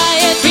purify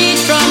it. Freed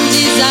from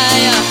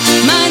desire.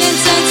 Mind and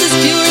senses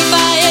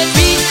purify it.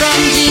 Freed from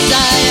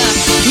desire.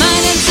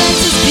 Mind and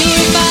senses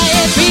purify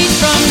it. Freed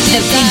from desire. The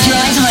Big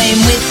Drive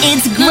Home with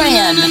It's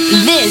Graham.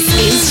 This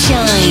is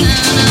Shine.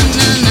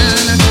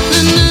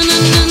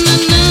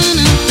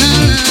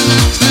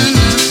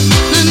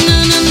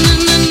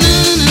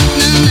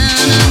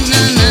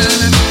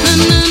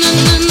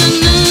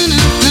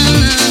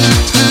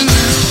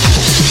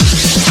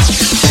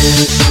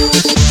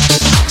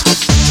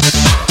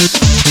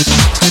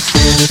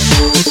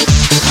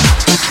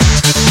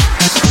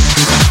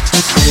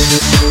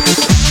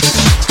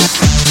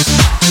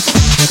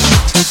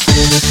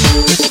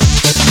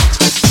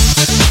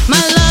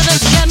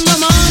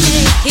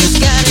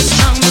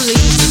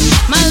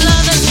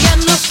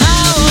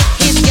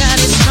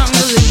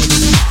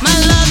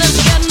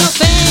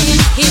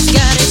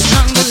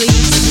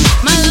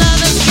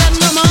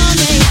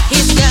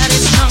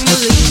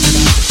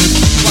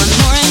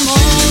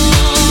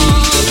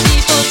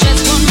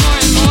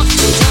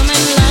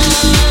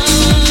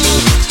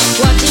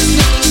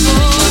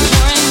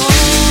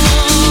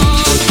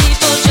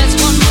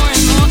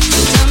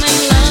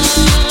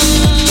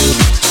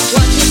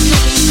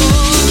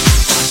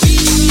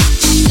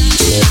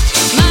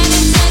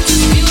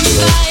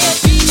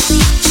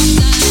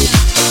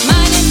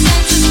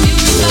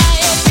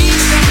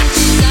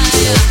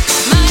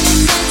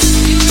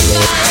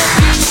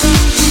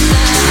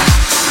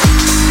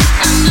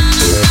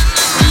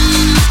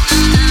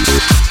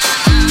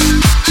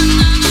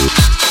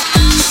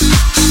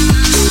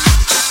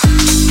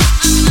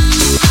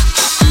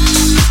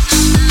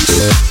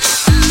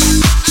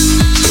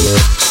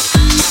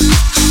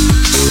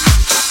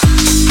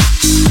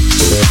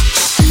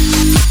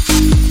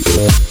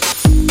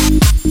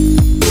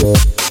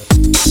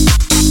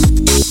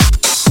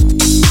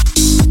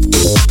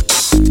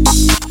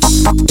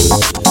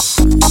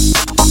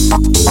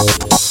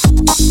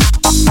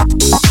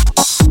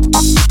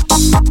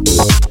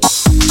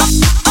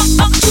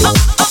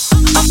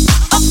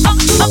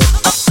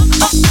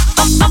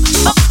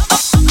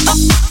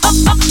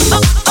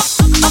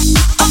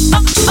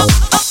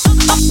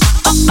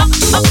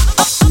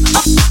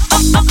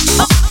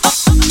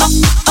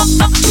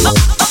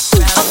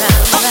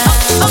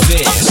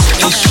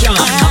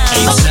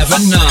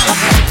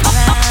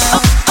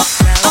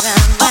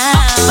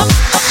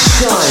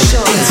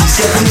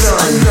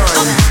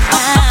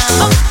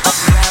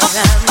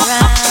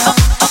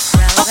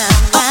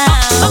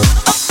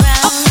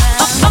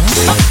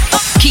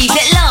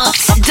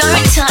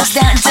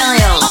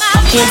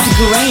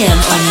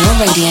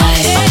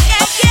 Radio.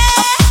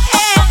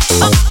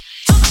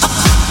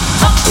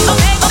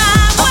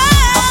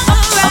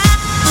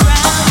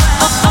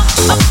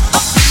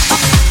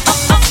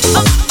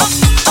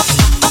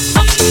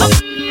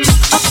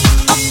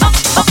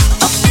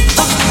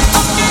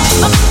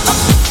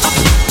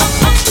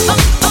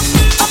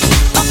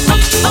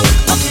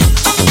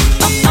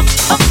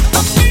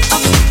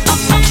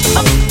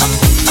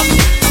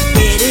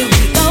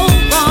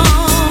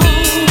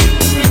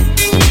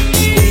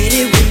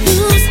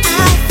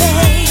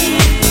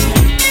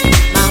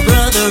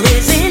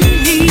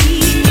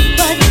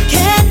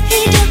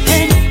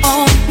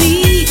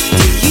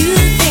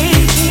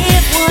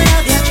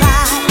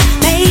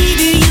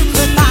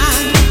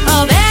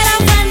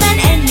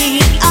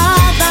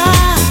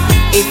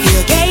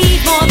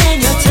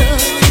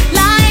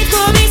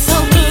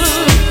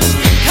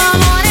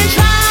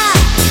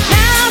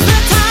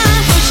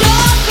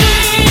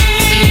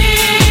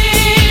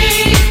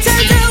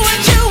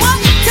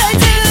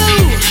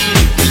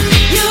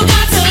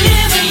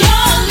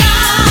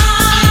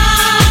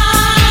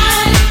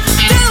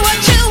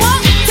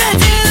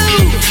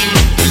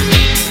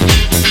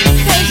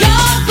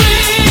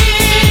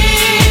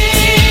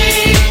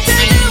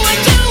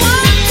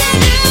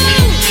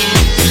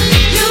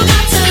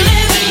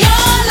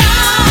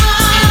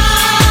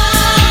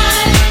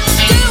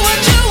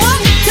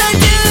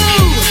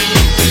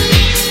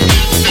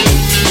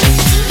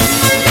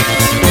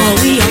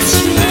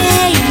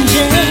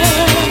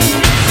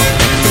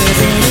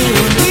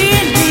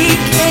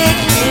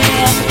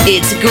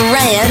 It's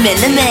Graham in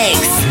the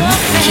mix.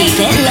 Keep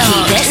it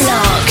locked. Keep it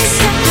locked.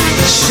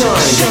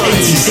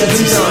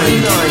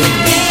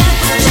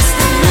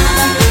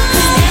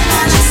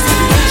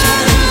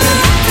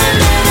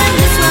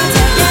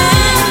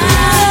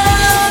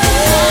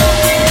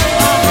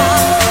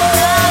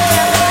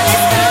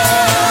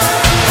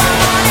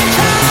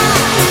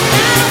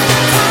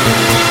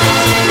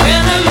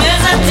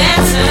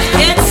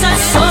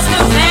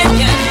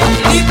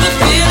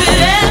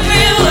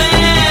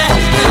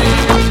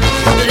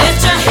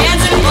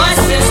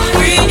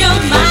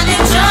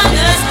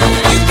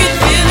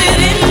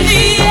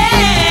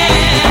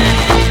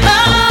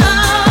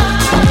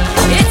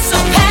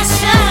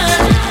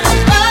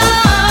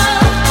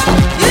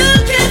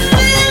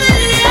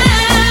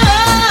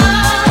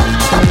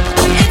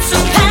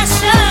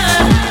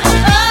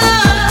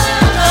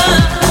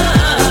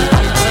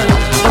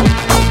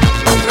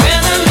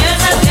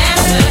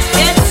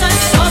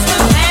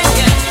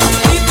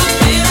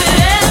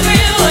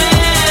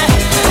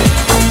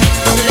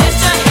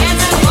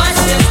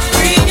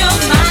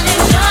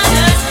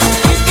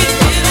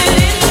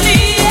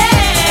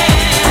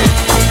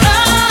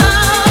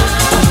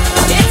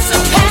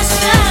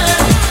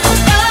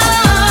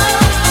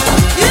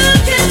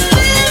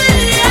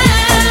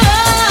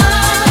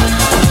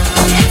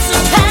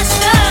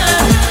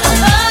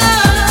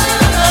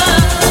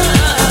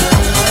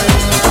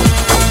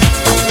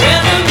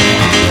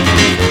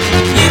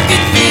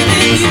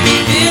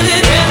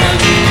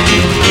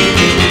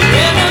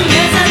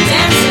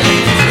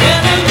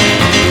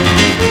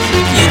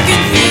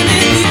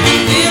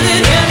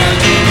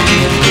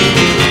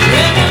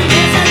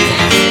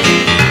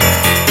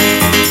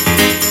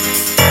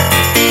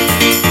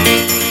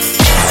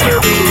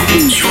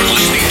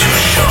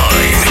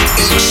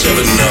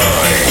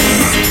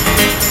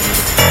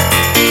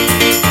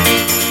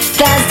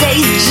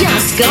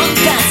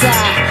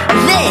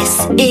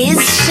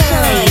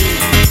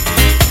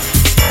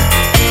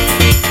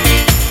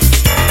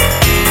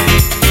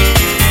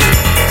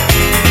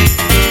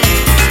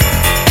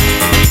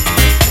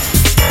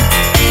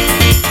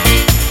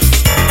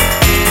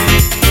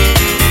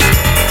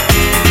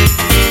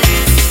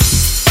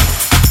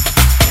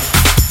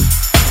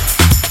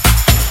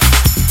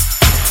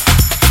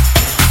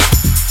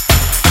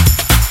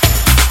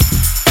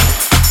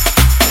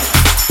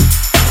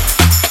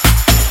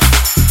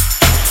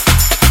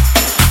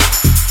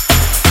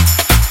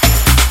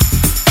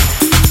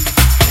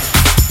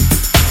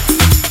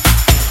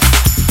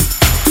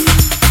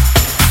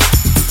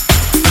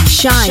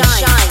 Shine 87.9. Shine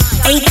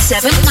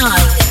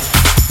 879.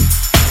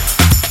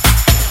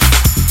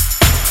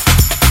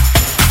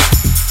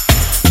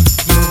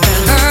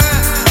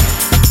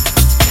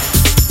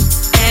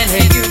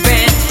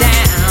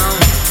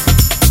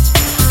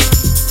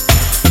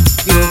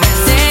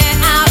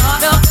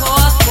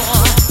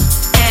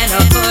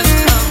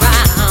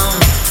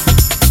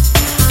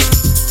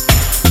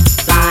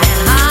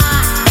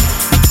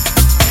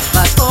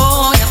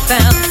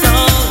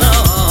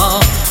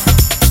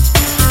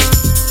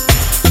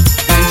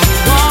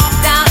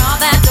 Walked out of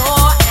that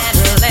door.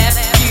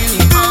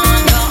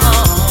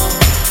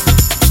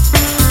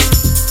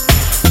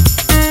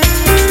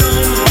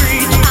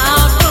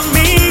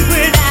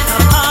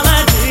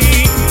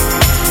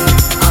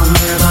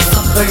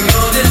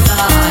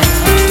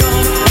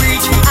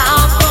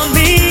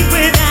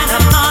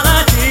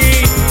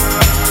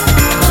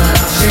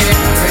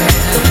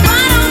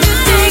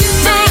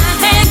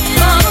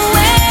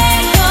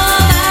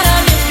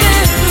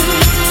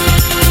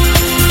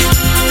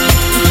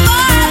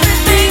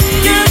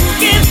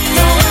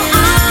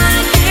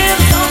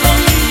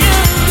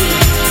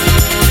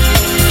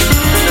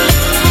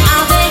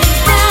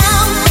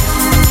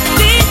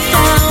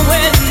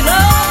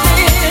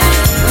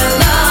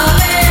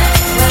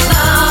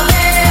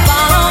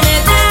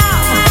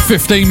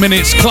 15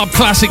 minutes. Club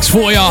classics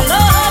for you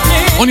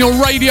on your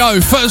radio.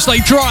 Thursday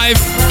Drive.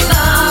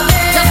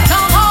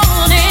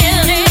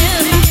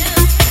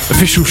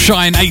 Official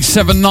Shine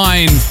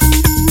 879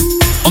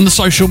 on the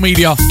social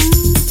media.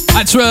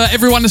 And to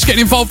everyone that's getting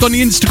involved on the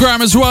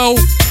Instagram as well.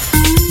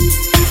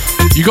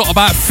 You got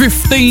about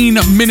 15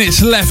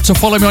 minutes left to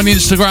follow me on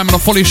Instagram, and I'll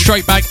follow you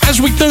straight back,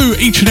 as we do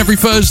each and every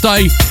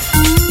Thursday.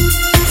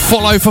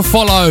 Follow for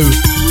follow.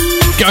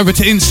 Get over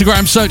to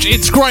Instagram, search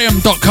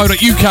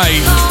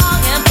itsgraham.co.uk.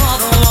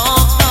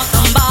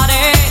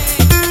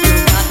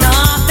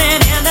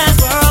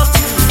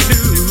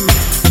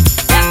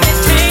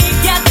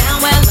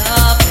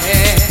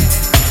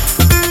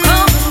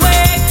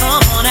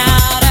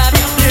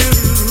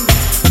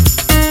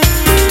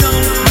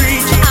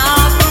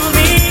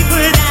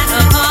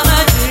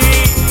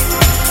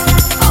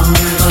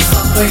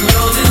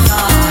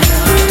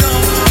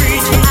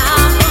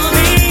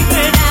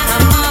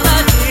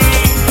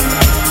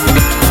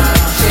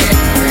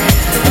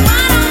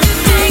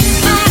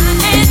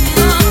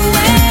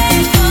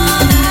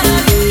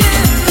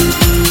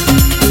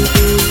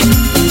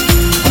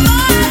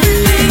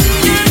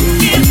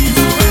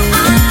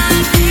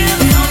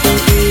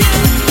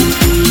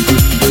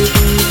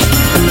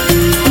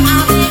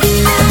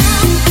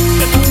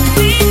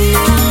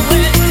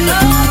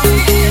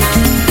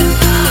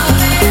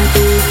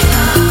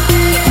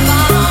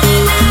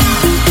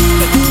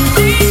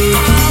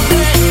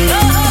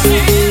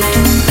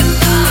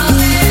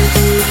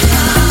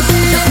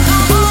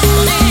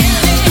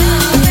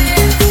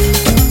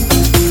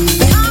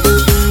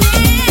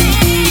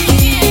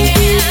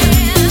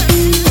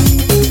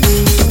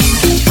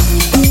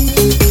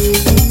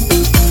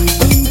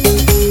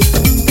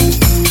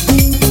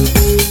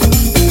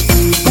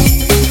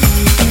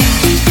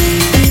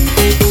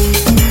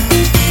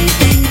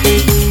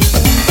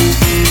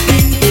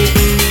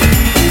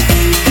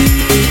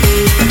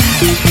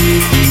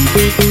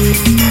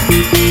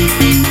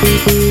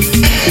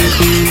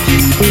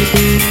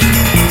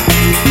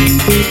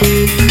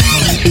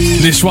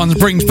 This one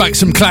brings back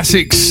some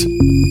classics.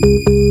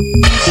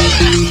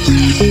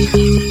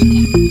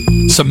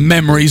 Some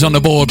memories on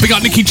the board. Big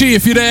up Nicky G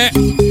if you're there.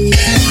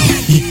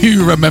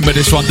 You remember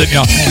this one, didn't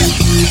you?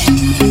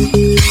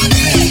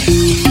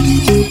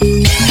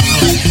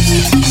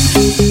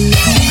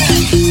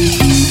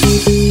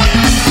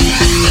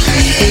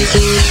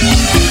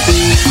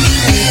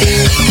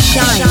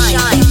 Shine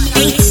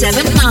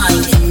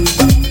 879.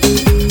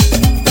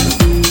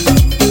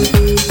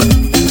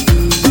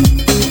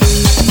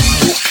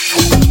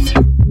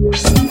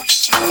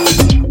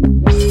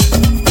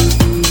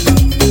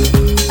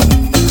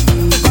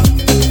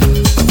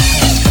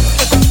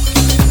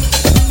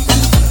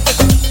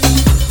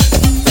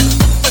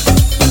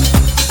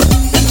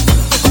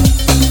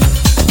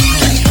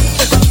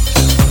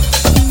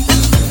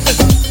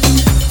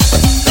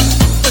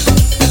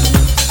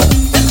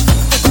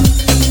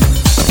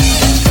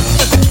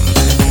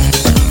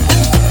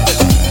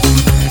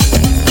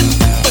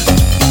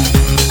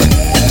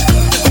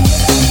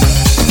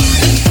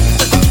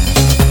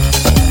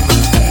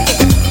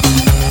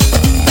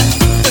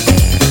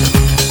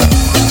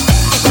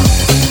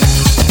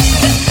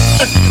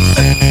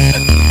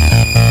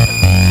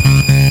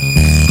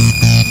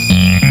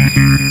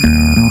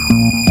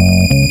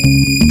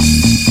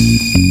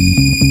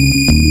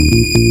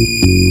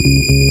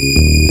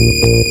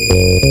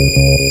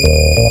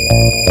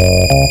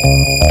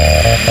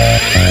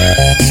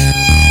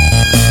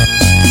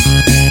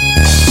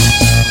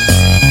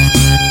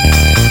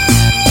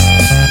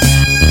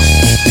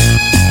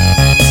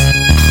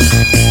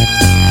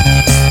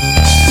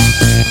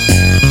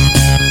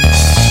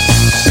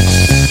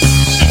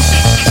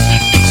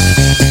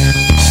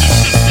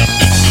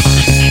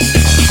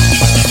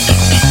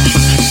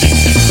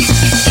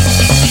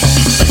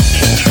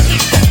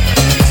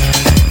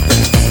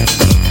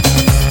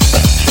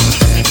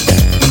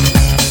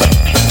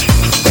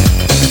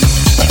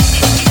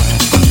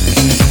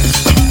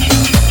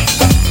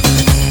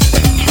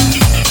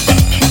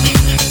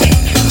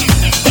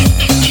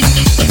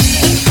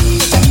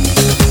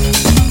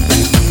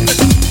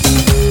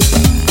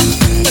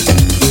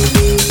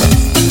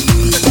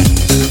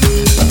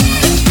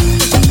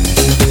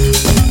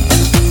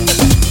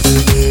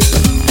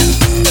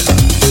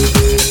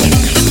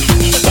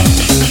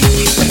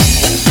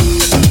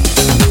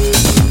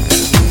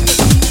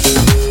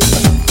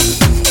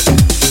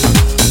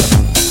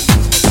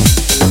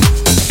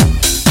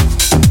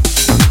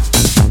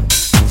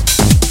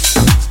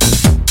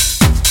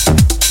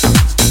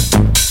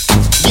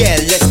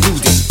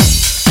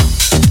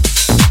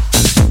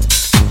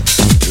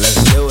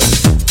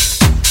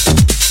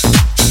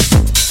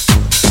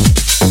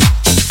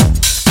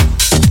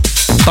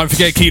 Don't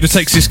forget, key to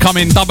text is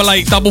coming,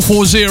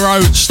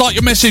 88440. Start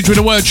your message with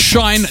the word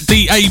Shine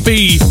DAB.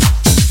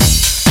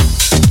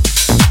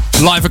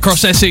 Live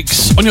across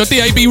Essex on your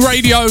DAB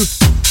radio.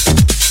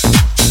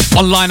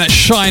 Online at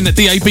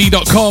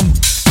shinedab.com.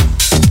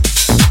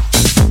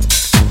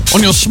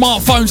 On your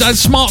smartphones and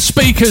smart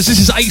speakers, this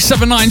is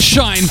 879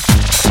 Shine.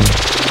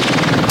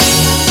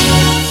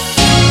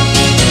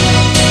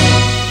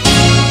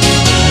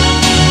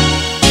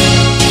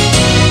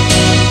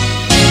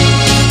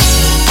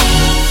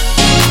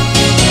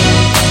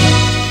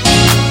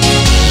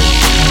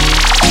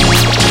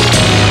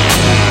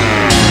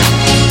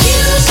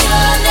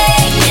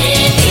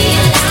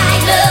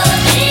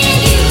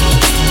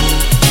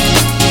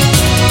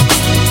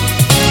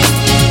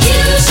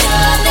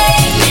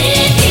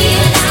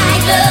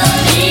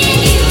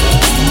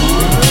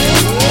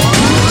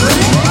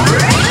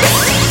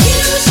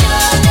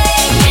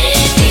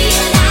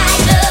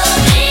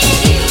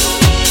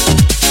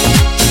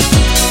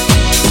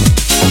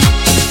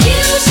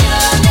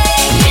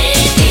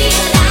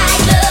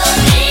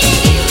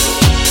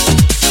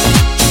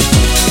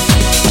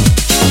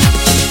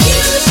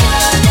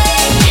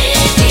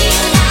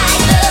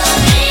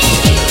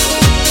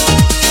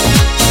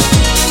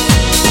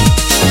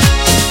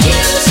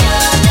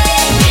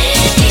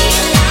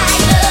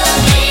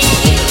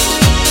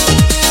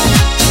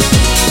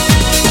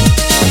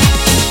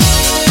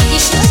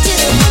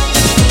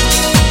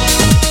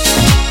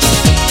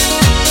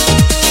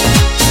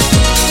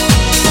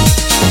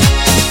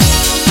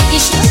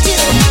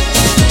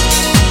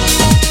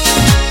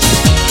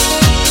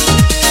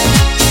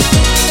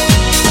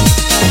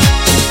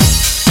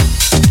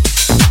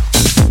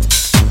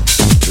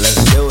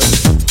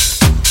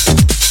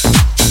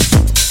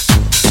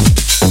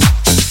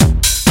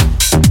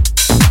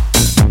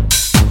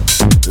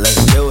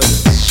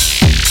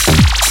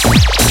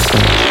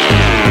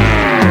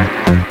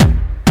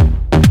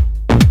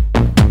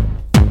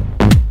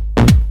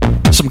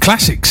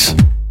 classics.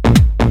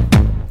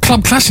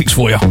 Club classics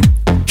for you.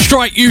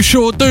 Strike, You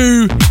Sure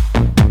Do.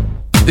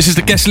 This is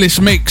the guest list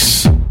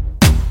mix.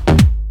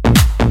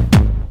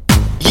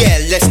 Yeah,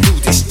 let's do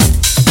this.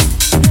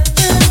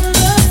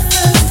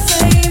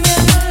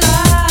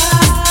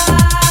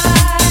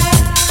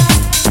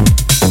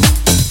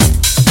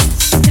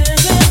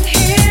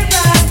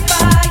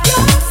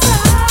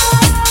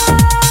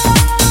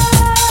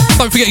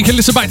 Don't forget you can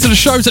listen back to the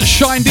shows at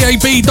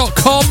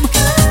shinedab.com.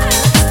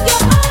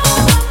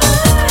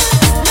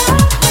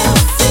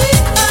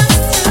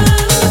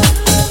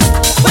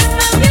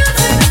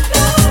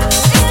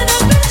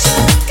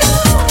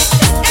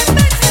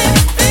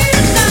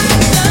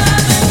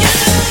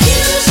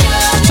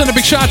 Send a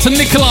big shout out to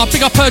Nicola,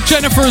 big up her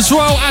Jennifer as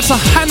well, out to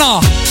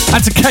Hannah,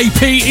 out to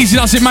KP, easy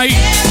does it mate.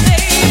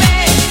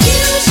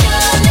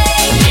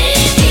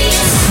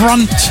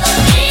 Front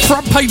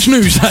page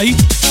news, hey?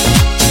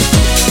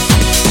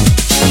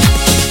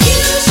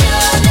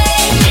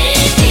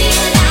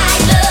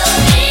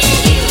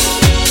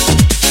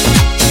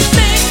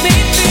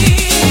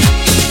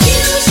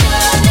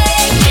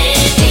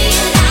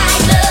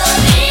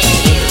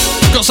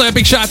 Got to say a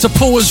big shout out to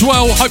Paul as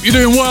well, hope you're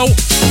doing well.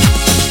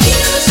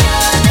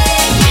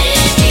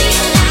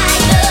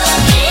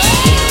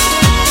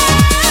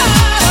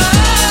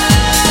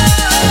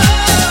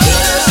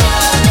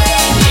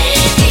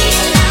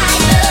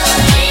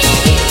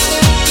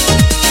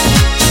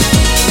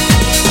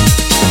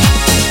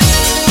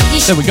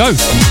 There we go.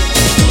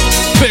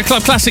 Bit of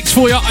club classics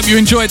for you. Hope you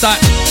enjoyed that.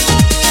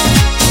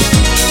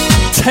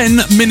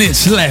 10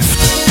 minutes left.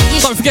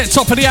 Don't forget,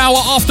 top of the hour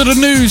after the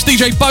news,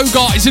 DJ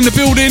Bogart is in the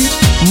building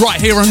right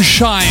here on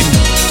Shine.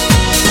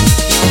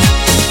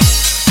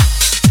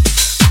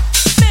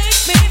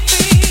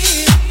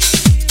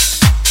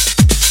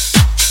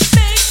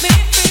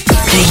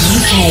 The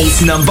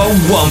UK's number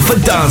one for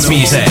dance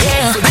music.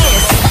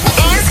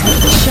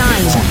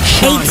 Shine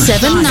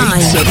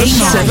 879.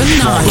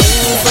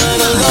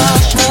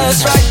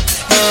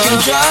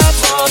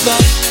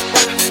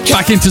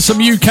 Back into some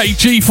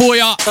UKG for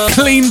ya.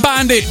 Clean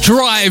Bandit,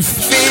 Drive.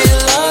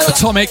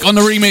 Atomic on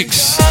the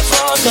remix.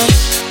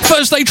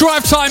 Thursday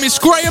drive time. It's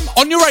Graham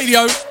on your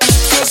radio.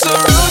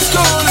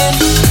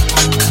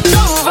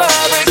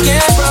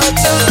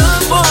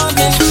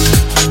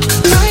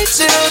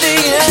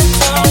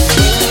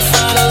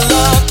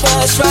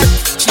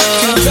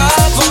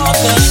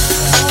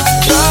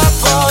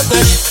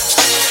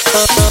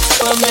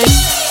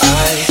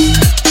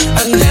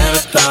 I never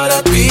thought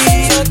I'd be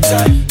your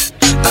type.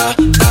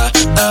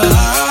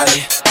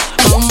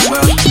 On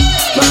my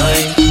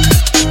mind,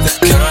 the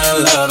kind of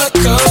love I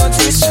can't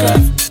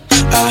describe.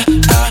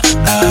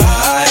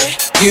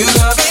 You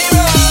got me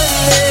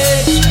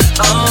running,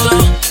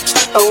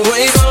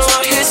 away from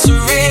our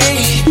history,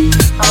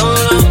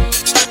 and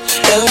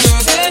through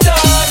the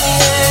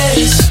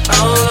darkness,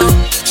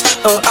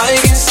 I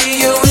can see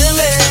you in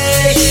me.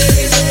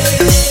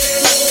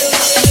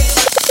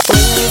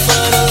 When you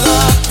find a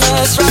love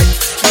that's right,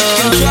 you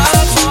can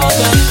drive all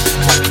night.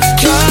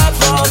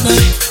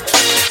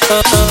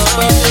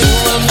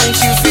 What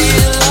makes you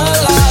feel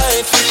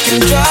alive? You can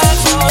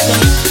drive all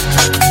night.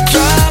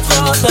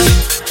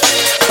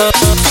 The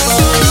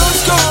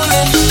road's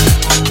calling,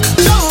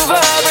 drove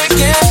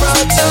again,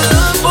 right till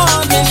the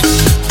morning,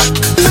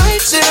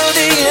 right till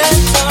the end.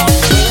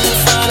 When you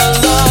find a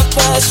love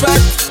that's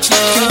right, you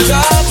can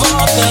drive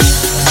all night.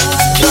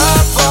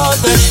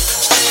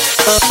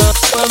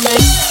 What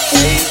makes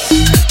me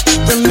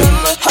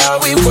remember how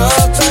we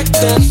were back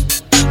then?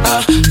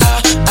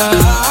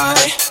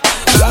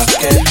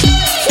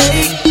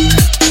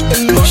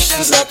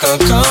 Emotions I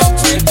can't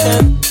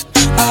comprehend.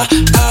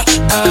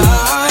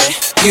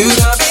 You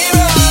got me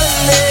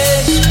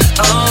running,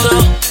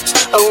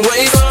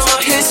 away from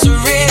our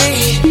history,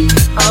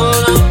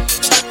 and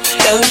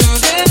through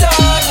the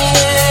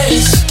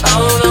darkness,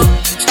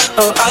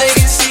 I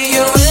can see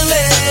you in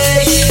me.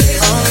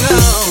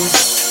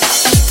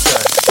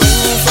 When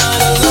you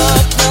find a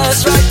love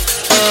that's right,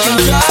 you can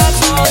drive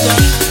all night.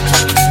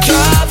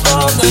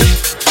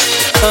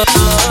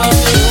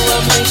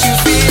 What makes you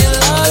feel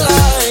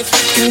alive?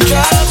 You can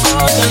drive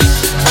all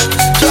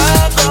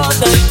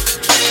night.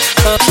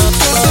 The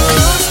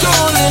road's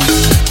calling,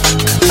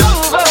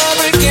 drove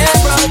again,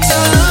 right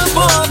till the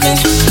morning,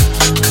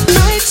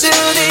 right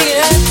till the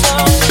end.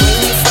 When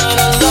you find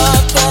a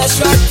love that's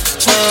right,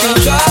 you can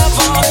drive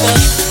all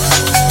night.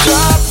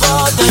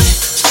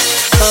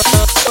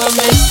 What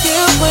makes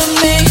you and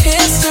me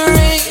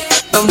history?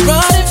 I'm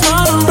running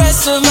from the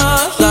rest of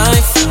my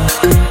life.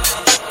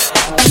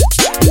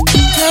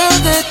 Through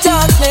the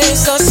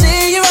darkness, I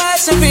see your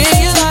eyes and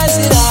realize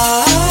that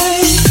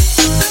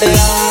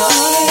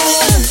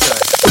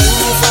when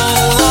you find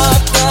a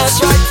love that's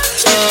right,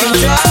 you can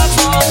drive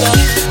all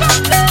night.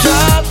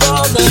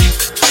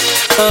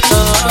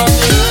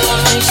 What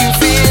makes you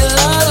feel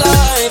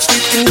alive? You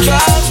can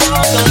drive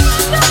all night.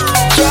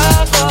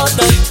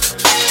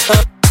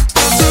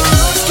 The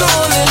road's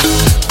calling,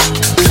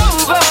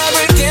 drove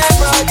again,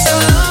 right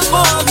till the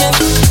morning,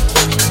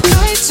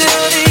 right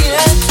till the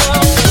end.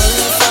 When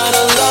you find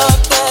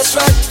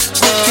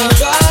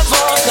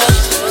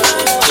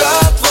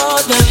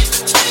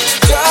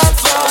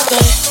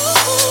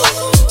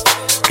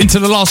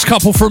Into the last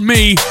couple from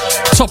me.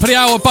 Top of the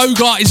hour,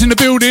 Bogart is in the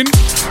building.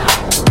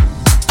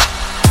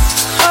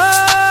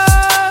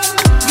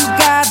 You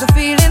got the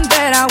feeling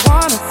that I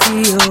wanna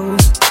feel.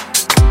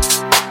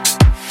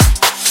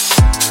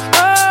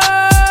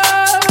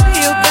 Oh,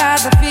 you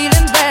got the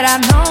feeling that I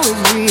know is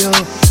real,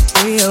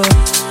 real,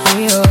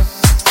 real.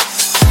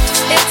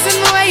 It's in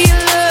the way you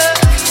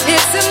look,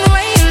 it's in the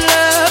way you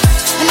love,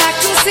 and I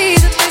can see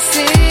that this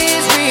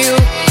is real,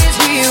 is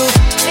real.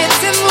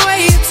 It's in the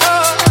way you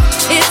talk,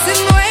 it's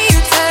in the way you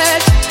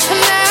touch,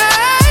 and I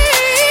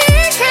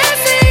can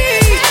see.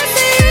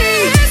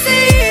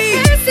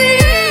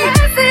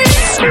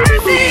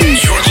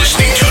 You're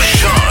listening to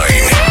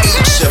Shine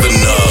 879.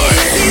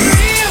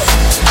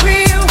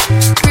 Real,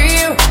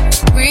 real,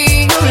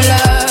 real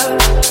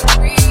love.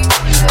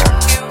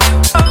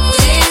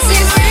 This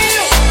is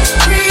real,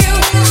 real,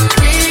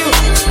 real,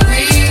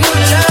 real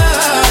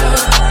love.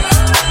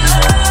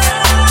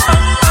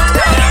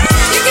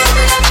 You give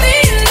me that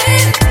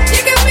feeling,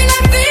 you give me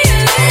that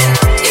feeling,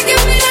 you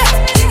give me that,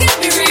 you give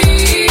me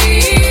real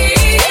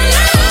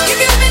love. You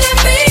give me that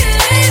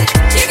feeling,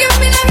 you give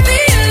me that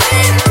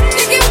feeling,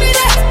 you give me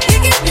that, you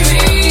give me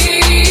real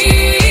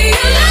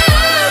love.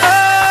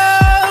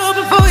 Oh,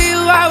 before you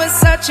I was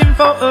searching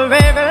for a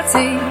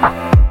rarity.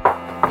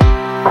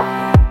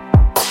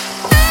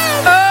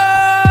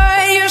 Oh,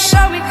 you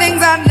show me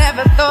things I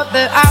never thought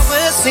that I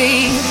would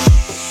see.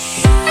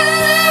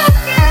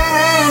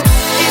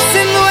 It's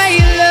in the way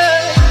you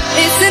look,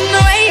 it's in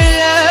the way you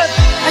love,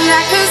 and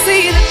I can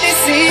see that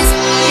this is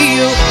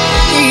real,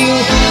 real.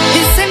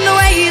 It's in the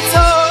way you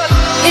talk,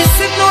 it's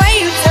in the way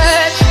you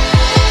touch,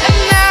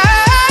 and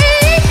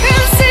I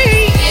can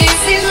see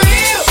this is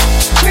real,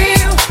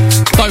 real.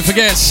 Don't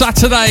forget,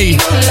 Saturday,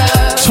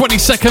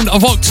 22nd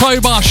of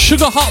October,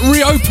 Sugar Hut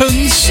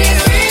reopens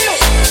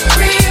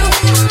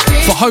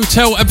for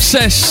Hotel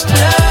Obsessed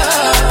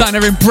down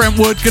there in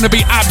Brentwood. Going to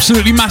be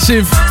absolutely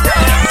massive.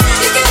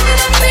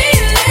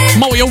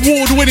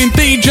 Multi-award winning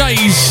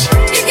DJs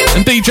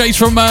and DJs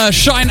from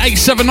Shine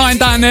 879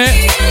 down there.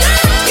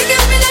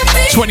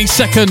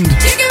 22nd,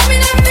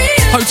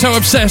 Hotel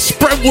Obsessed,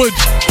 Brentwood,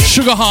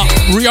 Sugar Hut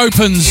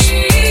reopens.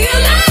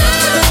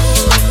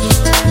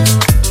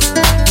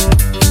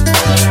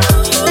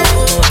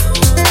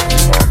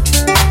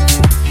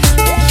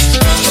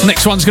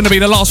 Next one's going to be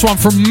the last one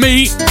from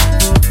me.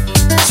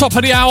 Top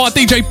of the hour,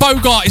 DJ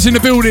Bogart is in the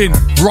building,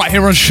 right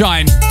here on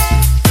Shine.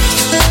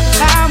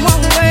 Time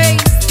won't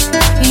waste,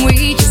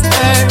 we just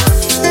burn.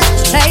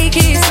 Take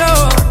it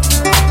slow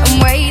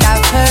and wait our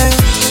turn.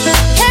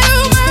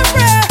 Hold my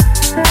breath,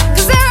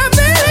 'cause I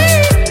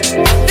believe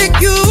that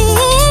you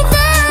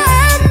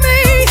find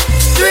me.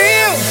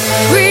 Real,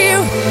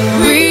 real,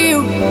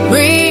 real,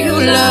 real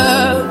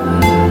love.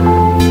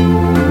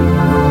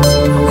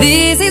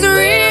 This is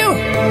real,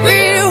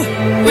 real,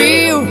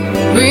 real,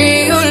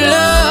 real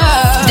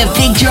love. The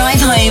Big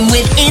Drive Home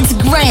with It's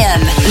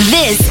Graham.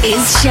 This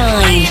is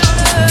Shine.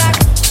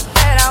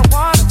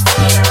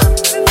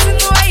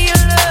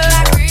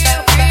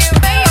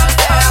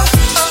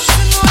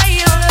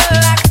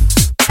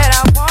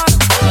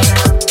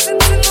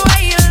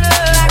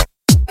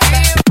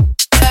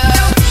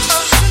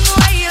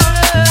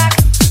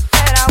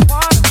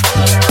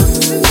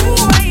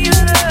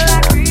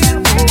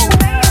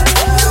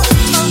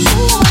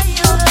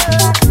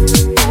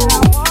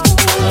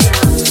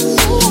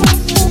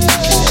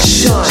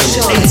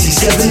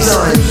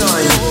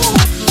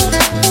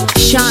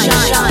 Shine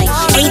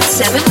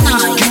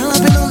 879. Girl,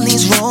 I've been on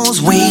these roads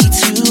way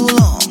too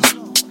long.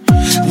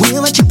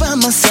 Without you by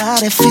my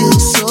side, it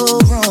feels so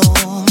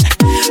wrong.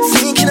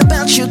 Thinking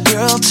about you,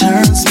 girl,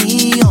 turns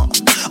me on.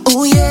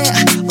 Oh yeah,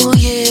 oh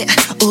yeah,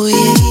 oh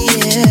yeah,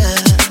 yeah.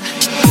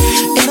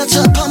 And I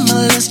top on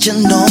my list, you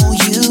know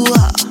you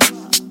are.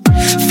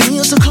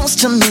 Feel so close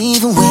to me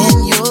even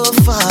when you're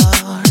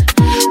far.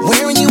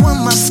 Wearing you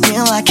on my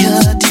skin like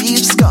a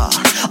deep scar.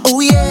 Oh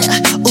yeah,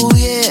 oh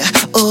yeah,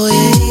 oh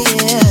yeah,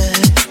 yeah.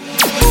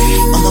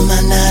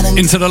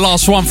 Into the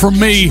last one from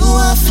me.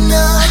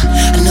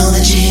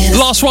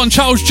 Last one,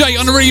 Charles J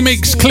on the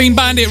remix. Clean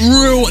Bandit,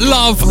 Real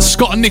Love.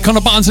 Scott and Nick on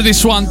the buttons of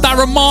this one.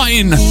 Darren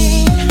Martin,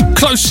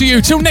 close to you.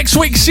 Till next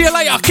week, see you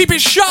later. Keep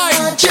it shy.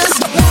 I just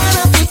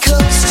wanna be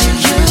close to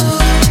you.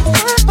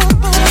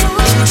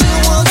 Do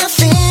all the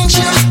things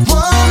you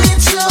want me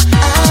to.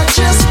 I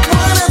just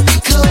wanna be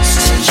close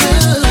to you.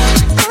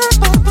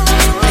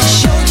 And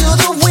show you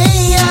the way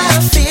I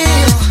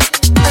feel.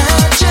 I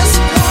just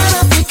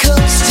wanna be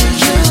close to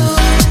you.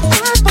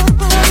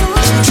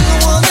 Do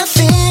all the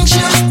things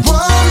you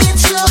want me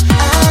to.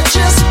 I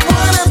just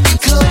wanna be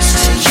close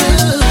to you.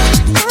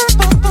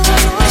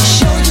 And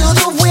show you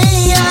the way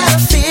I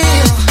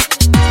feel.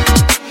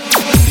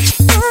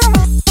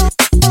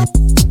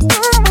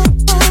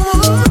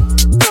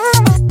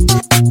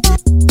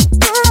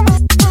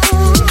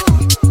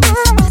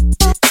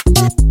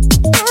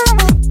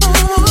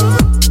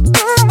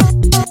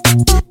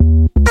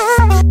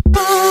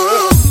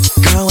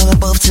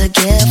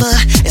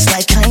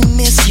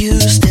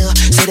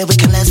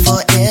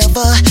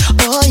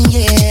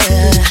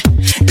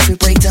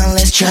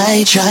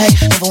 try.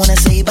 Never wanna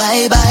say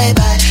bye, bye,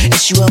 bye.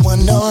 It's you I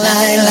want, no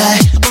lie, lie.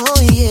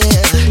 Oh yeah.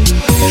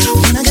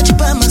 When I got you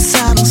by my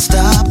side,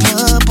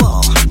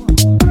 unstoppable.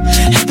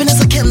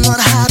 Happiness I cannot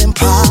hide,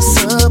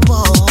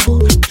 impossible.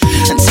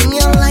 And to me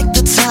I like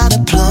the tide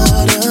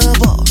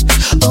uploadable.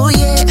 Oh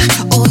yeah,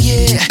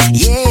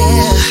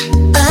 yeah.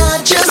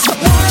 I just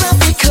wanna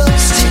be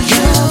close to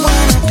you.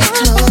 Wanna be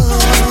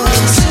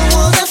close to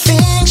all the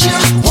things you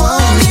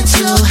want me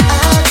to. I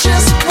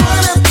just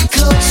wanna be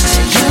close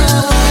to you.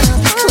 Wanna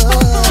be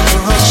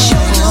close.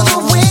 Show you the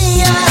way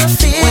I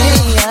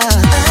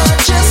feel. I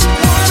just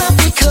wanna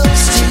be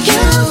close to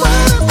you.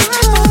 Wanna be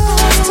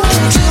close.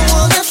 Do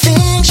all the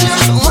things you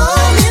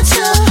want me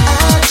to. I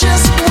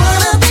just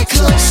wanna be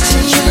close to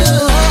you.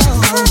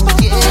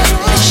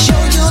 Yeah.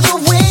 Show you the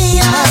way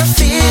I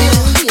feel.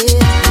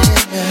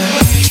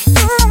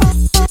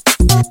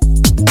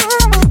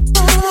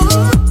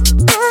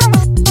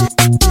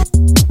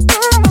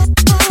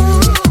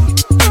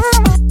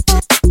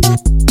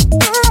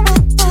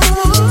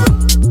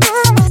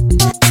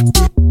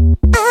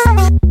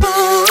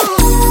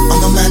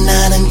 I'm on my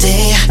night and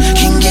day,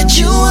 can't get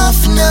you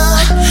off now.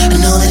 I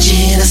know that you're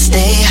here to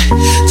stay,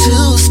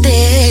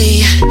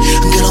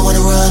 Girl, I wanna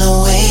run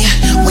away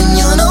when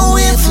you're not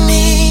with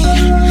me.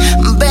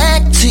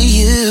 Back to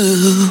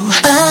you.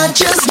 I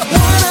just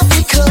wanna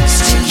be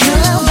close to you.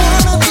 I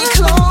wanna be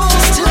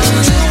close to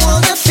you. Do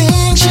all the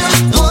things you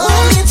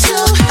want me to.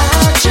 I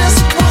just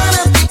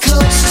wanna be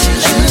close to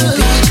you.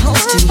 Be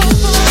close to you.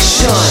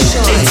 Shine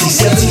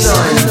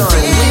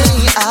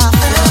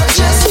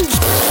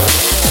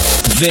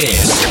 87.9.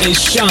 This is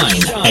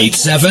Shine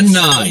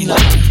 879.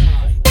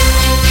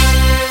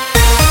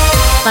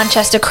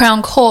 Manchester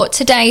Crown Court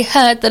today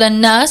heard that a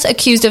nurse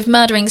accused of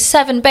murdering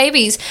 7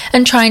 babies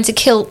and trying to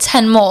kill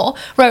 10 more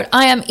wrote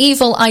 "I am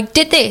evil, I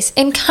did this"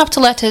 in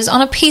capital letters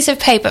on a piece of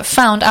paper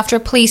found after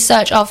a police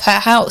search of her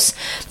house.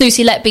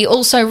 Lucy Letby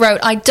also wrote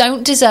 "I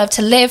don't deserve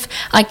to live,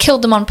 I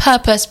killed them on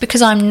purpose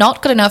because I'm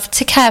not good enough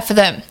to care for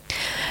them."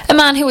 A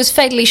man who was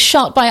fatally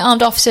shot by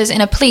armed officers in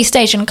a police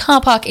station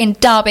car park in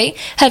Derby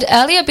had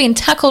earlier been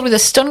tackled with a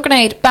stun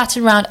grenade,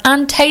 baton round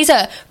and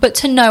taser, but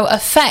to no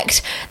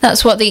effect.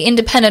 That's what the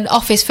Independent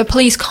Office for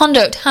Police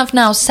Conduct have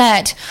now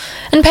said.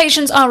 And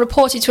patients are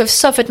reported to have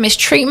suffered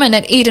mistreatment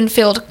at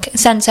Edenfield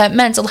Centre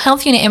Mental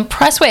Health Unit in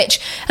Prestwich,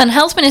 and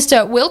Health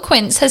Minister Will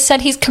Quince has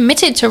said he's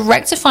committed to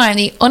rectifying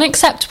the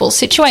unacceptable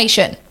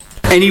situation.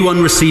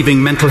 Anyone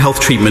receiving mental health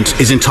treatment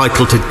is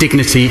entitled to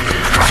dignity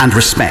and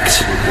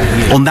respect.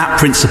 On that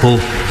principle,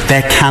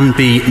 there can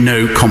be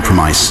no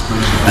compromise.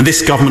 And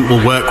this government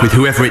will work with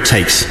whoever it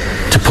takes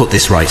to put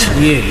this right.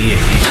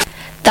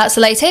 That's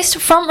the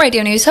latest from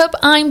Radio News Hub.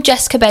 I'm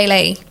Jessica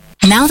Bailey.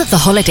 Now that the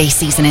holiday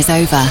season is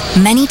over,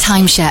 many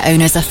timeshare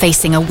owners are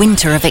facing a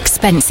winter of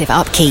expensive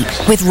upkeep.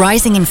 With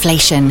rising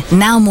inflation,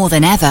 now more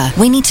than ever,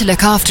 we need to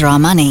look after our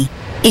money.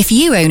 If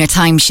you own a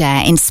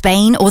timeshare in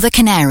Spain or the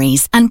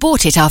Canaries and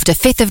bought it after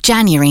 5th of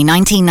January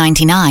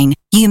 1999,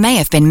 you may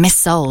have been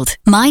missold.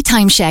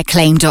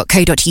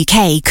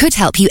 mytimeshareclaim.co.uk could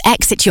help you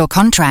exit your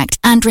contract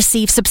and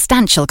receive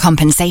substantial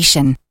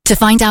compensation. To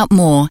find out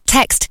more,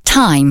 text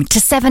TIME to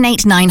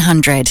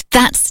 78900.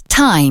 That's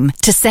TIME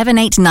to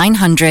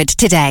 78900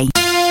 today.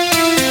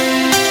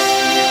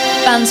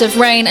 Bands of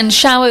rain and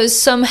showers,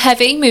 some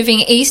heavy, moving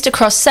east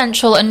across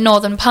central and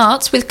northern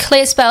parts, with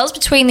clear spells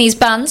between these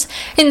bands.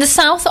 In the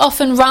south,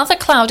 often rather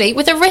cloudy,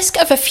 with a risk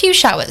of a few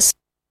showers.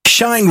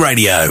 Shine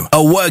Radio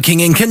are working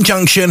in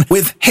conjunction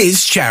with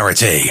His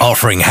Charity,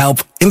 offering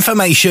help,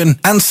 information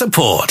and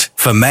support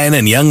for men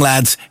and young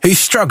lads who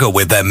struggle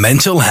with their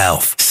mental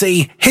health.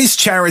 See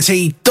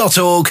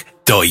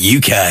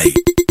hischarity.org.uk.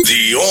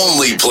 The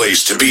only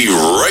place to be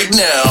right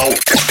now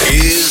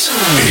is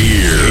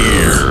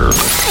here.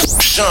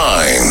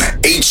 Shine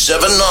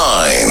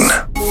 879.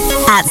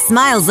 At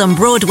Smiles on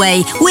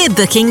Broadway, we're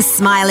booking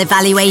smile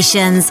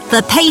evaluations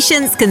for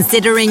patients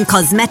considering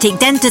cosmetic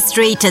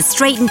dentistry to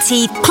straighten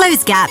teeth,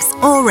 close gaps,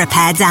 or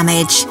repair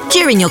damage.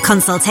 During your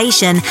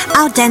consultation,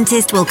 our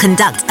dentist will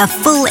conduct a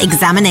full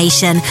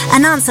examination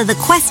and answer the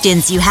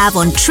questions you have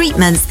on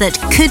treatments that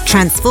could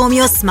transform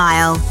your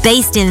smile.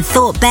 Based in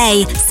Thorpe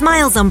Bay,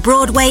 Smiles on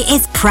Broadway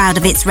is proud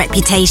of its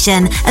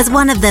reputation as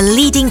one of the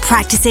leading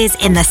practices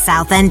in the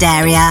South End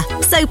area.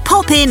 So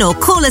pop in or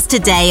call us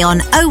today on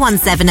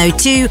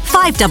 01702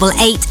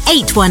 588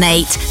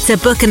 818 to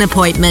book an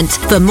appointment.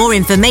 For more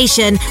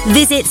information,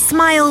 visit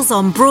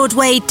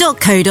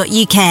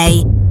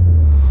smilesonbroadway.co.uk.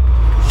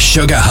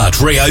 Sugar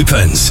Hut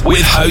reopens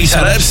with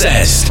Hotel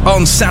Obsessed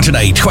on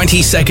Saturday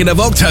 22nd of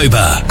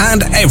October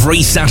and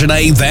every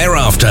Saturday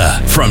thereafter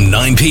from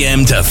 9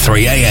 p.m. to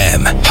 3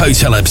 a.m.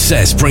 Hotel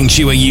Obsessed brings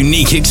you a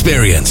unique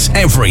experience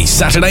every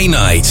Saturday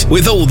night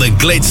with all the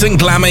glitz and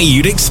glamour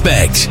you'd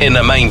expect in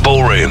the main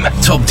ballroom,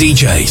 top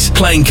DJs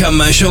playing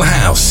commercial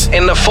house,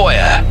 in the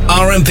foyer,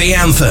 R&B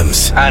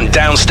anthems, and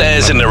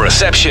downstairs in the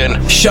reception,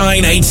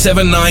 Shine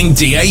 879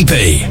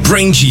 DAB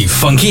brings you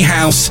funky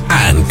house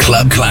and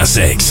club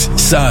classics.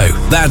 So show.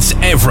 That's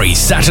every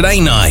Saturday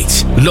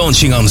night.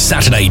 Launching on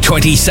Saturday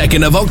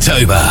 22nd of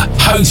October.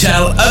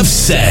 Hotel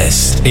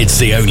Obsessed. It's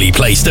the only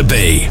place to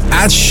be.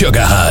 At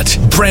Sugar Hut,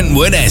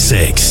 Brentwood,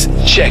 Essex.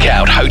 Check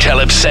out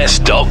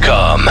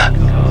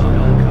hotelobsessed.com.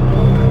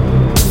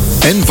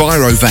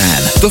 Envirovan,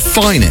 the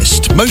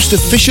finest, most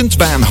efficient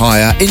van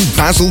hire in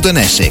Basildon,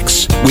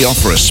 Essex. We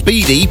offer a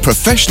speedy,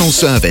 professional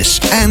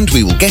service and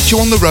we will get you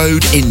on the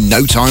road in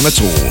no time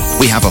at all.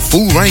 We have a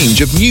full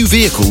range of new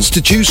vehicles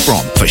to choose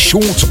from for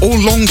short or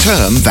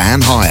long-term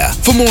van hire.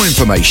 For more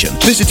information,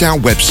 visit our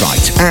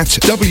website at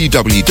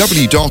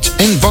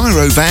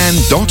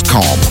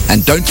www.envirovan.com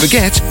and don't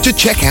forget to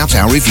check out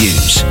our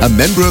reviews. A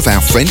member of our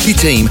friendly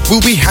team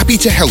will be happy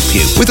to help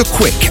you with a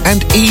quick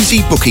and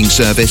easy booking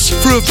service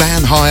for a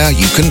van hire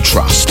you can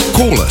trust.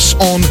 Call us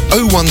on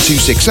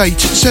 01268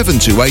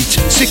 728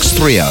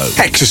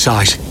 630.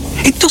 Exercise.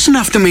 It doesn't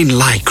have to mean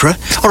Lycra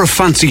or a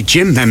fancy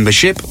gym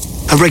membership.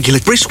 A regular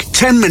brisk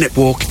 10-minute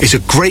walk is a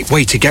great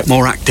way to get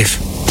more active.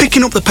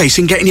 Picking up the pace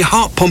and getting your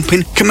heart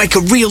pumping can make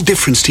a real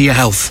difference to your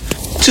health.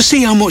 To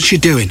see how much you're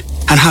doing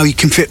and how you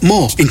can fit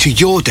more into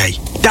your day,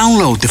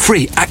 download the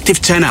free Active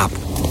 10 app.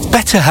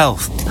 Better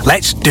health.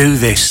 Let's do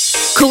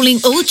this. Calling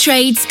all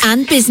trades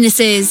and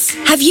businesses.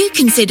 Have you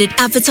considered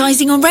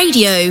advertising on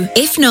radio?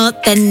 If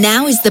not, then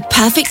now is the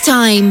perfect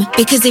time.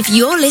 Because if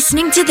you're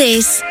listening to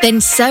this, then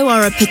so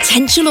are a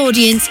potential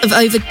audience of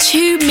over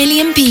 2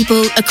 million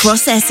people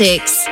across Essex.